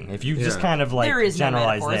of betting. If you just kind of like There is no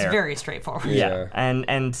generalize metaphor. there, It's very straightforward. yeah.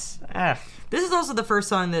 And This is also the first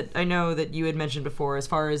song that I know that you had mentioned before, as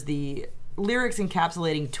far as the lyrics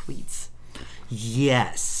encapsulating tweets.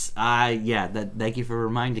 Yes. Thank you for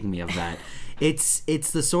reminding me of that. It's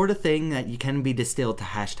the sort of thing that you can be distilled to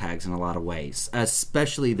hashtags in a lot of ways,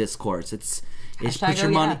 especially this course. It's Hashtag put your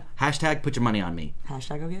oh money. yeah. Hashtag put your money on me.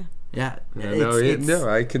 Hashtag oh yeah. Yeah. No,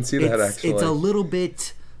 I can see that actually. It's a little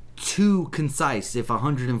bit too concise if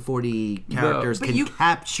 140 characters But can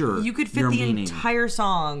capture You could fit your the meaning. entire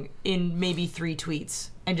song in maybe 3 tweets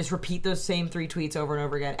and just repeat those same 3 tweets over and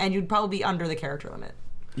over again, and you'd probably be under the character limit.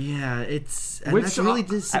 Yeah, it's and Which that's really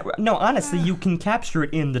song- just no, honestly, you can capture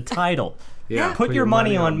it in the title. Yeah, Put your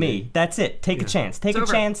money on me. That's it. Take a chance. Take It's a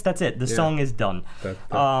over. chance. That's it. The song is done.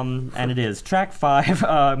 And it is track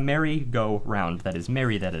 5, Merry Go Round. That is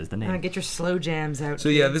Mary. That is the name. Get your slow jams out. So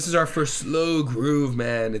yeah, this is our first slow groove,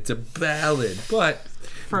 man. It's a ballad, but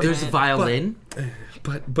there's a violin.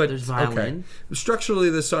 but There's violin. Okay. Structurally,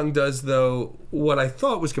 the song does though what I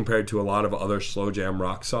thought was compared to a lot of other slow jam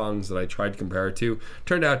rock songs that I tried to compare it to.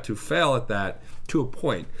 Turned out to fail at that to a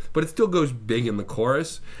point, but it still goes big in the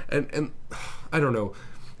chorus, and I don't know.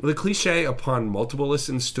 The cliche upon multiple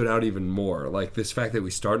listens stood out even more. Like this fact that we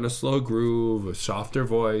start in a slow groove, a softer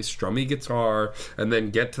voice, strummy guitar, and then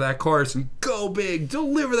get to that chorus and go big,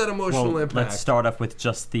 deliver that emotional Well, impact. let's start off with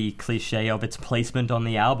just the cliche of its placement on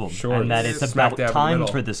the album, Sure, and that it's it's smack about dab in the time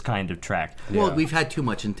middle. for this kind of track. Well, Yeah. we've had too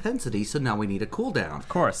much intensity, so now we need a cool down. Of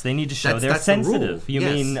course, they need to show they're That's the rule. sensitive. You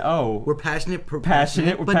Yes. mean, We're passionate,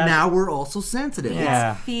 Passionate, we're but passionate. now we're also sensitive.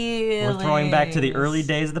 yeah, Feelings. we're throwing back to the early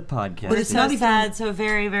days of the podcast. But it's So not even- sad, so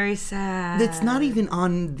very, very sad. It's not even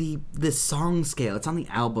on the song scale. It's on the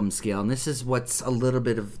album scale, and this is what's a little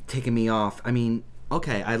bit of taking me off. I mean,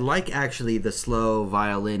 okay, I like actually the slow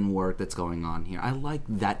violin work that's going on here. I like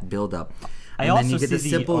that build up. I And also then you get see the the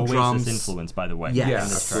simple Oasis drums influence, by the way. Yes. yeah, in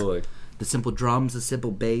this track. absolutely. the simple drums, the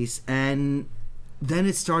simple bass, and then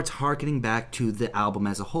it starts harkening back to the album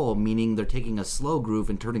as a whole, meaning they're taking a slow groove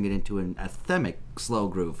and turning it into an anthemic slow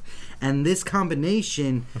groove. And this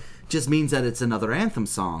combination just means that it's another anthem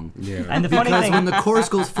song. Yeah. And the funny Because thing, when the chorus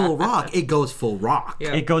goes full rock, it goes full rock.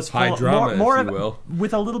 Yeah. it goes High full, drama, more if of, you will.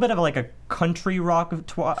 with a little bit of like a country rock Yes.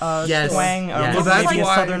 twang, or Yes. Well, that's maybe a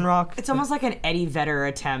why- southern rock. It's almost like an Eddie Vedder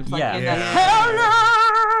attempt. Like Yeah. in Yeah. the, how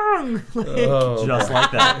long? Oh, Just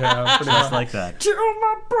like that. yeah, pretty Just like that. To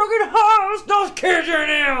my broken heart, those kids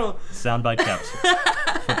are ill. Soundbite kept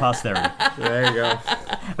for posterity. There you go.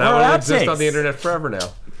 That Or one will exist outtakes. on the internet forever now.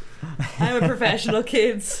 I'm a professional,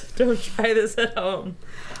 kids. Don't try this at home.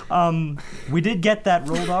 We did get that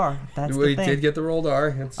rolled R. That's We the thing. did get the rolled R.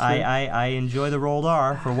 It's true. I enjoy the rolled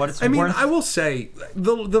R for what it's I mean, worth. I will say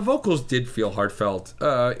the vocals did feel heartfelt,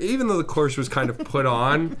 even though the chorus was kind of put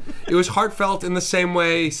on. It was heartfelt in the same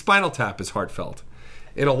way Spinal Tap is heartfelt,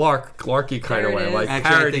 in a larky kind There of it way, is. like Actually,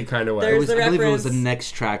 I parody think kind of way. there's I believe it was the reference.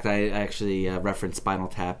 next track that I actually referenced Spinal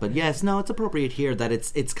Tap. But yes, no, it's appropriate here that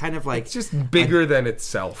it's kind of like... It's just bigger than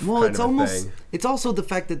itself. Well, kind it's of a almost. thing. It's also the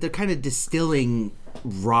fact that they're kind of distilling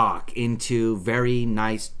rock into very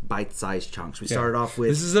nice bite-sized chunks. We started off with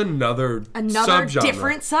This is another subgenre.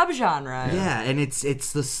 different subgenre. yeah, and it's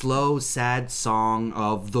the slow, sad song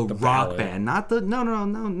of the rock ballad. band, not the no,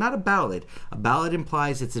 not a ballad. A ballad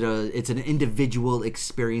implies it's an individual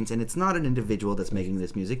experience, and it's not an individual that's making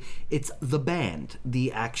this music. It's the band,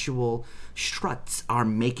 the actual Struts are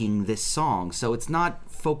making this song, so it's not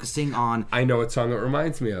focusing on. I know what song it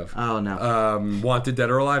reminds me of. Oh no. Wanted Dead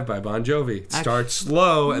or Alive by Bon Jovi. It starts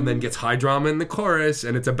slow and then gets high drama in the chorus,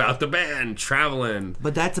 and it's about the band traveling.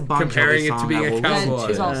 But that's a Bon Comparing Jovi it to song being I a will cowboy. listen And to.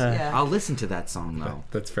 she's also, yeah. I'll listen to that song though.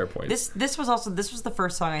 That's a fair point. This was the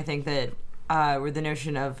first song I think that where the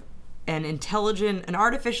notion of an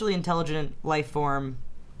artificially intelligent life form,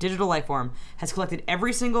 digital life form, has collected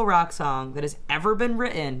every single rock song that has ever been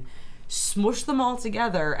written, smushed them all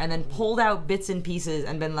together, and then pulled out bits and pieces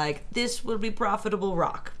and been like, this will be profitable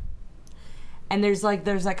rock. And there's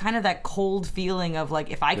that kind of that cold feeling of like,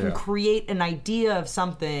 if I can Yeah. create an idea of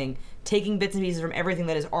something, taking bits and pieces from everything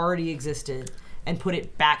that has already existed and put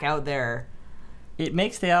it back out there. It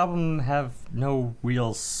makes the album have no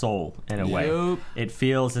real soul in a way. Nope. It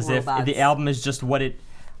feels as Robots. if the album is just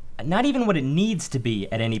not even what it needs to be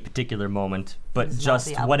at any particular moment, but It's not just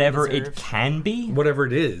the album whatever it it deserves. can be. Whatever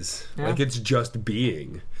it is. Yeah. Like, it's just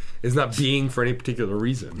being. It's not being for any particular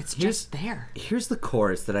reason. It's just there. Here's the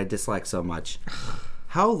chorus that I dislike so much.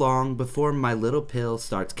 How long before my little pill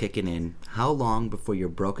starts kicking in? How long before your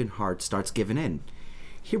broken heart starts giving in?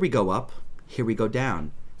 Here we go up, here we go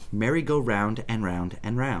down. Merry go round and round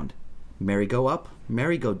and round. Merry go up,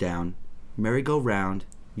 merry go down. Merry go round.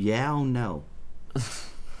 Yeah, oh no.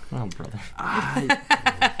 Oh, brother.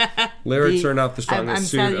 Lyrics The- are not the I'm strongest sad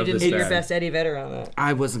suit you of didn't this do your band. best Eddie Vedder on that.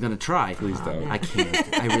 I wasn't gonna try. Please don't. I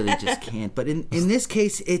can't. I really just can't. But in this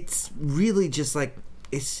case, it's really just like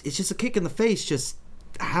it's just a kick in the face. Just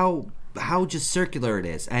how just circular it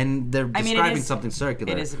is, and they're I mean, describing something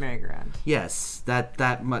circular. It is a merry-go-round. Yes,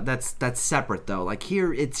 that's separate though. Like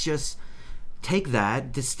here, it's just take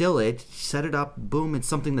that, distill it, set it up, boom. It's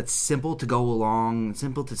something that's simple to go along,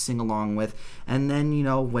 simple to sing along with, and then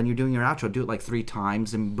when you're doing your outro, do it like 3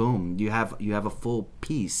 times, and boom, you have a full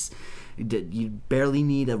piece. You barely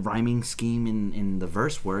need a rhyming scheme in the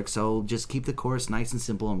verse work, so just keep the chorus nice and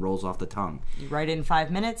simple and rolls off the tongue. You write it in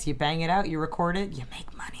 5 minutes, you bang it out, you record it, you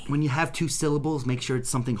make money. When you have 2 syllables, make sure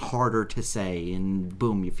it's something harder to say, and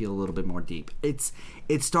boom, you feel a little bit more deep. It's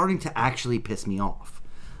starting to actually piss me off.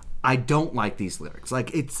 I don't like these lyrics.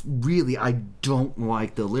 Like, it's really, I don't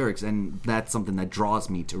like the lyrics, and that's something that draws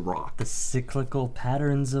me to rock. The cyclical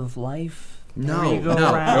patterns of life. No, There you go,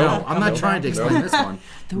 no, round. I'm not trying to explain this one.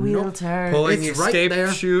 The wheel turns. Pulling It's right escape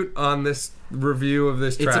there. shoot on this review of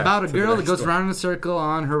this track. It's about a to the girl that next goes one. around in a circle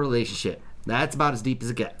on her relationship. That's about as deep as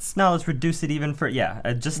it gets. Now let's reduce it even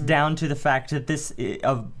just down to the fact that this,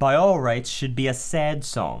 by all rights, should be a sad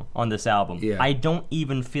song on this album. Yeah. I don't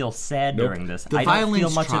even feel sad Nope. during this. The I don't feel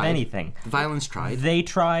violins much of tried. anything. The violins tried. They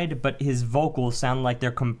tried, but his vocals sound like they're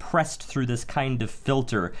compressed through this kind of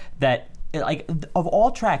filter that, like, of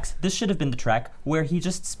all tracks, this should have been the track where he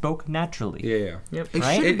just spoke naturally. Yeah. Yep. It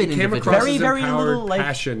Right? should have It been came individual. across Very, as very empowered little, like-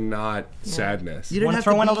 passion, not sadness. You don't Want to have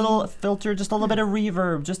throw to in a be- little filter, just a little bit of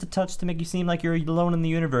reverb, just a touch to make you seem like you're alone in the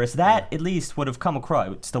universe. That at least would have come across.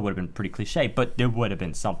 It still would have been pretty cliche, but there would have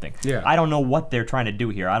been something. Yeah. I don't know what they're trying to do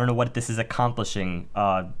here. I don't know what this is accomplishing.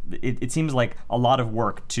 It seems like a lot of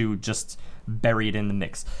work to just bury it in the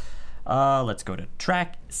mix. Let's go to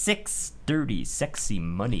track 6, Dirty Sexy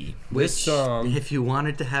Money. This song, If you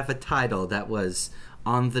wanted to have a title that was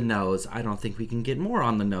on the nose. I don't think we can get more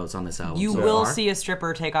on the nose on this album. You so will far. see a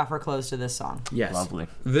stripper take off her clothes to this song. Yes. Lovely.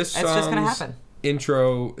 This It's just gonna song's happen.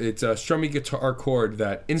 intro, it's a strummy guitar chord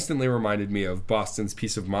that instantly reminded me of Boston's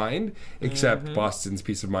Peace of Mind, except Boston's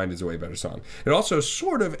Peace of Mind is a way better song. It also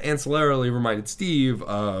sort of ancillarily reminded Steve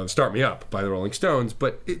of Start Me Up by the Rolling Stones,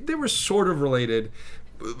 but they were sort of related.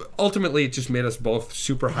 Ultimately, it just made us both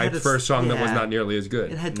super had hyped a- for a song that was yeah. not nearly as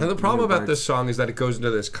good. It had And the problem weird about parts. this song is that it goes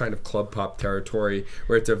into this kind of club pop territory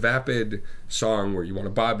where it's a vapid song where you want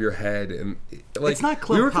to bob your head and like It's not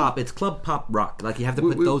club pop. It's club pop rock. Like you have to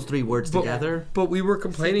put those three words together. But we were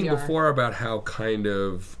complaining CPR. before about how kind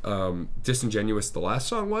of disingenuous the last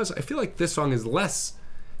song was. I feel like this song is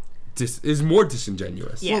is more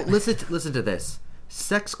disingenuous. Yeah. Well, listen to this.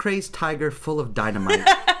 Sex crazed tiger full of dynamite.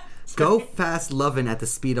 Go fast lovin' at the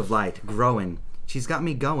speed of light. Growing. She's got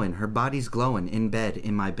me going. Her body's glowing. In bed,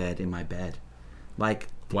 in my bed, in my bed. Like,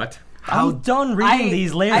 What? I'm done reading I-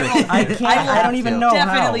 these lyrics. I will- I can't. I will I don't even know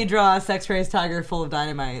Definitely how. draw a sex-crazed tiger full of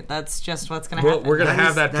dynamite. That's just what's going to Well, happen. we're gonna That have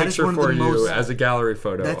is- that that is picture one of the for you most- as a gallery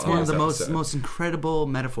photo. that's on one of this the most episode. most incredible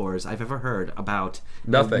metaphors I've ever heard about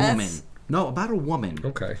Nothing. a woman. That's- No, about a woman.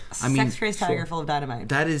 Okay. I mean, sex-crazed tiger full of dynamite.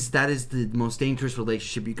 that is the most dangerous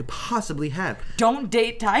relationship you could possibly have. Don't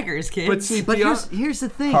date tigers, kids. But see, But beyond- here's the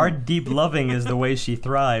thing. Hard, deep loving is the way she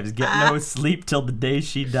thrives. Get no sleep till the day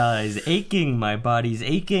she dies. Aching, my body's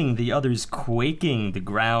aching. The others quaking. The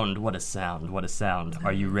ground. What a sound. What a sound.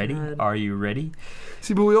 Are you ready? Are you ready?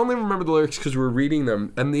 See, but we only remember the lyrics because we're reading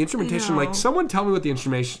them, and the instrumentation. know. Like, someone tell me what the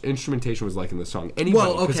instrumentation was like in the song. Anybody?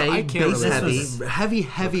 Well, 'Cause okay, I can't bass really.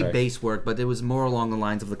 heavy Okay. bass work, but it was more along the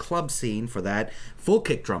lines of the club scene for that. Full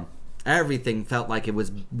kick drum. Everything felt like it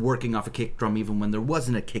was working off a kick drum even when there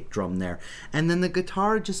wasn't a kick drum there. And then the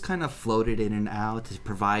guitar just kind of floated in and out to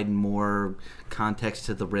provide more context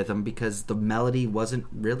to the rhythm because the melody wasn't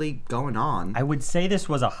really going on. I would say this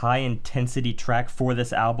was a high intensity track for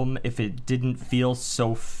this album if it didn't feel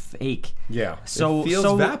so fake. Yeah, So it feels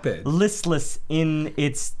so vapid. listless in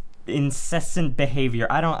its incessant behavior.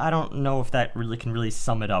 I don't know if that really can really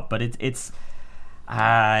sum it up, but it's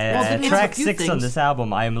there's a track few 6 on things- this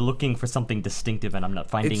album. I am looking for something distinctive, and I'm not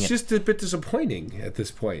finding It's it. just a bit disappointing at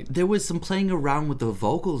this point. There was some playing around with the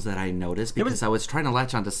vocals that I noticed because I was trying to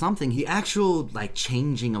latch onto something. The actual like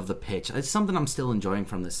changing of the pitch is something I'm still enjoying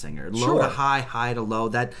from this singer. Low Sure. to high, high to low.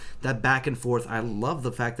 That back and forth. I love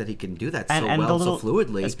the fact that he can do that so and well, the little, so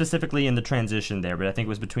fluidly. specifically in the transition there, but I think it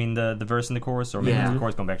was between the verse and the chorus, or maybe Yeah. the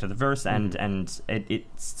chorus going back to the verse, and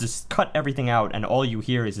it's just cut everything out, and all you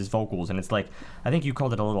hear is his vocals, and it's like, I think you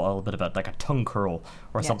called it a little bit about like a tongue curl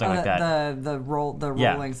or something like that. The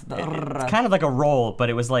Yeah, rollings. it's kind of like a roll, but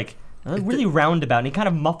it was like really roundabout, and he kind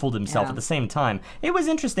of muffled himself Yeah. at the same time. It was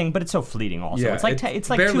interesting, but it's so fleeting. Also, Yeah, it's like it's it's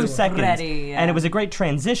like barely 2 seconds, ready, yeah. and it was a great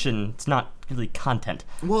transition. It's not really content.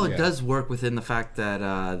 Well, it Yeah. does work within the fact that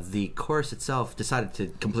the chorus itself decided to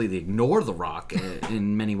completely ignore the rock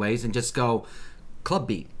in many ways and just go club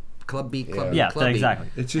beat, club beat, club beat, Yeah, club beat. exactly.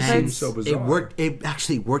 It just And seems so bizarre. It worked. It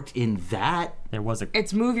actually worked in that. There was a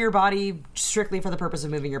It's move your body strictly for the purpose of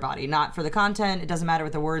moving your body, not for the content. It doesn't matter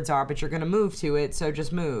what the words are, but you're going to move to it, so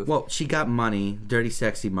just move. Well, she got money, dirty,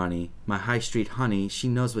 sexy money. My high street honey. She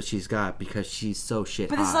knows what she's got because she's so shit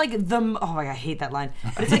But this is hot. like oh my god, I hate that line.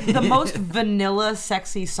 But it's like the most vanilla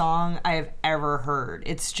sexy song I have ever heard.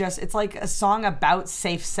 It's like a song about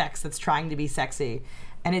safe sex that's trying to be sexy.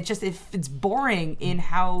 And it's boring in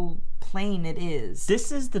how plain it is.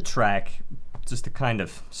 This is the track, just to kind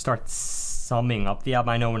of start summing up the album.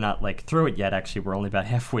 I know we're not like through it yet. Actually, we're only about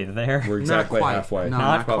halfway there. We're exactly quite. halfway. No,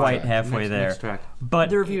 not not quite quite. halfway there. Next track. But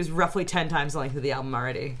The review is roughly 10 times the length of the album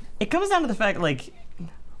already. it comes down to the fact, like,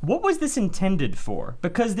 what was this intended for?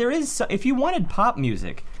 Because there is, if you wanted pop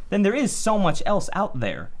music, then there is so much else out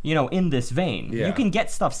there, in this vein. Yeah. You can get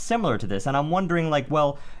stuff similar to this, and I'm wondering, like,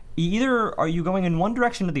 well, either are you going in one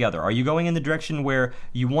direction or the other? Are you going in the direction where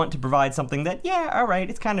you want to provide something that, yeah, all right,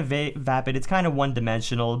 it's kind of vapid, it's kind of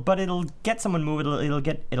one-dimensional, but it'll get someone moved,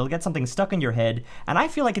 it'll get something stuck in your head, and I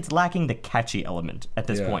feel like it's lacking the catchy element at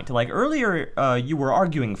this Yeah. point. Like earlier, you were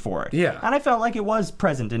arguing for it, Yeah. and I felt like it was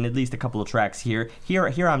present in at least a couple of tracks here. Here,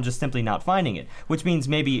 I'm just simply not finding it, which means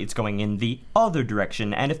maybe it's going in the other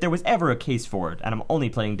direction. And if there was ever a case for it, and I'm only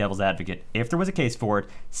playing devil's advocate, if there was a case for it,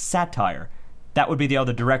 satire. That would be the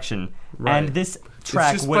other direction, Right. and this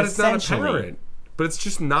track it's just, would but it's not essentially. apparent. But it's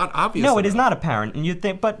just not obvious. No, it is enough. not apparent, and you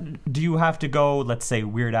think. But do you have to go, let's say,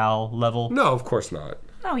 Weird Al level? No, of course not.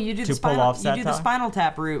 No, No, you do to the pull spinal. off You do the satire? Spinal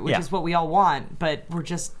Tap route, which Yeah. is what we all want, but we're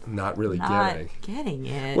just Not really not getting. getting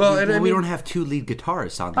it. Well, and I we mean, don't have two lead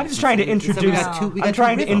guitarists on. I'm this. just trying to It's- it's- introduce. we got two- we got I'm two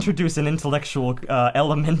trying to rhythm. introduce an intellectual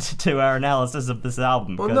element to our analysis of this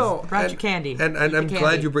album. well, because- no, Brought and, you candy. and Eat the I'm glad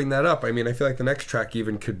candy. you bring that up. I mean, I feel like the next track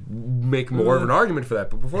even could make more of an argument for that.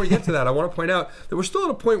 But before we get to that, I want to point out that we're still at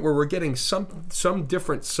a point where we're getting some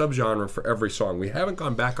different subgenre for every song. We haven't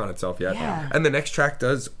gone back on itself yet, Yeah. and the next track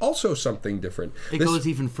does also something different. It This- goes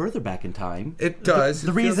even further back in time. It does.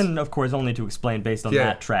 The It feels- reason, of course, only to explain based on Yeah.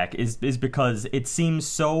 that track is because it seems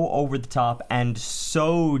so over the top and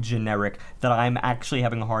so generic that I'm actually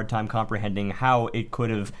having a hard time comprehending how it could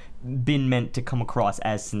have been meant to come across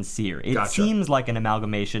as sincere. It Gotcha. seems like an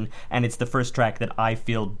amalgamation, and it's the first track that I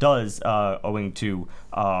feel does, owing to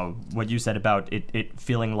what you said about it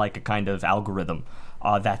feeling like a kind of algorithm.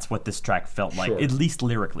 That's what this track felt like, Sure. at least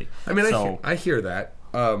lyrically. I mean, so, I hear that,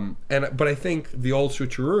 but I think the old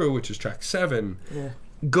switcheroo, which is track 7,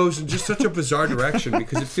 goes in just such a bizarre direction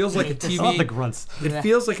because it feels like a I love the TV. grunts. It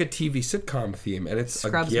feels like a TV sitcom theme, and it's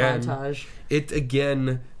Scrubs again, montage. it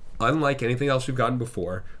again, unlike anything else we've gotten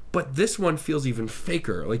before. But this one feels even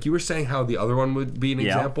faker. Like you were saying, how the other one would be an Yeah.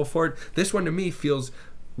 example for it. This one to me feels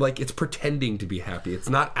like it's pretending to be happy. It's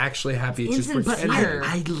not actually happy. It's just Insincere. pretending.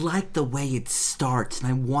 I like the way it starts, and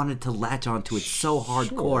I wanted to latch onto it so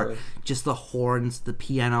hardcore. Sure. Just the horns, the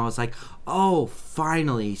piano. I was like, oh,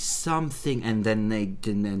 finally something. And then they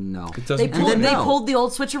didn't know. It They doesn't And pulled, then they no. pulled the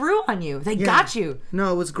old switcheroo on you. They got you.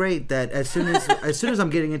 No, it was great that as soon as I'm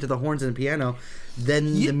getting into the horns and the piano,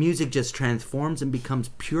 then the music just transforms and becomes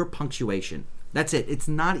pure punctuation. That's it. It's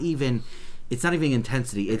not even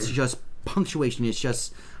intensity. It's just punctuation. It's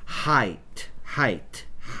just height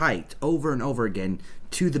over and over again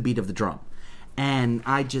to the beat of the drum. And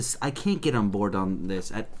I can't get on board on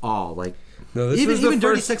this at all. Like No, this even was the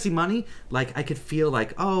Dirty first- Sexy Money, like I could feel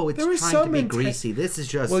like, oh, it's There was trying to some be intent- greasy. This is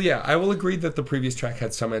just Well, yeah, I will agree that the previous track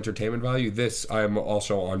had some entertainment value. This, I'm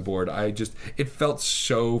also on board. It felt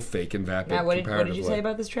so fake and vapid. Now, what did you comparatively. say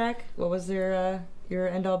about this track? What was your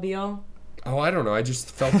end all be all? Oh, I don't know. I just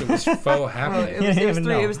felt it was faux happy. You didn't even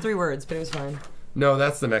know. It was 3 words, but it was fine. No,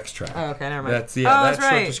 that's the next track. Oh, okay, never mind. That's Oh, that that's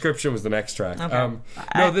short right. description was the next track. Okay.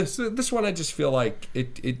 No, this one I just feel like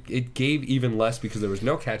it gave even less because there was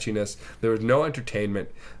no catchiness, there was no entertainment.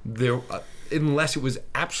 Unless it was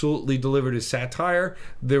absolutely delivered as satire,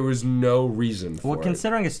 there was no reason for Well, it.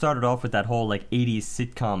 considering it started off with that whole like 80s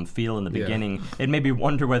sitcom feel in the Yeah. beginning, it made me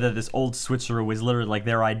wonder whether this old switcheroo was literally like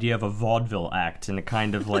their idea of a vaudeville act and a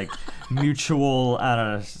kind of like mutual,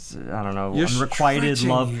 I don't know, You're unrequited stretching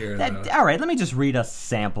love. here, That- though. all right, let me just read a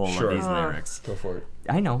sample Sure. of these lyrics. Go for it.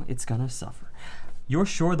 I know, it's gonna suffer. You're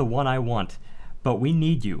sure the one I want, but we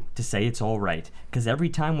need you to say it's all right. 'Cause every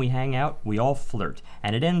time we hang out, we all flirt,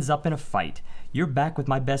 and it ends up in a fight. You're back with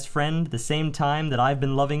my best friend the same time that I've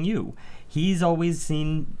been loving you. He's always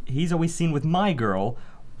seen with my girl.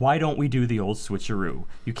 Why don't we do the old switcheroo?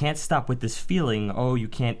 You can't stop with this feeling, oh, you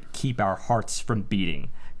can't keep our hearts from beating.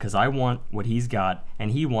 'Cause I want what he's got,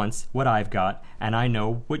 and he wants what I've got, and I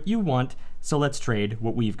know what you want, so let's trade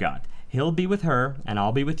what we've got. He'll be with her, and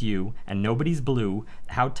I'll be with you, and nobody's blue.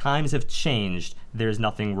 How times have changed, there's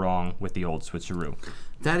nothing wrong with the old switcheroo.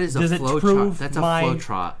 that is a Does it flow chart. prove That's a my- flow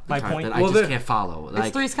chart my chart point? that I Well, just then- can't follow. It's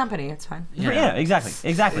Like, Three's Company. It's fine. Yeah,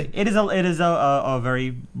 exactly. It is a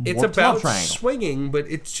very It's warped about love triangle. swinging, but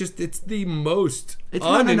it's the most. It's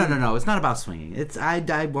no. It's not about swinging. It's I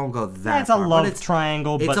won't go that. It's a far, but love it's,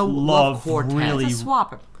 triangle, it's but a love quartet. really. It's a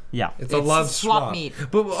swap. Yeah, It's a love swap meet.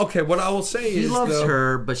 But okay, what I will say He is loves though,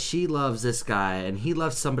 her, but she loves this guy, and he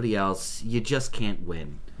loves somebody else. You just can't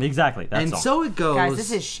win. exactly. That's And all. so it goes. Guys,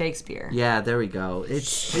 this is Shakespeare. Yeah, there we go.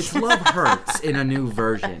 It's Love Hurts in a new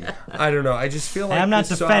version. I don't know. I just feel like And I'm not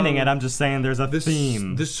this defending song, it. I'm just saying there's a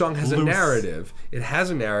theme. This song has a Loose. narrative. It has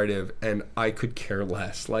a narrative, and I could care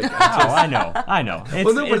less. Like, Oh, I know. It's,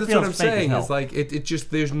 well, no, but it that's feels what I'm fake as saying. hell. Is like it just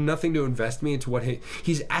there's nothing to invest me into what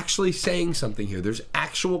he's actually saying something here. There's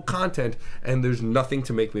actual content, and there's nothing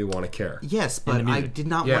to make me want to care. Yes, but the I music. did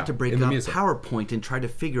not Yeah, want to break in the up music. PowerPoint and try to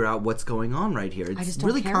figure out what's going on right here. It's just don't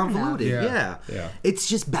really care enough. convoluted. Yeah, Yeah. yeah. It's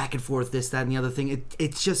just back and forth, this, that, and the other thing.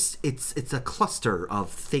 It's a cluster of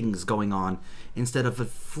things going on instead of a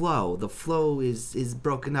flow. The flow is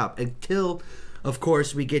broken up until, of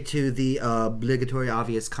course, we get to the obligatory,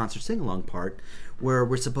 obvious concert sing-along part, where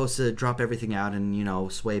we're supposed to drop everything out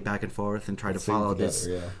and sway back and forth and try to sing follow together, this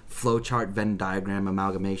yeah. flowchart Venn diagram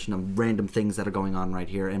amalgamation of random things that are going on right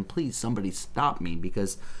here. And please, somebody stop me,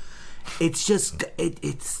 because it's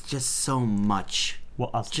just so much. Well,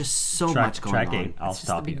 I'll- Just so track, much going track on. 8. I'll It's just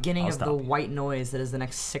stop the you. beginning I'll of stop the you. white noise that is the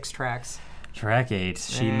next 6 tracks. Track 8.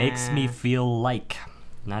 She makes me feel like.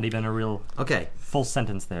 Not even a real Okay. full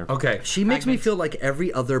sentence there. Okay. She makes me Fragments. feel like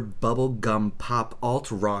every other bubblegum pop alt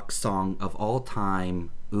rock song of all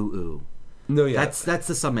time. Ooh ooh. No, yeah. That's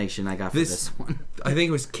the summation I got for this one. I think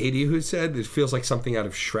it was Katie who said it feels like something out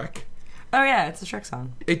of Shrek. Oh yeah, it's a Shrek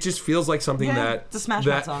song. It just feels like something Yeah, that it's a Smash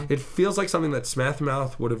that Mouth song. It feels like something that Smash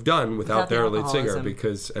Mouth would have done without the their lead singer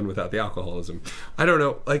alcoholism. and without the alcoholism. I don't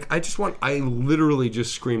know. Like I literally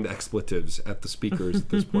just screamed expletives at the speakers at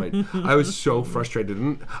this point. I was so frustrated,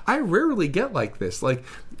 and I rarely get like this. Like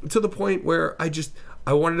to the point where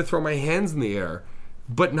I wanted to throw my hands in the air,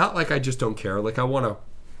 but not like I just don't care. Like I want to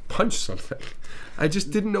punch something. I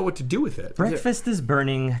just didn't know what to do with it. Breakfast is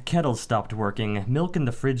burning, kettle stopped working, milk in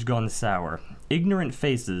the fridge gone sour. Ignorant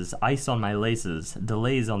faces, ice on my laces,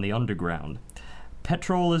 delays on the underground.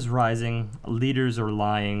 Petrol is rising, leaders are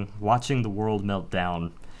lying, watching the world melt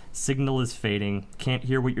down. Signal is fading, can't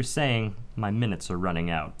hear what you're saying, my minutes are running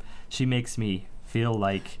out. She makes me feel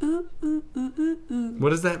like What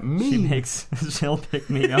does that mean? she'll pick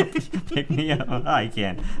me up. I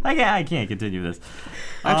can't continue this.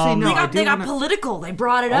 Actually, no. They got wanna- political. They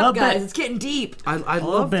brought it A up, little guys. bit. It's getting deep. I little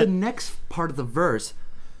love the bit. next part of the verse.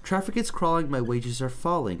 Traffic is crawling, my wages are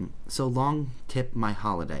falling. So long tip my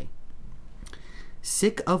holiday.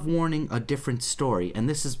 Sick of warning a different story. And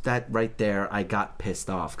this is that right there, I got pissed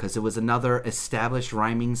off because it was another established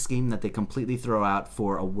rhyming scheme that they completely throw out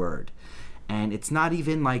for a word. And it's not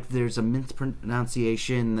even like there's a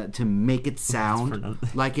mispronunciation to make it sound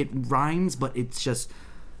like it rhymes, but it's just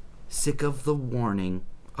sick of the warning,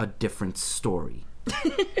 a different story.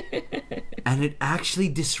 And it actually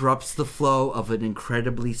disrupts the flow of an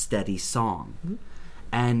incredibly steady song.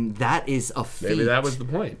 And that is a feat. Maybe that was the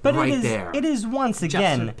point. But right there. it is once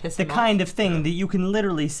again to piss the him kind of thing that you can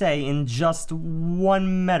literally say in just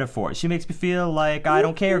one metaphor. She makes me feel like I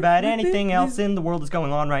don't care about anything else in the world that's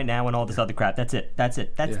going on right now and all this other crap. That's it.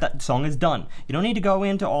 That song is done. You don't need to go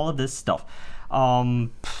into all of this stuff.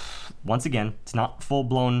 Once again, it's not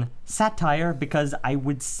full-blown satire because I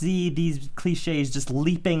would see these cliches just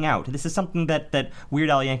leaping out. This is something that Weird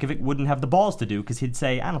Al Yankovic wouldn't have the balls to do because he'd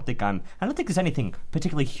say, I don't think there's anything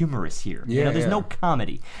particularly humorous here. Yeah, there's yeah. no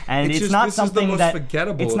comedy, and It's it's just- not this is the something most that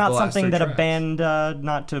forgettable it's of not the last something three that a tracks. band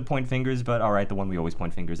not to point fingers, but all right, the one we always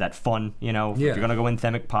point fingers at, fun. If Yeah. you're gonna go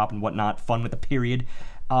anthemic pop and whatnot, fun with a period.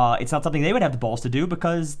 It's not something they would have the balls to do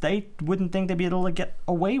because they wouldn't think they'd be able to get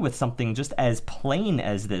away with something just as plain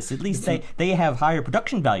as this. At least they have higher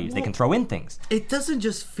production values. They can throw in things. It doesn't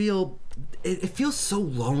just feel... It feels so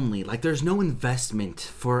lonely. Like there's no investment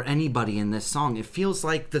for anybody in this song. It feels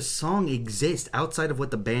like the song exists outside of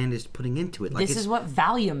what the band is putting into it. Like This is what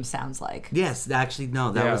Valium sounds like. Yes, actually,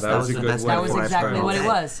 no. That Yeah, was that was a the good best way That to was metaphor I've exactly heard. what it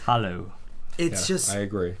was. Hello. It's just... I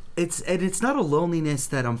agree. It's not a loneliness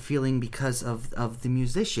that I'm feeling because of the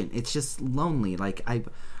musician. It's just lonely. Like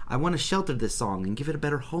I want to shelter this song and give it a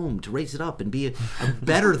better home, to raise it up and be a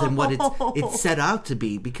better than what it's set out to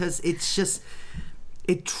be, because it's just,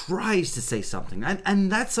 it tries to say something,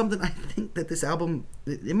 and that's something I think that this album,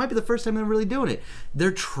 it might be the first time they're really doing it.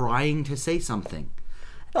 They're trying to say something.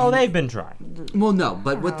 Oh, they've been trying. Well, no,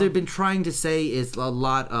 but what they've been trying to say is a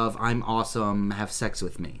lot of "I'm awesome, have sex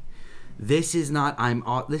with me." This is not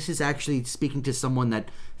this is actually speaking to someone that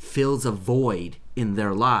fills a void in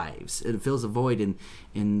their lives. It fills a void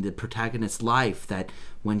in the protagonist's life, that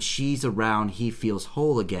when she's around, he feels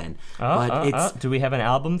whole again. Do we have an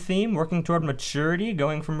album theme working toward maturity,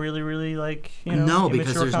 going from really, really no, because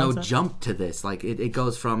immature there's concept? no jump to this. Like it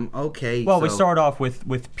goes from okay. Well, we so- start off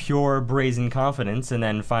with pure brazen confidence, and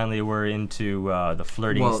then finally we're into the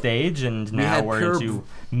flirting stage, and now had we're pure into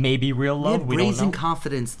maybe real We love. had We don't brazen know.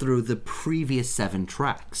 confidence through the previous 7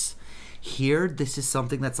 tracks. Here, this is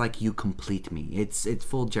something that's like, you complete me. It's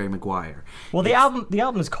full Jerry Maguire. Well, the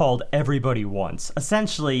album is called Everybody Once.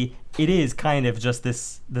 Essentially, it is kind of just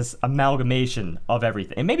this amalgamation of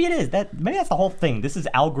everything. And maybe it is. Maybe that's the whole thing. This is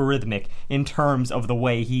algorithmic in terms of the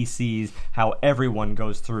way he sees how everyone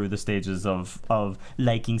goes through the stages of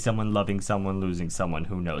liking someone, loving someone, losing someone,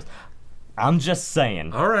 who knows. I'm just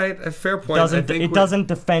saying. All right, a fair point. It doesn't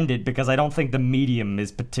defend it because I don't think the medium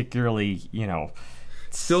is particularly,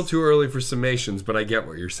 Still too early for summations, but I get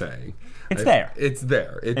what you're saying. It's there. It's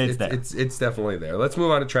there. It's there. It's definitely there. Let's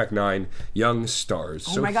move on to track 9, Young Stars.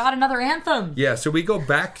 Oh my god, another anthem! Yeah, so we go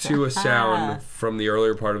back to a sound from the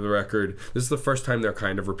earlier part of the record. This is the first time they're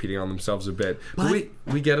kind of repeating on themselves a bit. But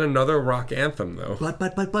we get another rock anthem, though.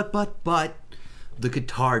 But the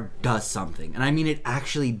guitar does something. And I mean, it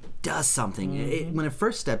actually does something. When it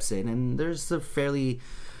first steps in, and there's the fairly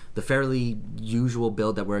usual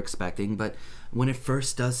build that we're expecting, but when it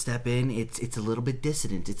first does step in, it's a little bit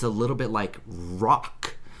dissonant. It's a little bit like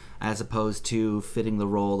rock. as opposed to fitting the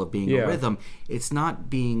role of being a rhythm. It's not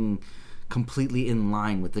being completely in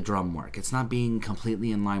line with the drum work. It's not being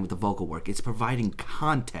completely in line with the vocal work. It's providing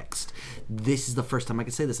context. This is the first time I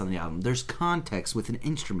can say this on the album. There's context with an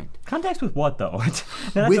instrument. Context with what, though? That's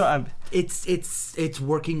what I'm... It's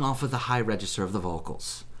working off of the high register of the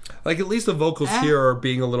vocals. Like, at least the vocals here are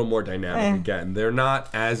being a little more dynamic again. They're not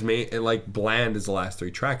as bland as the last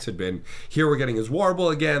 3 tracks had been. Here we're getting his warble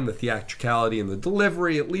again, the theatricality and the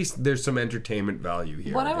delivery. At least there's some entertainment value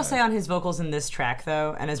here. What I will say on his vocals in this track,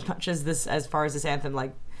 though, and as much as as far as this anthem,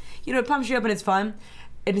 like, you know, it pumps you up and it's fun,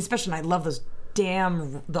 and especially, I love those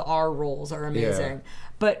the R rolls are amazing. Yeah.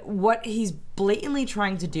 But what he's blatantly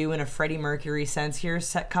trying to do in a Freddie Mercury sense here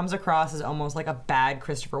comes across as almost like a bad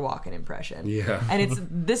Christopher Walken impression. Yeah. And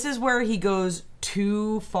this is where he goes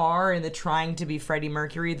too far in the trying to be Freddie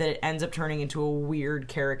Mercury that it ends up turning into a weird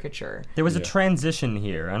caricature. There was a transition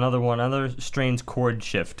here, another strange chord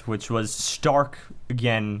shift, which was stark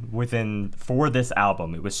again for this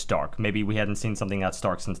album. It was stark. Maybe we hadn't seen something that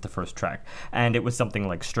stark since the first track, and it was something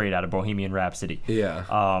like straight out of Bohemian Rhapsody. Yeah.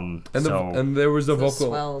 And and there was a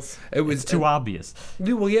vocal. Swells. It was too obvious.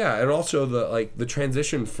 Well, yeah, and also the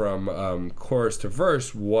transition from chorus to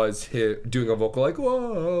verse was doing a vocal like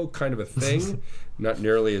whoa kind of a thing. Not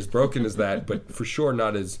nearly as broken as that, but for sure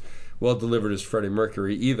not as well delivered as Freddie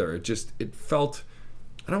Mercury either. It felt,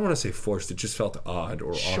 I don't want to say forced, it just felt odd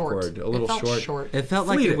or awkward. A little short. It felt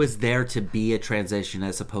like it was there to be a transition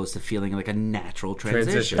as opposed to feeling like a natural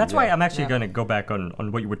transition. That's why I'm actually going to go back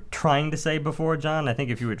on what you were trying to say before, John. I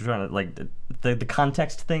think if you were trying to, like, the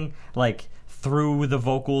context thing, like, through the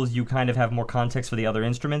vocals, you kind of have more context for the other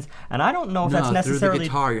instruments, and I don't know if that's necessarily... through the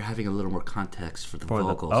guitar, you're having a little more context for the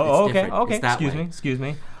vocals. Okay. Excuse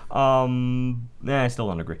me. I still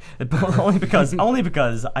don't agree. only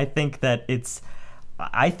because I think that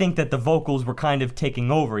the vocals were kind of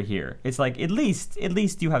taking over here. It's like at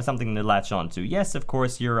least you have something to latch onto. Yes, of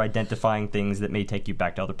course, you're identifying things that may take you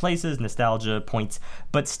back to other places, nostalgia points,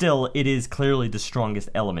 but still, it is clearly the strongest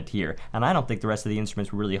element here, and I don't think the rest of the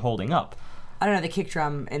instruments were really holding up. I don't know, the kick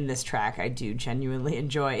drum in this track I do genuinely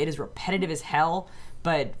enjoy. It is repetitive as hell,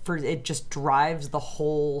 but it just drives the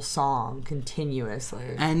whole song continuously.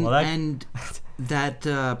 And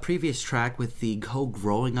that previous track with the whole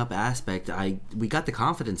growing up aspect, we got the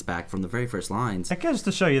confidence back from the very first lines. That goes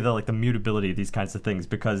to show you the mutability of these kinds of things,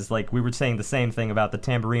 because like we were saying the same thing about the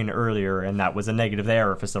tambourine earlier, and that was a negative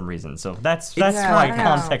there for some reason. So that's why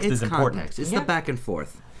context is important. It's the back and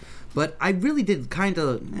forth. But I really did kind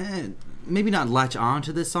of maybe not latch on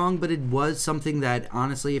to this song, but it was something that,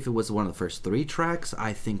 honestly, if it was one of the first 3 tracks,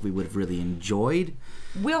 I think we would have really enjoyed.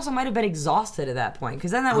 We also might have been exhausted at that point,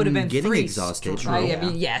 because then that would have been getting 3 exhausted. I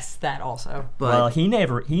mean, yes, that also. But, well, he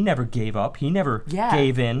never gave up. He never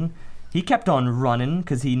gave in. He kept on running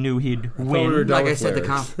because he knew he'd win. Like I said,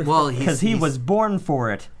 because he was born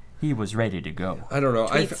for it. He was ready to go. I don't know.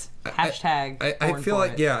 Tweets, hashtag. I feel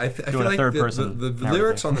like I feel like the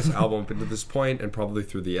lyrics on this album up to this point and probably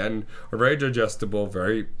through the end are very digestible,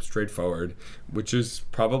 very straightforward, which is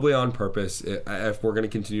probably on purpose if we're going to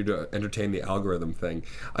continue to entertain the algorithm thing.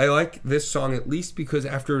 I like this song at least because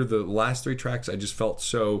after the last 3 tracks, I just felt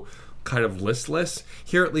so kind of listless.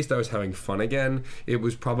 Here at least I was having fun again. It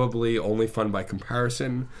was probably only fun by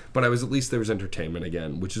comparison, but at least there was entertainment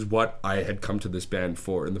again, which is what I had come to this band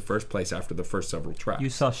for in the first place after the first several tracks. You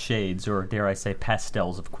saw shades, or dare I say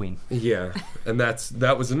pastels, of Queen. Yeah, and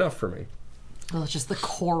that was enough for me. Well, it's just the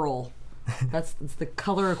coral. It's the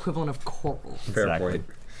color equivalent of coral. Fair point.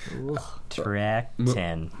 Track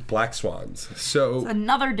 10. Black Swans. So it's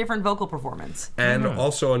another different vocal performance. And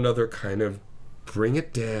also another kind of bring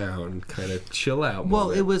it down, kind of chill out moment.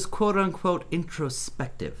 Well, it was quote-unquote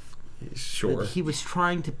introspective. Sure. He was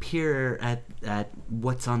trying to peer at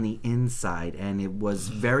what's on the inside, and it was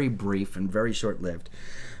very brief and very short-lived.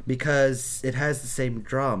 Because it has the same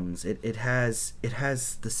drums, it has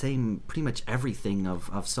the same pretty much everything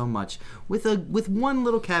of so much, with one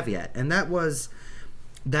little caveat, and that was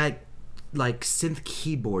that like synth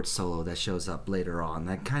keyboard solo that shows up later on.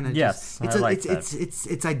 That kind of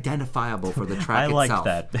it's identifiable for the track itself.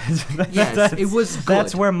 I liked that. Yes, it was good.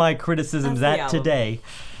 That's where my criticism's at today.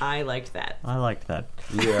 I liked that.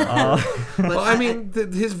 Yeah. Well, I mean,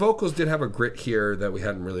 his vocals did have a grit here that we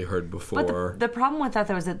hadn't really heard before. But the problem with that,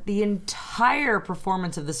 though, is that the entire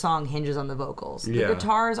performance of the song hinges on the vocals. The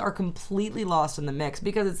guitars are completely lost in the mix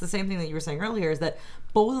because it's the same thing that you were saying earlier, is that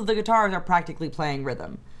both of the guitars are practically playing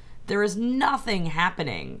rhythm. there is nothing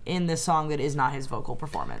happening in this song that is not his vocal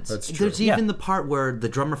performance. That's true. There's even the part where the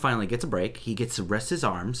drummer finally gets a break. He gets to rest his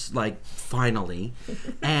arms, like, finally.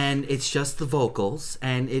 And it's just the vocals.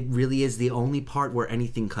 And it really is the only part where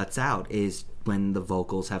anything cuts out is when the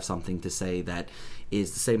vocals have something to say that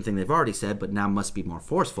is the same thing they've already said, but now must be more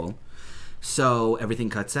forceful. So everything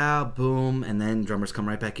cuts out, boom, and then drummers come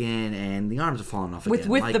right back in, and the arms are falling off again.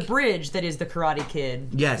 With the bridge that is the Karate Kid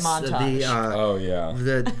yes, montage. Oh yeah.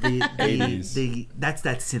 the 80s. that's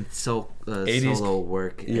that synth 80s solo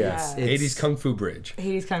work. Yes, It's- 80s Kung Fu Bridge.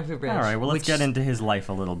 Hades Kung Fu Bridge. All right, well, let's get into his life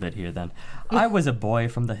a little bit here then. I was a boy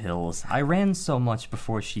from the hills. I ran so much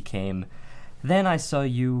before she came. Then I saw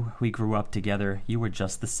you. We grew up together. You were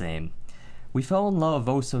just the same. We fell in love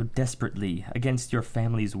oh so desperately, against your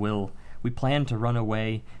family's will. We planned to run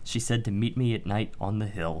away. She said to meet me at night on the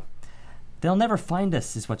hill. They'll never find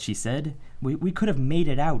us, is what she said. We could have made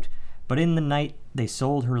it out, but in the night they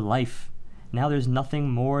sold her life. Now there's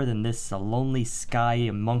nothing more than this, a lonely sky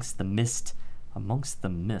amongst the mist. Amongst the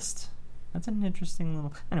mist. That's an interesting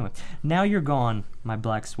little... Anyway, now you're gone, my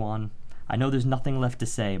black swan. I know there's nothing left to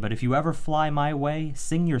say, but if you ever fly my way,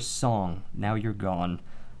 sing your song. Now you're gone.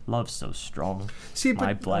 Love so strong. See,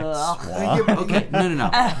 my but black swan. Okay, no.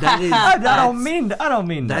 That is. I don't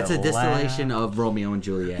mean. That's to a distillation laugh. of Romeo and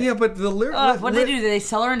Juliet. yeah, but the lyric. What did they do? Did they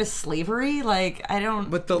sell her into slavery? Like, I don't...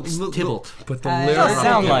 But the Tybalt. But the It lyric. does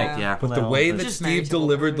sound Yeah. like Yeah. But the Well, way but- that Just married Steve to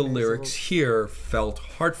delivered the Wolverine, lyrics here felt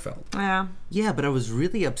heartfelt. Yeah. Yeah, but I was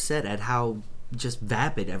really upset at how just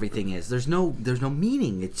vapid everything is. There's no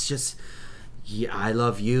meaning. It's just, yeah, I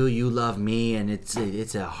love you, you love me, and it's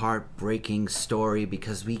a heartbreaking story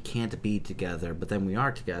because we can't be together, but then we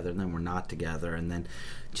are together, and then we're not together, and then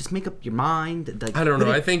just make up your mind. Like, I don't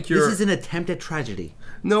know. I think this is an attempt at tragedy.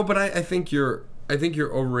 No, but I think you're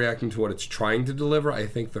overreacting to what it's trying to deliver. I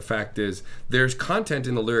think the fact is there's content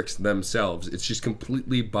in the lyrics themselves. It's just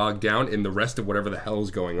completely bogged down in the rest of whatever the hell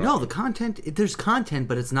is going on. No, the content. There's content,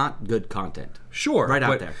 but it's not good content. Sure, Right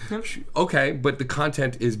out but- there. Okay, but the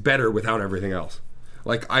content is better without everything else.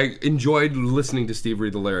 Like, I enjoyed listening to Steve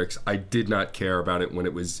read the lyrics. I did not care about it when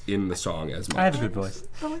it was in the song as much. I have a good voice.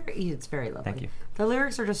 It's very lovely. Thank you. The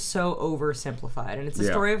lyrics are just so oversimplified, and it's a Yeah.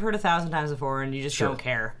 story I've heard 1,000 times before, and you just Sure. don't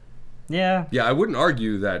care. Yeah. Yeah, I wouldn't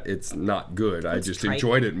argue that it's not good. I just trite.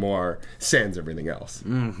 enjoyed it more sans everything else.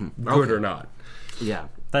 Mm-hmm. Good or not. Yeah.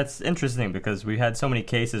 That's interesting because we had so many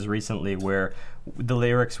cases recently where the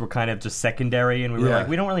lyrics were kind of just secondary and we were Yeah. like,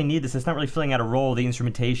 we don't really need this. It's not really filling out a role. The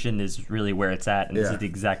instrumentation is really where it's at, and this Yeah. is the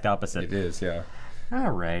exact opposite. It is, yeah.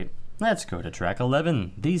 All right. Let's go to track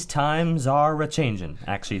 11. These times are a-changin'.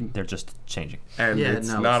 Actually, they're just changing. And Yeah, it's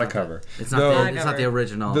no, not it's a cover. It's not. Though- It's not the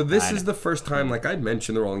original. This I is know. the first time, like I'd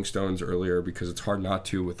mentioned the Rolling Stones earlier because it's hard not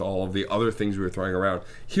to with all of the other things we were throwing around.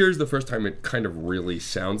 Here's the first time it kind of really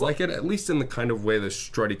sounds like it, at least in the kind of way the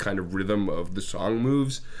strutty kind of rhythm of the song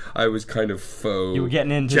moves. I was kind of faux You were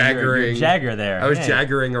getting into your Jagger there. I was Yeah.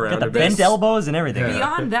 jaggering around Got the a bit. bent elbows and everything. Yeah.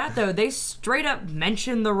 Beyond that, though, they straight up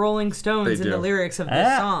mention the Rolling Stones They in the do. lyrics of this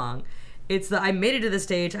Ah. song. It's the I made it to the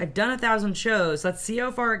stage. I've done 1,000 shows. Let's see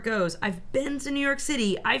how far it goes. I've been to New York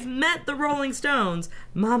City. I've met the Rolling Stones.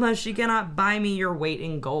 Mama, she cannot buy me your weight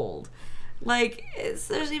in gold. Like,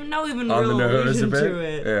 there's even no On real the nose a allusion bit. to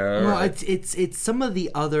it. Yeah, Well, right. it's some of the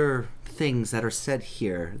other things that are said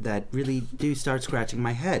here that really do start scratching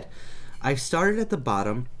my head. I've started at the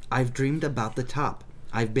bottom. I've dreamed about the top.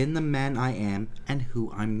 I've been the man I am and who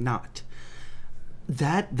I'm not.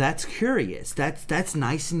 That's curious. That's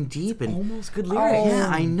nice and deep and Almost good lyrics. yeah,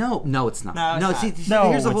 I know. No, it's not. No, it's not. See,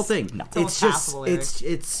 No, here's the whole it's thing. not. It's It's almost just passable lyrics.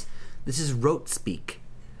 it's this is rote speak.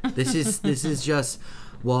 This is just,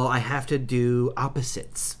 well, I have to do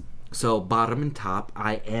opposites. So bottom and top,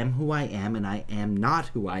 I am who I am and I am not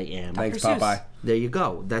who I am. Thanks, Seuss. Popeye. There you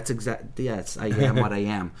go. That's yes, I am what I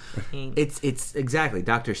am. It's exactly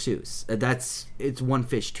Dr. Seuss. It's one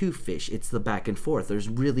fish, two fish. It's the back and forth. There's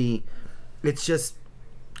really, it's just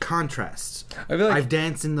contrasts. I feel like- I've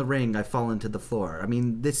danced in the ring. I've fallen to the floor. I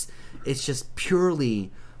mean, it's just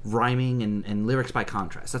purely rhyming and lyrics by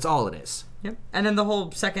contrast. That's all it is. Yep. And then the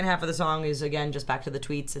whole second half of the song is, again, just back to the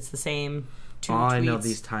tweets. It's the same two Oh, tweets. I know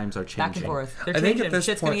these times are changing. Back and forth. They're I think changing. at this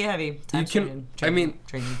Shit's point, gonna get heavy. Time's can- changing. I mean-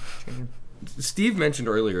 changing. Steve mentioned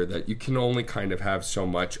earlier that you can only kind of have so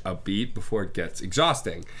much a beat before it gets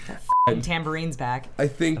exhausting. And tambourine's back. I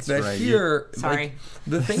think that right. here, Sorry. like,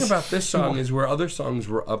 the thing about this song is where other songs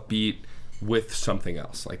were upbeat, with something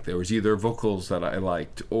else. Like there was either vocals that I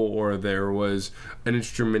liked or there was an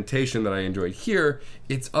instrumentation that I enjoyed. Here,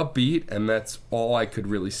 it's upbeat, and that's all I could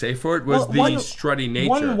really say for it was strutty nature.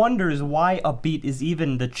 One wonders why upbeat is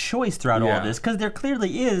even the choice throughout all this, because there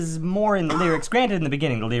clearly is more in the lyrics. Granted, in the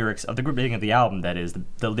beginning, the lyrics of the beginning of the album, that is,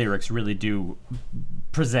 the lyrics really do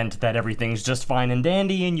present that everything's just fine and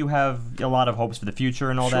dandy and you have a lot of hopes for the future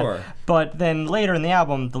and all that. But then later in the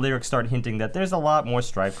album, the lyrics start hinting that there's a lot more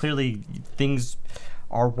strife. Clearly, things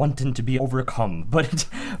are wanting to be overcome. But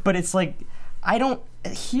it's like, I don't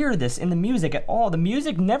hear this in the music at all. The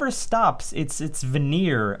music never stops its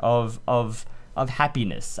veneer of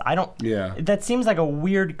happiness. I don't. Yeah. That seems like a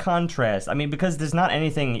weird contrast. I mean, because there's not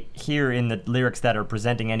anything here in the lyrics that are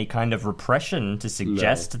presenting any kind of repression to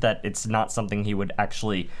suggest that it's not something he would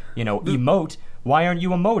actually, emote. Why aren't you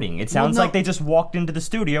emoting? It sounds like they just walked into the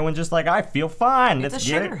studio and just like, I feel fine. It's a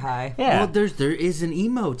sugar high. Yeah. Well, there is an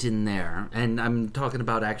emote in there, and I'm talking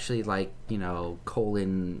about actually like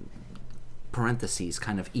colon parentheses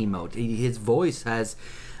kind of emote. His voice has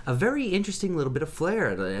a very interesting little bit of flair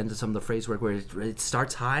at the end of some of the phrase work where it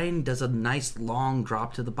starts high and does a nice long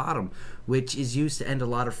drop to the bottom, which is used to end a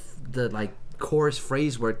lot of the like chorus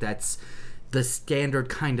phrase work that's the standard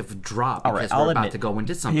kind of drop because we're about to go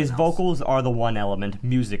into something his else. vocals are the one element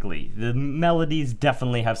musically. The melodies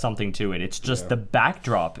definitely have something to it. It's just the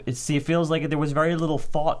backdrop. It feels like there was very little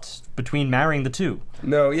thought between marrying the two.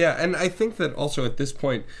 No, yeah, and I think that also at this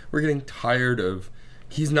point we're getting tired of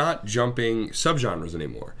he's not jumping subgenres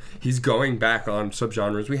anymore. He's going back on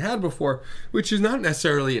subgenres we had before, which is not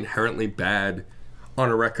necessarily inherently bad on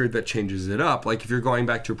a record that changes it up. Like if you're going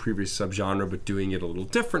back to a previous subgenre but doing it a little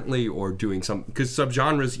differently or doing something, because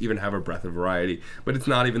subgenres even have a breadth of variety, but it's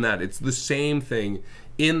not even that. It's the same thing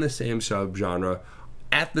in the same subgenre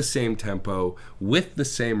at the same tempo with the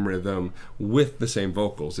same rhythm with the same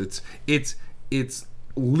vocals. It's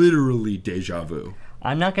literally deja vu.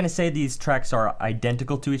 I'm not going to say these tracks are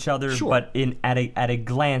identical to each other, but at a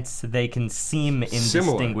glance they can seem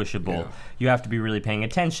indistinguishable. Yeah. You have to be really paying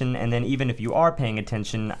attention, and then even if you are paying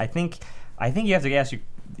attention, I think you have to ask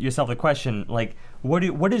yourself the question, like,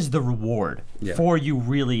 what is the reward for you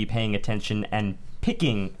really paying attention and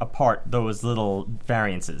picking apart those little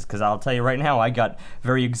variances? Because I'll tell you right now, I got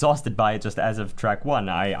very exhausted by it just as of track 1.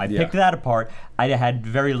 I picked that apart. I had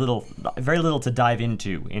very little to dive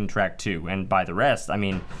into in track 2, and by the rest, I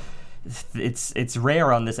mean, it's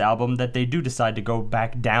rare on this album that they do decide to go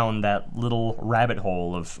back down that little rabbit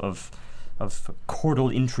hole of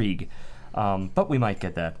chordal intrigue. But we might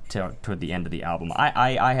get that toward the end of the album.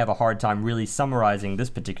 I have a hard time really summarizing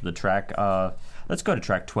this particular track. Let's go to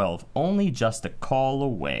track 12, Only Just a Call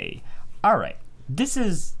Away. All right, this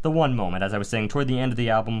is the one moment, as I was saying, toward the end of the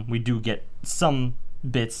album, we do get some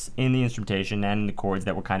bits in the instrumentation and in the chords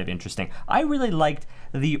that were kind of interesting. I really liked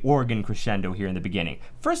the organ crescendo here in the beginning.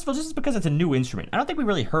 First of all, just because it's a new instrument. I don't think we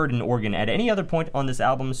really heard an organ at any other point on this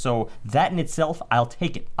album, so that in itself, I'll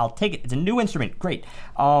take it. It's a new instrument. Great.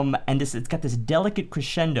 And it's got this delicate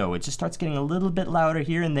crescendo. It just starts getting a little bit louder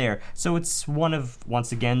here and there. So it's one of,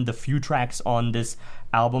 once again, the few tracks on this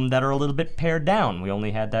album that are a little bit pared down. We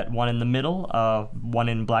only had that one in the middle, one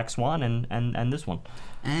in Black Swan, and this one.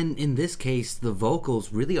 And in this case, the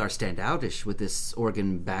vocals really are standoutish with this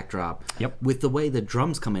organ backdrop. Yep. With the way the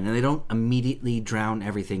drums come in, and they don't immediately drown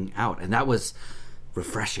everything out. And that was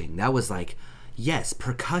refreshing. That was like, yes,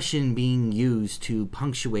 percussion being used to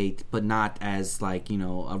punctuate, but not as like,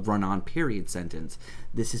 a run-on period sentence.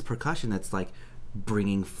 This is percussion that's like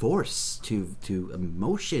bringing force to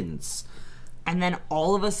emotions. And then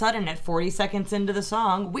all of a sudden, at 40 seconds into the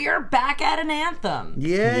song, we are back at an anthem.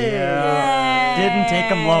 Yeah. Didn't take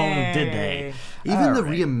them long, did they? Even the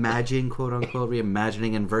reimagine, quote unquote,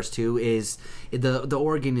 reimagining in verse 2 is the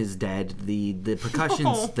organ is dead. The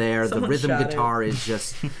percussion's there. The rhythm guitar is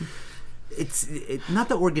just. It's not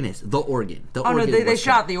the organist, the organ. They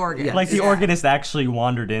shot the organ. Yes. Like the organist actually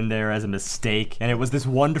wandered in there as a mistake, and it was this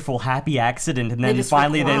wonderful, happy accident. And then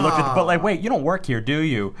finally they looked at the book like, "Wait, you don't work here, do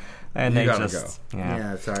you?" And You they gotta just go.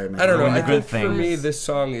 Yeah, sorry, man. I don't know. Doing I the think good for me, things. this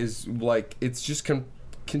song is like it's just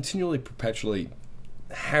continually, perpetually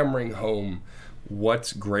hammering home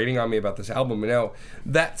what's grating on me about this album. Now,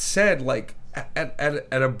 that said, like at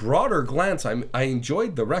a broader glance, I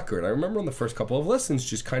enjoyed the record. I remember on the first couple of listens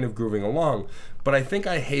just kind of grooving along, but I think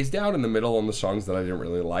I hazed out in the middle on the songs that I didn't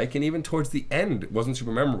really like, and even towards the end, it wasn't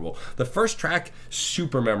super memorable. The first track,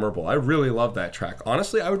 super memorable. I really love that track.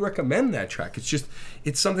 Honestly, I would recommend that track.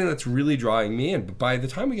 It's something that's really drawing me in. But by the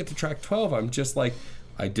time we get to track 12, I'm just like,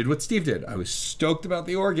 I did what Steve did. I was stoked about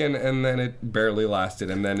the organ, and then it barely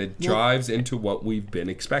lasted, and then it drives into what we've been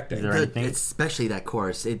expecting. Especially that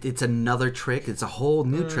chorus. It's another trick. It's a whole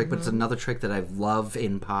new trick, but it's another trick that I love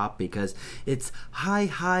in pop because it's high,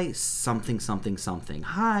 high, something, something, something.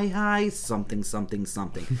 High, high, something, something,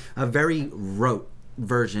 something. A very rote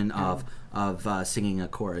version of singing a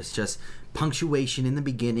chorus. Just punctuation in the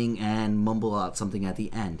beginning and mumble out something at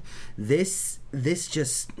the end. This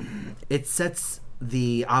just, it sets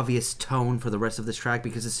the obvious tone for the rest of this track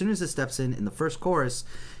because as soon as it steps in the first chorus,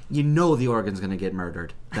 you know the organ's going to get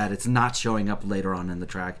murdered, that it's not showing up later on in the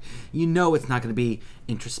track. You know it's not going to be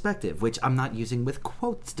introspective, which I'm not using with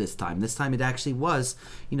quotes this time. This time it actually was,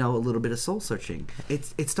 a little bit of soul searching.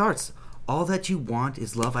 It starts, all that you want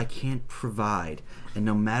is love I can't provide, and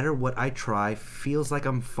no matter what I try, feels like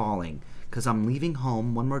I'm falling, 'cause I'm leaving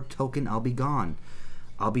home, one more token I'll be gone.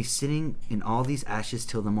 I'll be sitting in all these ashes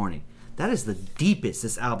till the morning. That is the deepest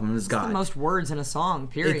this album has got. The most words in a song,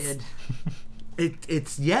 period.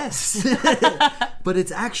 It's yes. But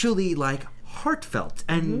it's actually like heartfelt.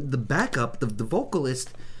 And the backup, the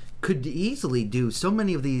vocalist could easily do so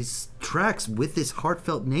many of these tracks with this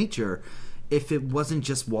heartfelt nature if it wasn't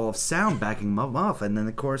just wall of sound backing them up, and then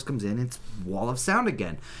the chorus comes in, it's wall of sound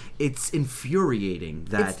again. It's infuriating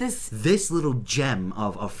that this little gem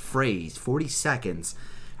of a phrase, 40 seconds,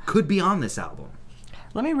 could be on this album.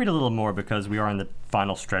 Let me read a little more because we are in the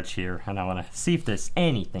final stretch here, and I want to see if there's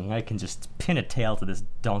anything I can just pin a tail to this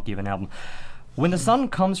donkey of an album. When the sun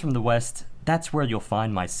comes from the west, that's where you'll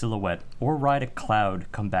find my silhouette, or ride a cloud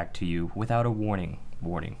come back to you without a warning.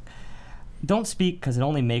 Don't speak, 'cause it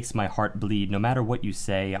only makes my heart bleed. No matter what you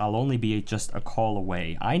say, I'll only be just a call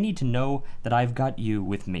away. I need to know that I've got you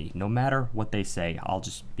with me. No matter what they say, I'll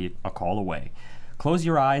just be a call away. Close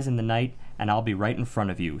your eyes in the night, and I'll be right in front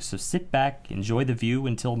of you. So sit back, enjoy the view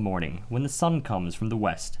until morning. When the sun comes from the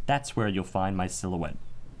west, that's where you'll find my silhouette.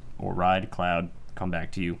 Or ride a cloud, come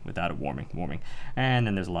back to you without a warning. And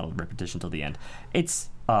then there's a lot of repetition till the end. It's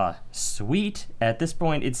sweet. At this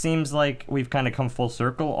point, it seems like we've kind of come full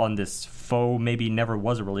circle on this faux, maybe never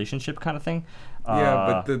was a relationship kind of thing.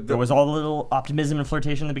 Yeah, but there was all the little optimism and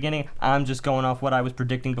flirtation in the beginning. I'm just going off what I was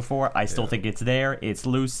predicting before. I still think it's there. It's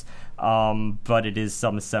loose, but it is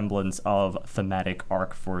some semblance of thematic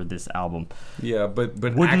arc for this album. Yeah, but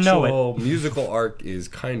Wouldn't know actual musical arc is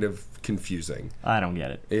kind of confusing. I don't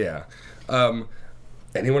get it. Yeah.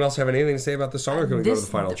 Anyone else have anything to say about the song, or can we go to the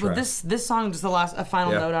final track? Well, this song, just a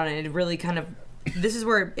final note on it. It really kind of, this is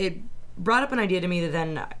where it brought up an idea to me that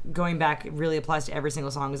then going back really applies to every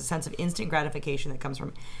single song, is a sense of instant gratification that comes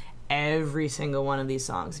from every single one of these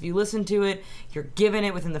songs. If you listen to it, you're given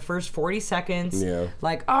it within the first 40 seconds. Yeah.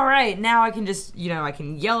 Like, all right, now I can just, I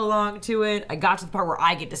can yell along to it. I got to the part where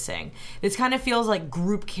I get to sing. This kind of feels like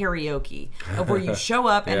group karaoke, of where you show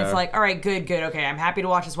up and it's like, all right, good, okay, I'm happy to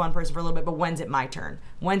watch this one person for a little bit, but when's it my turn?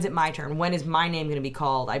 When is my name going to be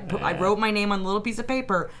called? I wrote my name on a little piece of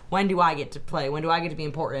paper. When do I get to play? When do I get to be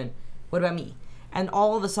important? What about me? And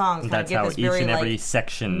all of the songs kind of get this very, that's how each and every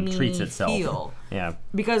section treats itself. Feel. Yeah.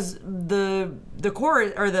 Because the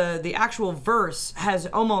chorus, or the actual verse, has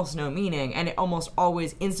almost no meaning, and it almost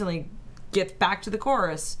always instantly gets back to the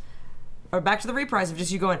chorus, or back to the reprise of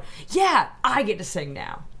just you going, yeah, I get to sing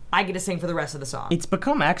now. I get to sing for the rest of the song. It's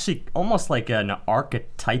become actually almost like an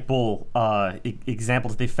archetypal example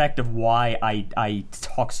to the effect of why I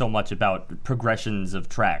talk so much about progressions of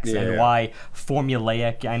tracks and why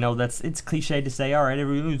formulaic. I know it's cliche to say, all right,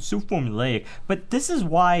 it's so formulaic, but this is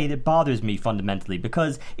why it bothers me fundamentally,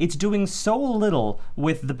 because it's doing so little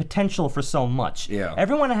with the potential for so much. Yeah.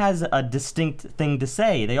 Everyone has a distinct thing to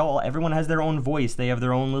say. Everyone has their own voice. They have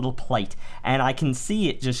their own little plight, and I can see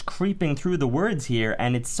it just creeping through the words here,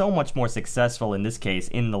 and it's so much more successful in this case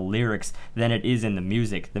in the lyrics than it is in the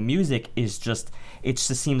music. The music is just, it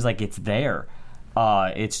just seems like it's there.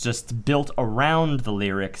 It's just built around the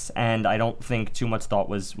lyrics, and I don't think too much thought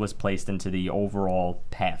was placed into the overall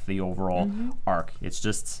path, the overall arc. It's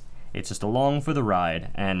just along for the ride,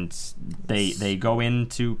 and they go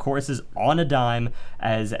into choruses on a dime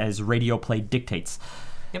as radio play dictates.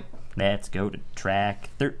 Yep. Let's go to track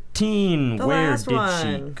 13. Where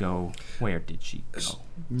did she go?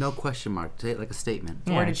 No question mark. Say it like a statement.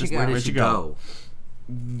 Yeah, Where did she go? Where did she go?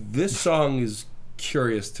 This song is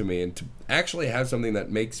curious to me, and to actually have something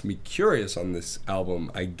that makes me curious on this album,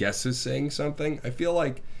 I guess, is saying something. I feel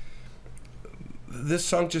like this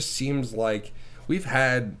song just seems like we've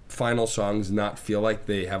had final songs not feel like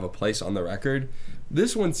they have a place on the record.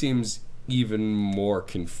 This one seems even more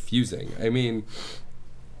confusing. I mean,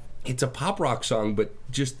 it's a pop rock song, but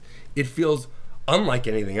just it feels unlike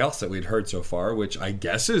anything else that we'd heard so far, which I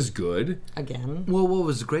guess is good. Again. Well, what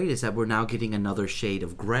was great is that we're now getting another shade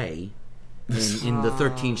of gray in the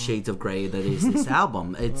 13 Shades of Grey that is this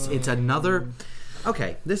album. It's another...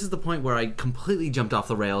 Okay, this is the point where I completely jumped off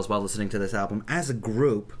the rails while listening to this album as a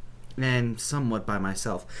group and somewhat by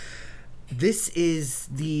myself. This is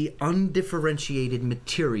the undifferentiated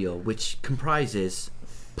material which comprises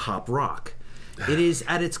pop rock. It is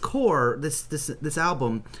at its core, this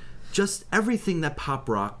album, just everything that pop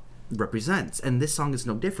rock represents, and this song is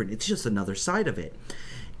no different. It's just another side of it.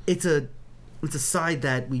 It's a side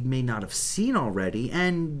that we may not have seen already,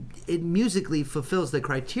 and it musically fulfills the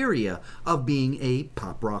criteria of being a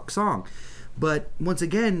pop rock song. But once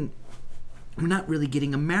again, we're not really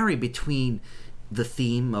getting a marry between the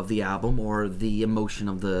theme of the album or the emotion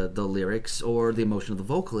of the lyrics or the emotion of the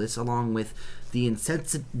vocalists, along with the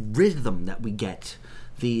insensate rhythm that we get.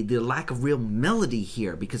 The lack of real melody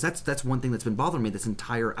here, because that's one thing that's been bothering me this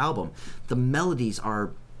entire album. The melodies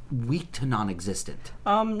are weak to non-existent.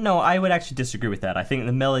 No, I would actually disagree with that. I think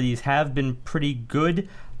the melodies have been pretty good,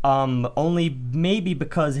 only maybe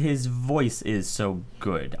because his voice is so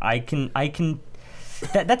good.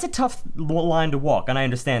 That's a tough line to walk, and I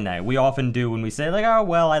understand that. We often do when we say, like, oh,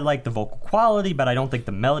 well, I like the vocal quality, but I don't think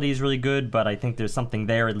the melody is really good, but I think there's something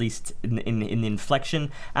there, at least in the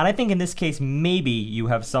inflection. And I think in this case, maybe you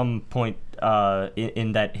have some point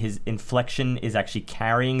in that his inflection is actually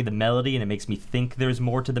carrying the melody, and it makes me think there's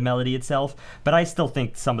more to the melody itself. But I still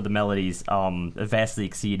think some of the melodies vastly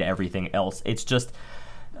exceed everything else. It's just...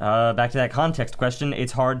 back to that context question,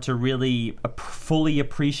 it's hard to really fully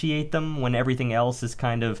appreciate them when everything else is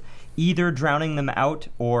kind of either drowning them out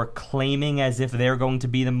or claiming as if they're going to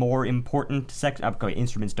be the more important section. Okay,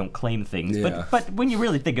 instruments don't claim things, Yeah. but when you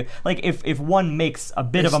really think of, like, if one makes a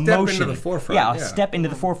bit A of step emotion, into the forefront, a step into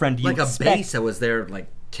the forefront, you Like a expect, bass that was there like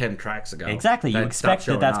 10 tracks ago. Exactly, you That expect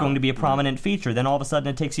stopped that that's showing going to up. be a prominent feature. Then all of a sudden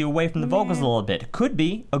it takes you away from the vocals a little bit. Could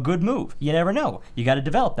be a good move. You never know. You got to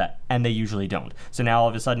develop that, and they usually don't. So now all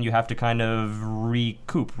of a sudden you have to kind of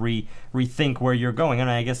rethink where you're going, and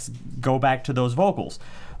I guess go back to those vocals.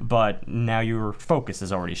 But now your focus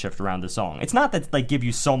has already shifted around the song. It's not that they give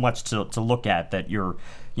you so much to look at that you're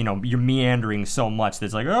meandering so much that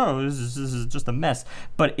it's like, oh, this is just a mess.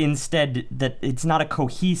 But instead that it's not a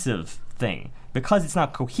cohesive thing. Because it's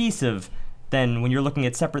not cohesive, then when you're looking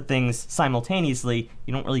at separate things simultaneously,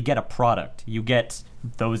 you don't really get a product. You get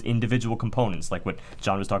those individual components, like what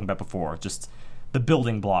John was talking about before, just the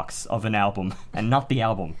building blocks of an album, and not the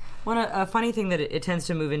album. A funny thing that it tends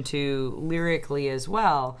to move into lyrically as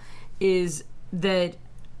well is that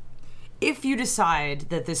if you decide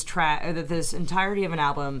that this track, or that this entirety of an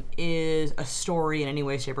album is a story in any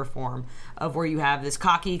way, shape, or form, of where you have this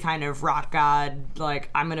cocky kind of rock god,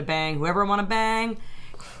 like, I'm gonna bang whoever I want to bang,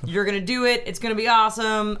 you're gonna do it, it's gonna be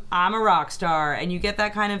awesome, I'm a rock star, and you get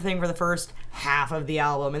that kind of thing for the first half of the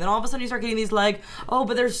album, and then all of a sudden you start getting these, like, oh,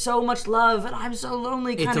 but there's so much love and I'm so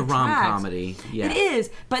lonely kind of It's a rom-comedy. Yeah. It is,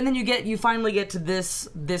 but then you finally get to this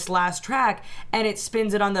last track, and it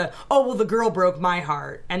spins it on the, oh, well, the girl broke my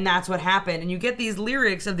heart, and that's what happened, and you get these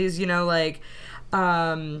lyrics of these,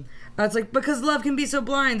 it's like, because love can be so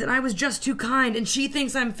blind, and I was just too kind, and she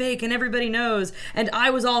thinks I'm fake, and everybody knows, and I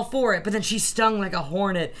was all for it, but then she stung like a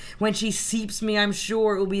hornet. When she seeps me, I'm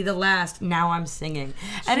sure it will be the last. Now I'm singing.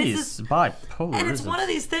 And Jeez, it's this, bipolar. and it's one of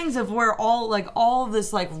these things of where all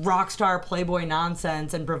this like rock star playboy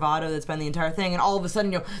nonsense and bravado that's been the entire thing, and all of a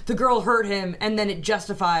sudden, the girl hurt him, and then it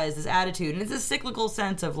justifies this attitude, and it's a cyclical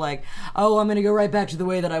sense of like, oh, I'm gonna go right back to the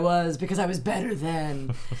way that I was because I was better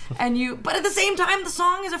then. But at the same time, the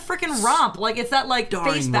song is a freaking romp. Like, it's that like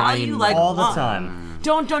Starring face value, Ryan like all the romp. time.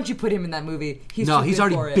 Don't you put him in that movie? He's No, too he's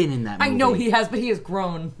good already for it. been in that I know movie. he has, but he has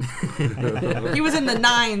grown. He was in the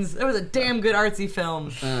 9s. It was a damn good artsy film.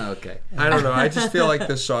 Okay. I don't know. I just feel like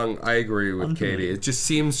this song. I agree with Katie. It just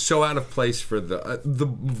seems so out of place for the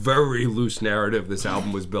very loose narrative this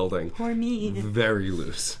album was building. Poor me. Very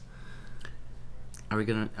loose. Are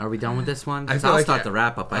we done with this one? I 'Cause feel I'll like start the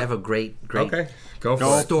wrap up. I have a great Okay, go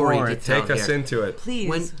for it. story for to it. tell Take us here. into it.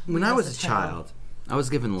 Please. When I was a child, I was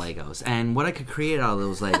given Legos, and what I could create out of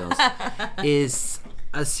those Legos is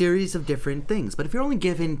a series of different things. But if you're only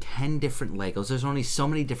given 10 different Legos, there's only so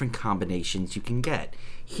many different combinations you can get.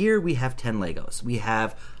 Here we have 10 Legos. We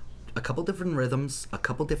have a couple different rhythms, a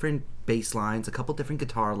couple different bass lines, a couple different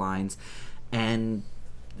guitar lines, and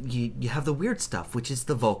you have the weird stuff, which is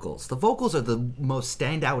the vocals. The vocals are the most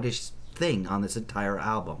standoutish thing on this entire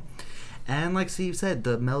album. And like Steve said,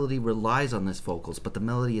 the melody relies on this vocals, but the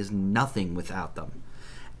melody is nothing without them.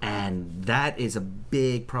 And that is a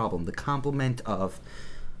big problem. The complement of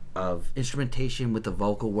instrumentation with the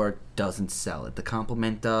vocal work doesn't sell it. The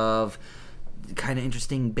complement of kind of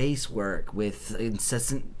interesting bass work with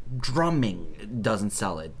incessant drumming doesn't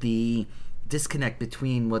sell it. The disconnect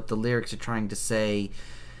between what the lyrics are trying to say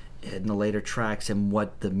in the later tracks and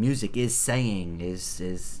what the music is saying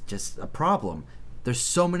is just a problem. There's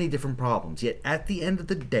so many different problems, yet at the end of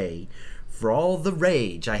the day, for all the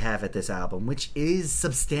rage I have at this album, which is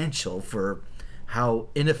substantial for how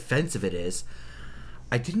inoffensive it is,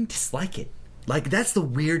 I didn't dislike it. Like, that's the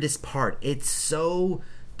weirdest part. It's so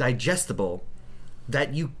digestible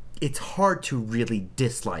that it's hard to really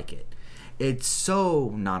dislike it. It's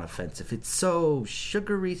so non-offensive. It's so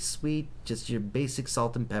sugary sweet, just your basic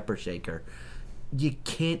salt and pepper shaker. You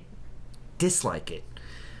can't dislike it.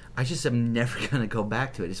 I just am never going to go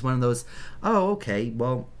back to it. It's one of those, oh, okay,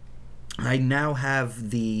 well, I now have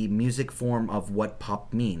the music form of what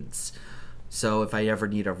pop means. So if I ever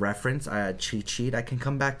need a reference, a cheat sheet, I can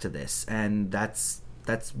come back to this. And that's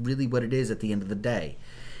really what it is at the end of the day.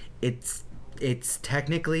 It's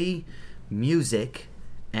technically music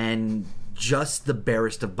and just the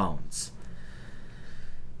barest of bones.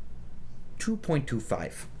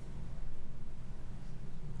 2.25.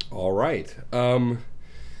 All right.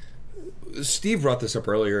 Steve brought this up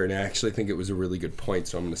earlier, and I actually think it was a really good point,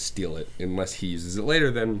 so I'm going to steal it. Unless he uses it later,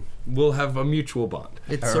 then we'll have a mutual bond.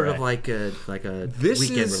 It's sort of like a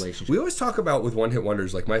weekend relationship. We always talk about with one-hit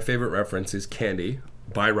wonders, like my favorite reference is Candy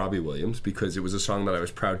by Robbie Williams, because it was a song that I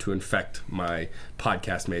was proud to infect my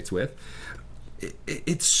podcast mates with.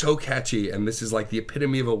 It's so catchy, and this is like the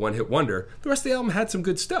epitome of a one-hit wonder. The rest of the album had some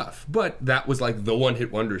good stuff, but that was like the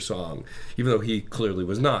one-hit wonder song, even though he clearly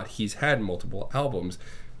was not. He's had multiple albums,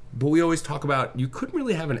 but we always talk about you couldn't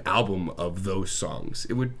really have an album of those songs.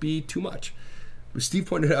 It would be too much. Steve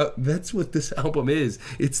pointed out that's what this album is.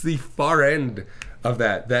 It's the far end of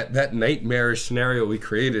that nightmarish scenario we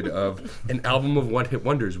created of an album of one-hit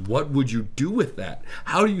wonders. What would you do with that?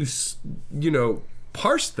 How do you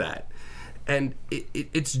parse that? And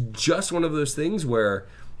it's just one of those things where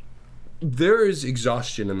there is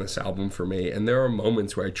exhaustion in this album for me, and there are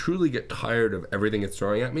moments where I truly get tired of everything it's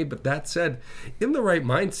throwing at me. But that said, in the right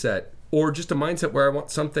mindset, or just a mindset where I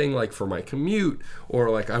want something like for my commute, or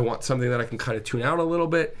like I want something that I can kind of tune out a little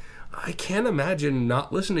bit, I can't imagine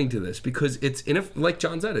not listening to this, because it's like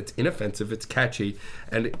John said, it's inoffensive, it's catchy,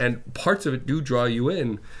 and parts of it do draw you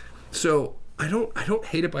in. So I don't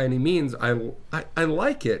hate it by any means. I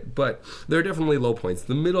like it, but there are definitely low points.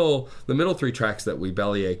 The middle three tracks that we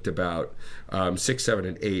bellyached about, 6, 7,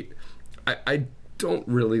 and 8, I don't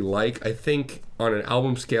really like. I think on an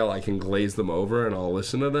album scale I can glaze them over and I'll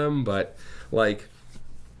listen to them, but like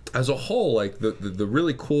as a whole, like the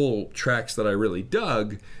really cool tracks that I really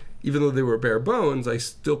dug, even though they were bare bones, I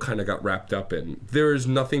still kind of got wrapped up in. There is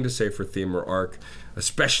nothing to say for theme or arc,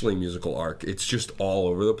 especially musical arc. It's just all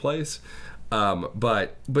over the place.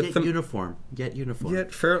 But uniform.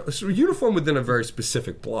 So uniform within a very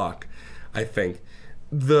specific block. I think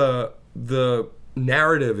the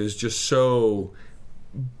narrative is just so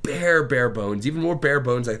bare bones, even more bare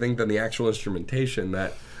bones, I think, than the actual instrumentation,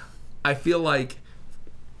 that I feel like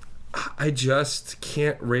I just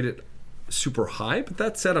can't rate it super high. But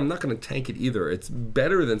that said, I'm not going to tank it either. It's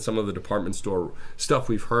better than some of the department store stuff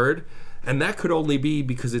we've heard. And that could only be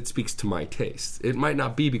because it speaks to my taste. It might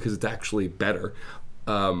not be because it's actually better.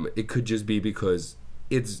 It could just be because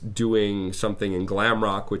it's doing something in glam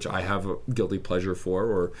rock, which I have a guilty pleasure for,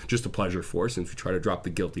 or just a pleasure for, since we try to drop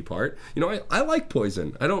the guilty part. I like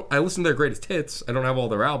Poison. I listen to their greatest hits. I don't have all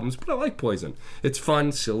their albums, but I like Poison. It's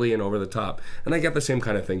fun, silly, and over the top. And I get the same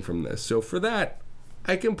kind of thing from this. So for that,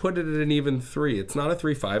 I can put it at an even 3. It's not a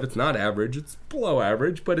 3.5. It's not average. It's below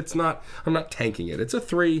average, but it's not. I'm not tanking it. It's a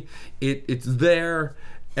 3. It's there,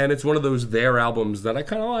 and it's one of those there albums that I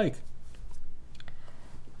kind of like.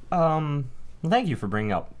 Thank you for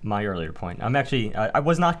bringing up my earlier point. I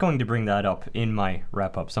was not going to bring that up in my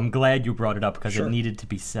wrap up, so I'm glad you brought it up because It needed to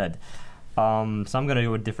be said. So I'm going to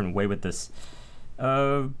go a different way with this.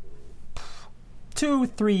 2-3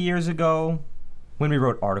 years ago, when we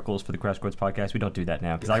wrote articles for the Crash Course podcast, we don't do that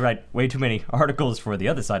now because I write way too many articles for the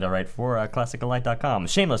other side I write for, ClassicalLight.com.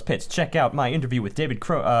 Shameless pitch. Check out my interview with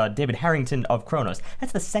David Harrington of Kronos.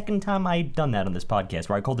 That's the second time I've done that on this podcast,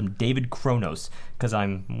 where I called him David Kronos because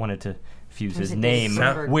I wanted to fuse his name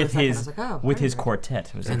with his quartet.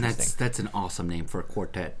 It was interesting. That's an awesome name for a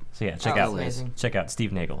quartet. So yeah, check out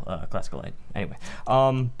Steve Nagel, Classical Light. Anyway,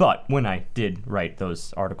 but when I did write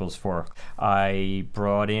those articles I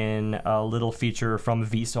brought in a little feature from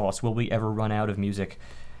Vsauce, Will We Ever Run Out of Music?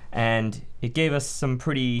 And it gave us some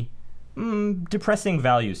pretty depressing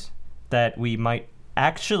values that we might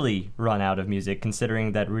actually run out of music,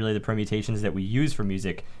 considering that really the permutations that we use for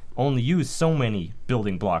music only use so many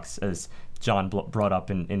building blocks, as John brought up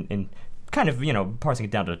in kind of, parsing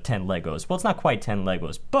it down to 10 Legos. Well, it's not quite 10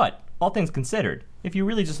 Legos, but all things considered, if you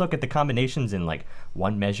really just look at the combinations in like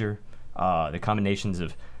one measure, the combinations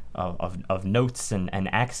of notes and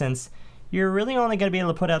accents, you're really only going to be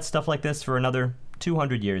able to put out stuff like this for another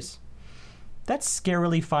 200 years. That's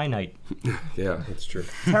scarily finite. Yeah, that's true.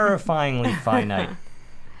 Terrifyingly finite.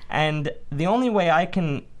 And the only way I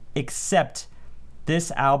can accept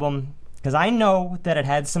this album, because I know that it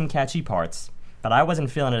had some catchy parts, but I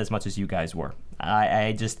wasn't feeling it as much as you guys were.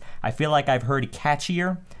 I feel like I've heard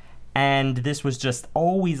catchier, and this was just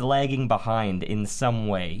always lagging behind in some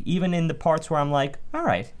way. Even in the parts where I'm like, all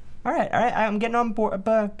right, I'm getting on board,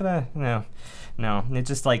 but no, it's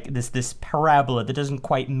just like this parabola that doesn't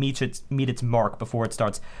quite meet its mark before it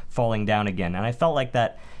starts falling down again. And I felt like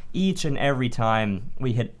that each and every time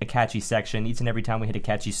we hit a catchy section, each and every time we hit a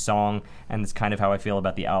catchy song, and that's kind of how I feel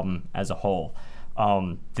about the album as a whole.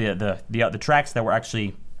 The tracks that were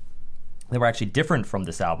actually different from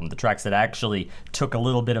this album, the tracks that actually took a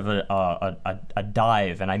little bit of a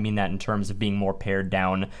dive, and I mean that in terms of being more pared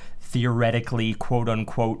down, theoretically, quote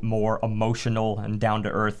unquote, more emotional and down to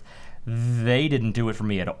earth, they didn't do it for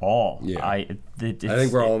me at all. Yeah. I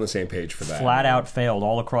think we're all on the same page for that. Flat out failed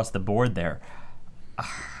all across the board there.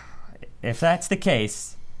 If that's the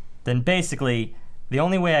case, then basically the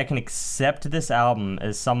only way I can accept this album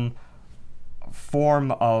as some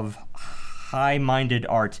form of high-minded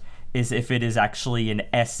art is if it is actually an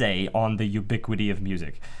essay on the ubiquity of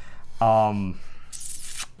music. So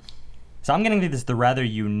I'm going to give this the rather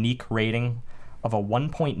unique rating of a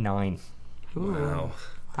 1.9. Wow.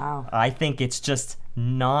 I think it's just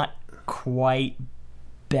not quite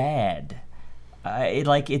bad.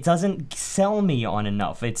 It doesn't sell me on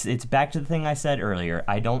enough. It's back to the thing I said earlier.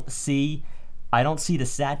 I don't see the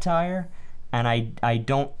satire, and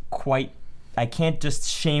I can't just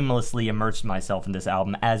shamelessly immerse myself in this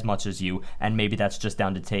album as much as you, and maybe that's just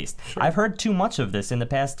down to taste. Sure. I've heard too much of this in the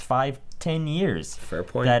past 5-10 years. Fair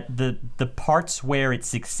point. That the parts where it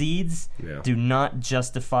succeeds do not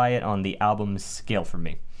justify it on the album's scale for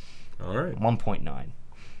me. All right. 1.9.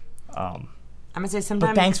 I'm going to say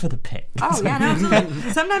sometimes... But thanks for the pick. Oh, yeah, no,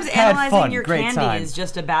 absolutely. Sometimes analyzing fun, your great candy time. is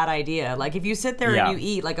just a bad idea. Like, if you sit there and you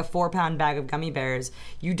eat, like, a 4-pound bag of gummy bears,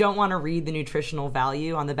 you don't want to read the nutritional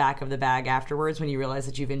value on the back of the bag afterwards when you realize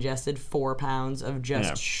that you've ingested 4 pounds of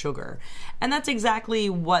just sugar. And that's exactly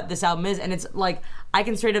what this album is. And it's, like, I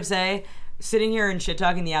can straight up say... Sitting here and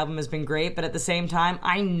shit-talking the album has been great, but at the same time,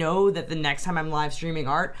 I know that the next time I'm live streaming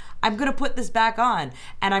art, I'm going to put this back on,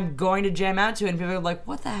 and I'm going to jam out to it, and people are like,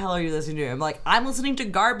 what the hell are you listening to? I'm like, I'm listening to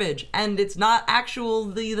Garbage, and it's not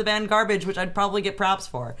the band Garbage, which I'd probably get props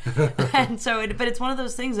for. And so, but it's one of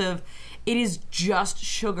those things of, it is just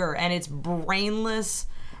sugar, and it's brainless,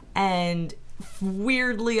 and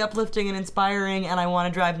weirdly uplifting and inspiring, and I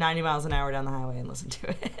want to drive 90 miles an hour down the highway and listen to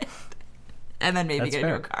it. And then maybe get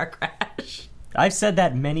into a car crash. I've said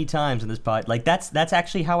that many times in this pod. Like, that's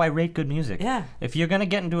actually how I rate good music. Yeah. If you're gonna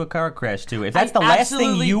get into a car crash too, if that's the last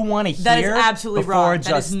thing you want to hear, that is absolutely wrong. Just...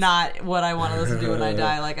 That is not what I want to listen to when I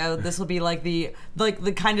die. Like, this will be like the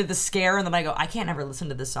kind of the scare, and then I go, I can't ever listen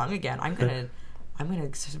to this song again. I'm gonna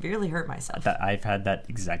severely hurt myself. I've had that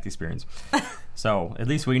exact experience. So at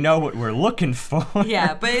least we know what we're looking for.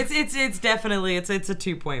 Yeah, but it's definitely it's a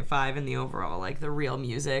 2.5 in the overall, like the real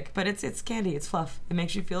music. But it's candy, it's fluff. It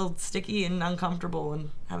makes you feel sticky and uncomfortable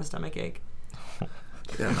and have a stomach ache.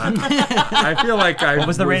 Yeah, I feel like What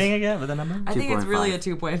was the rating again? With the number? I think it's really a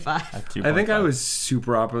 2.5. I think I was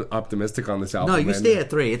super optimistic on this album. No, you stay at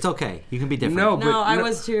 3. It's okay. You can be different. I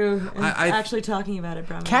was too. Actually talking about it,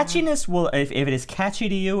 Brown. Catchiness will, if it is catchy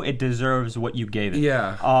to you, it deserves what you gave it.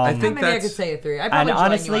 Yeah, I think maybe I could say a 3. I probably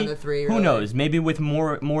honestly, join you on the 3. Really. Who knows? Maybe with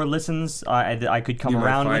more listens, I could come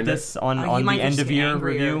around with this on the end of year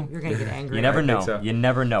review. You're gonna get angry. You never know. So. You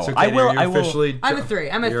never know. So, I will. I'm a 3.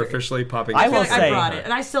 You're officially popping. I will say. I brought it,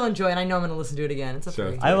 and I still enjoy it. I know I'm going to listen to it again. It's a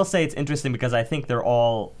 3. I will say it's interesting because I think they're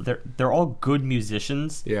all good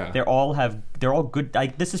musicians. Yeah. They're all good.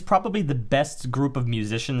 Like, this is probably the best group of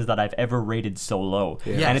musicians that I've ever rated so low.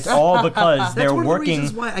 Yeah. Yes. And it's all because they're one of the working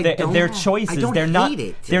reasons why their choices. I don't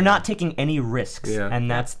They're not taking any risks. Yeah. And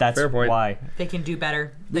that's Fair point. why they can do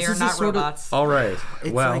better. They This are is not a sort of- robots. All right.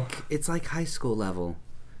 It's like high school level.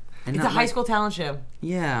 And It's a high school talent show.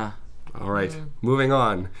 Yeah. All right. Moving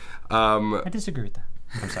on. I disagree with that.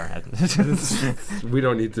 I'm sorry. We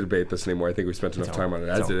don't need to debate this anymore. I think we spent enough time on it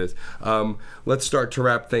as it is. Let's start to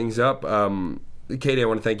wrap things up. Katie, I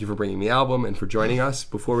want to thank you for bringing the album and for joining us.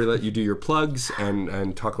 Before we let you do your plugs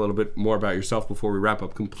and talk a little bit more about yourself before we wrap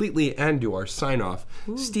up completely and do our sign-off,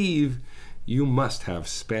 Steve, you must have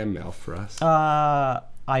spam mail for us.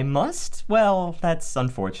 I must? Well, that's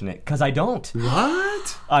unfortunate, because I don't.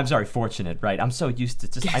 What? I'm sorry, fortunate, right? I'm so used to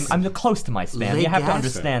just... I'm close to my spam. You have to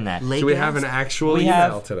understand that. So we have an actual We email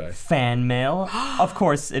have today. fan mail. Of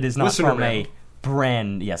course, it is not Listener from mail. a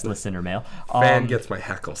brand... Yes, listener mail. Fan gets my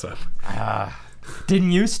hackles up.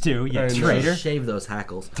 Didn't used to, you I know. traitor. Shave those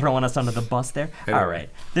hackles. Throwing us under the bus there. Anyway. All right.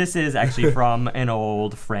 This is actually from an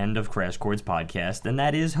old friend of Crash Chords podcast, and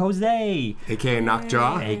that is Jose, A.K.A.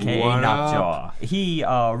 Knockjaw. a.k.a. What up? Knockjaw. He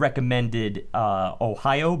recommended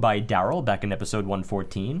Ohio by Daryl back in episode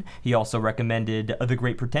 114. He also recommended The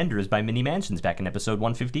Great Pretenders by Mini Mansions back in episode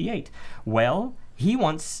 158. Well, he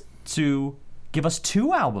wants to give us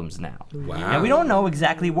 2 albums now. Wow. Now, we don't know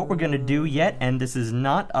exactly what we're going to do yet, and this is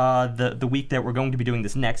not the week that we're going to be doing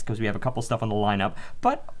this next, because we have a couple stuff on the lineup,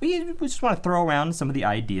 but we just want to throw around some of the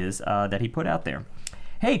ideas that he put out there.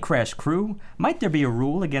 Hey, Crash Crew, might there be a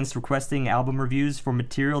rule against requesting album reviews for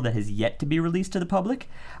material that has yet to be released to the public?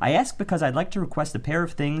 I ask because I'd like to request a pair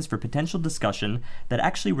of things for potential discussion that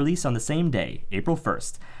actually release on the same day, April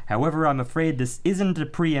 1st. However, I'm afraid this isn't a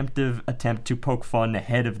preemptive attempt to poke fun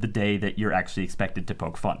ahead of the day that you're actually expected to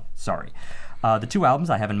poke fun. Sorry. The 2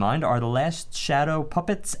 albums I have in mind are The Last Shadow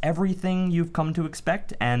Puppets, Everything You've Come to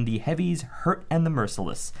Expect, and The Heavies, Hurt and the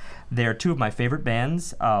Merciless. They're 2 of my favorite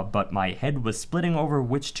bands, but my head was splitting over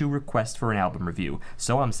which to request for an album review,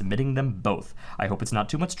 so I'm submitting them both. I hope it's not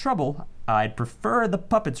too much trouble. I'd prefer the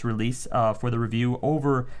Puppets release for the review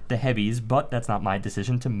over The Heavies, but that's not my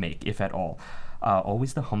decision to make, if at all.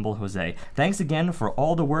 Always the humble Jose. Thanks again for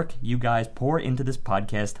all the work you guys pour into this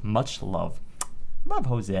podcast. Much love. Love,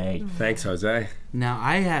 Jose. Thanks, Jose. Now,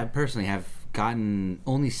 I personally have gotten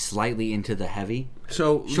only slightly into the heavy.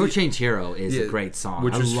 So, Shortchange Hero is a great song.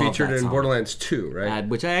 which I was love featured that in song. Borderlands 2, right?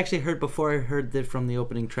 Which I actually heard before I heard it from the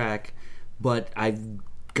opening track, but I've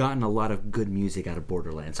gotten a lot of good music out of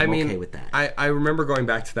Borderlands. So I'm okay with that. I remember going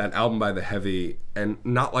back to that album by The Heavy and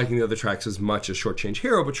not liking the other tracks as much as Shortchange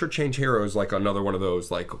Hero, but Shortchange Hero is like another one of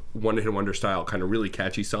those like one-hit wonder style kind of really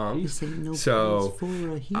catchy songs. This ain't no So place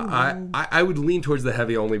for a hero. I would lean towards The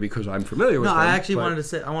Heavy only because I'm familiar with No, them. I actually but wanted to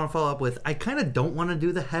say, I want to follow up with, I kind of don't want to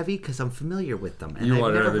do the heavy because I'm familiar with them. And You I've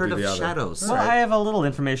wanted never to heard do of the other. Shadows. Well, I have a little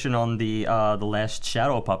information on the Last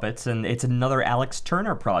Shadow Puppets, and it's another Alex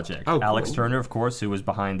Turner project. Oh, cool. Alex Turner, of course, who was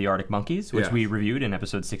behind the Arctic Monkeys, which Yeah. we reviewed in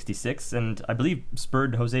episode 66, and I believe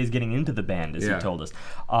spurred Jose's getting into the band, as Yeah. he told us.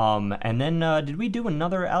 And then, did we do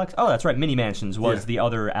another Alex? Oh, that's right, Mini Mansions was the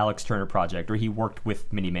other Alex Turner project, or he worked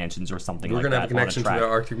with Mini Mansions or something We're like going that. to have a connection to on a the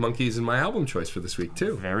track. Arctic Monkeys in my album choice for this week,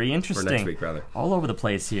 too. Very interesting. Or next week, rather. All over the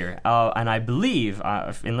place here. And I believe,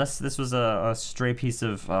 unless this was a stray piece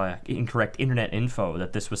of incorrect internet info,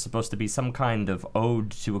 that this was supposed to be some kind of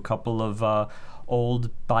ode to a couple of old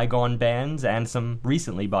bygone bands and some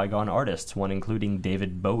recently bygone artists, one including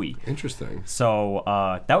David Bowie. Interesting. So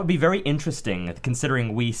that would be very interesting,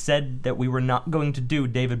 considering we said that we were not going to do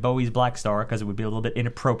David Bowie's Black Star because it would be a little bit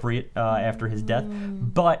inappropriate after his death.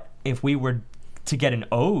 But if we were to get an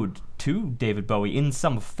ode to David Bowie in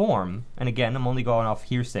some form, and again, I'm only going off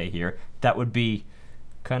hearsay here, that would be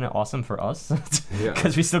kind of awesome for us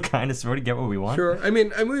because we still kind of sort of get what we want. Sure. I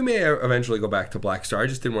mean, we may eventually go back to Black Star. I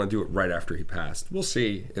just didn't want to do it right after he passed. We'll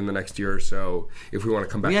see in the next year or so if we want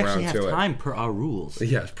to come back we around actually to have it. time per our rules.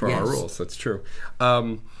 Yes, per our rules. That's true.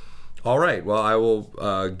 All right. Well, I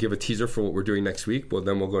will give a teaser for what we're doing next week. Well,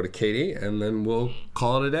 then we'll go to Katie, and then we'll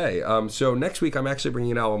call it a day. So next week, I'm actually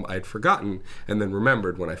bringing an album I'd forgotten and then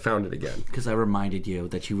remembered when I found it again. Because I reminded you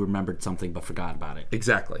that you remembered something but forgot about it.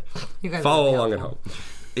 Exactly. You guys Follow are along at helpful. home.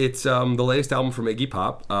 It's the latest album from Iggy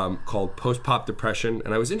Pop called Post-Pop Depression,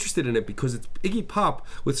 and I was interested in it because it's Iggy Pop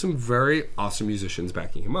with some very awesome musicians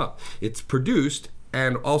backing him up. It's produced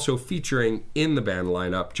and also featuring in the band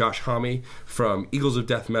lineup Josh Homme from Eagles of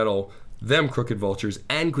Death Metal, Them Crooked Vultures,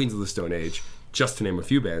 and Queens of the Stone Age, just to name a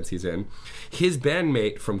few bands he's in. His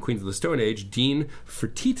bandmate from Queens of the Stone Age, Dean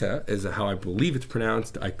Fertitta, is how I believe it's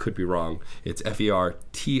pronounced. I could be wrong. It's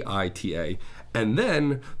Fertita. And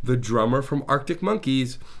then the drummer from Arctic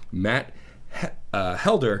Monkeys, Matt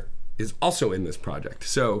Helder, is also in this project.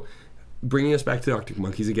 So bringing us back to the Arctic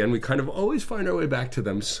Monkeys again, we kind of always find our way back to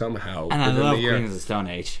them somehow. And I within love the year. Queens of the Stone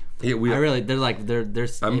Age. Yeah, they're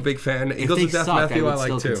I'm a big fan. If Eagles they of Death suck, Matthew, I would I like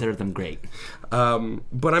still too. consider them great.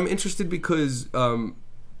 But I'm interested because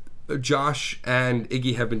Josh and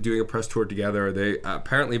Iggy have been doing a press tour together. They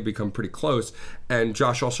apparently have become pretty close, and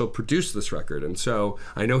Josh also produced this record. And so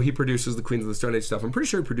I know he produces the Queens of the Stone Age stuff. I'm pretty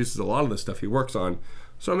sure he produces a lot of the stuff he works on.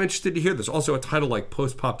 So I'm interested to hear this. Also, a title like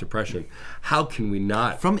Post-Pop Depression. How can we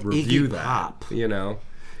not From review Iggy that? Pop. You know?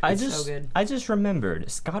 I so just remembered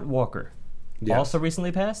Scott Walker Yes. also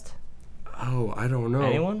recently passed. Oh, I don't know.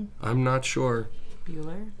 Anyone? I'm not sure.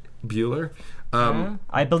 Bueller?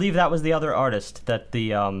 I believe that was the other artist that the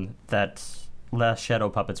that Last Shadow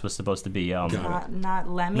Puppets was supposed to be. Not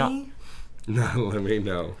Lemmy. Not- No, let me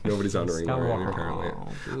know. Nobody's honoring Scott Lorraine, Walker.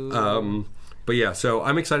 apparently. But yeah, so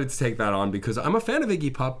I'm excited to take that on because I'm a fan of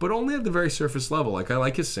Iggy Pop, but only at the very surface level. Like, I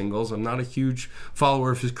like his singles. I'm not a huge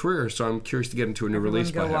follower of his career, so I'm curious to get into a new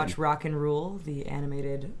release Go by watch him. Rock and Rule, the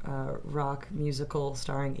animated rock musical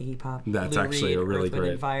starring Iggy Pop. That's Lou actually Reed, a really Earth, Wind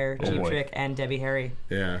great- and Fire, Oh, Cheap boy. Trick, and Debbie Harry.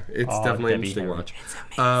 Yeah, it's Oh, definitely an Debbie interesting Harry. watch. It's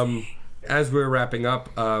amazing. As we're wrapping up,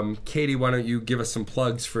 Katie, why don't you give us some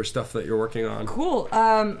plugs for stuff that you're working on? Cool.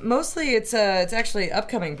 Mostly it's actually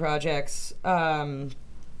upcoming projects.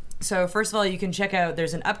 So first of all, you can check out,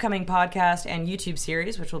 there's an upcoming podcast and YouTube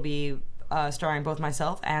series, which will be starring both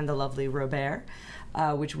myself and the lovely Robert,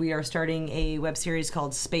 which we are starting a web series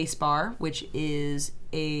called Space Bar, which is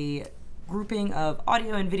a grouping of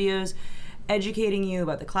audio and videos educating you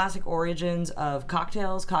about the classic origins of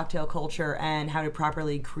cocktails, cocktail culture, and how to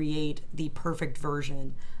properly create the perfect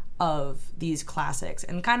version of these classics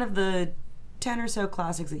and kind of the 10 or so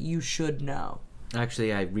classics that you should know.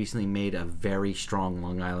 Actually, I recently made a very strong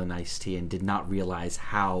Long Island iced tea and did not realize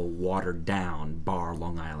how watered down bar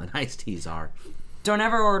Long Island iced teas are. Don't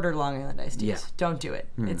ever order Long Island iced teas. Yeah. Don't do it.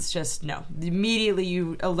 It's just, no. Immediately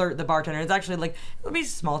you alert the bartender. It's actually like, let me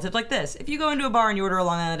small tip like this. If you go into a bar and you order a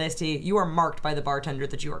Long Island iced tea, you are marked by the bartender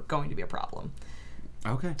that you are going to be a problem.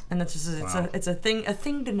 Okay. And that's just, it's a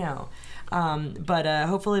thing to know. But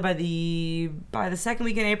hopefully by the second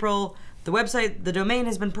week in April, the website, the domain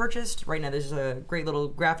has been purchased. Right now there's a great little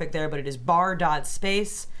graphic there, but it is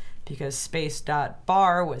bar.space because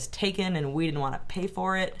space.bar was taken and we didn't want to pay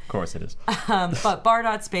for it. Of course it is. But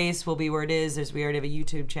bar.space will be where it is. We already have a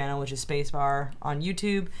YouTube channel, which is Spacebar on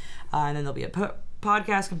YouTube. And then there'll be a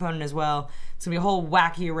podcast component as well. It's going to be a whole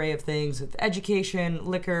wacky array of things with education,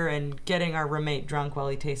 liquor, and getting our roommate drunk while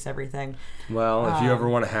he tastes everything. Well, if you ever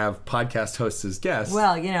want to have podcast hosts as guests,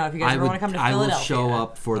 Well, you know, if you guys ever want to come to I will Philadelphia. show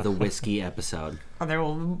up for the whiskey episode.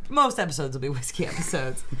 Most episodes will be whiskey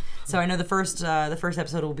episodes. So I know the first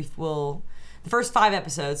episode the first 5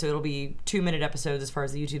 episodes, so it'll be 2-minute episodes as far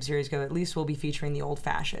as the YouTube series go. At least we'll be featuring the old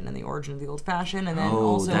fashioned and the origin of the old fashioned, and then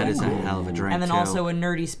also that is a hell of a drink. and then too. also a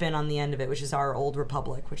nerdy spin on the end of it, which is our Old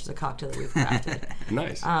Republic, which is a cocktail that we've crafted.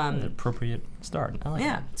 nice. An appropriate start. I like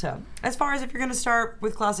Yeah. it. So as far as if you're going to start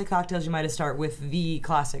with classic cocktails, you might have start with the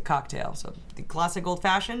classic cocktail. So the classic old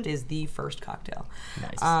fashioned is the first cocktail.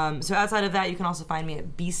 Nice. So outside of that, you can also find me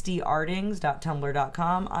at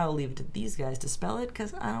beastieartings.tumblr.com. I will leave it to these guys to spell it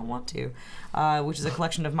because I don't want to. Which is a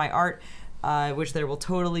collection of my art, which there will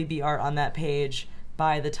totally be art on that page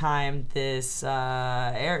by the time this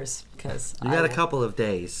airs. Because You got a couple of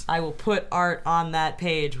days. I will put art on that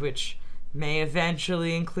page, which may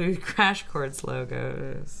eventually include Crash Chords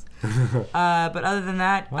logos. But other than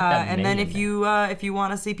that, Want that and then name if you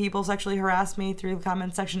want to see people sexually harass me through the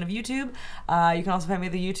comment section of YouTube, you can also find me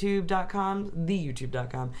at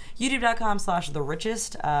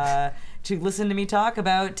youtube.com/therichest to listen to me talk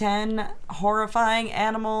about 10 horrifying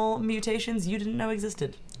animal mutations you didn't know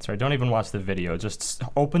existed. Sorry, don't even watch the video. Just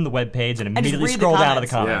open the webpage and just immediately read the scroll down to the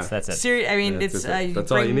comments. comments. Yeah. That's it. I mean, Yeah, it's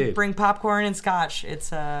that's all you need. bring popcorn and scotch.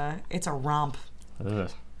 It's a romp.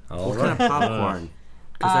 Ugh. All What right. kind of popcorn?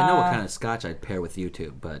 Because I know what kind of scotch I'd pair with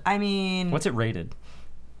YouTube, but I mean, What's it rated?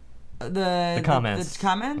 the comments. The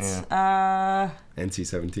comments.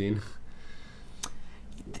 NC-17.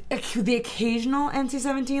 The occasional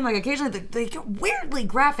NC-17, like occasionally they get weirdly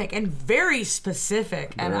graphic and very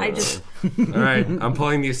specific, and I just All right, I'm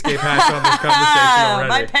pulling the escape hatch on this conversation already.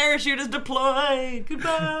 my parachute is deployed.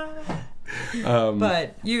 Goodbye.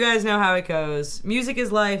 But you guys know how it goes. Music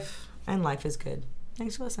is life, and life is good.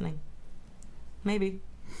 Thanks for listening. Maybe.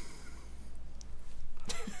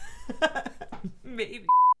 Maybe.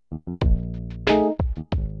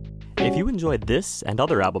 If you enjoyed this and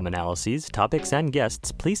other album analyses, topics, and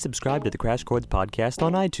guests, please subscribe to the Crash Chords podcast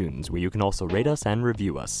on iTunes, where you can also rate us and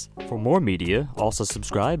review us. For more media, also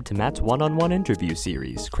subscribe to Matt's one-on-one interview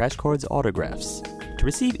series, Crash Chords Autographs. To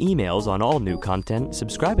receive emails on all new content,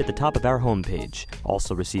 subscribe at the top of our homepage.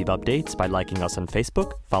 Also receive updates by liking us on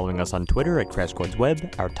Facebook, following us on Twitter at Crash Chords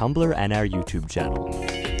Web, our Tumblr, and our YouTube channel.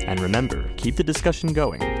 And remember, keep the discussion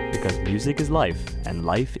going, because music is life, and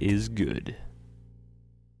life is good.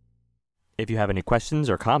 If you have any questions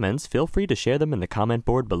or comments, feel free to share them in the comment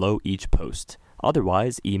board below each post.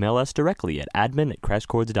 Otherwise, email us directly at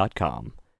admin@crashchords.com.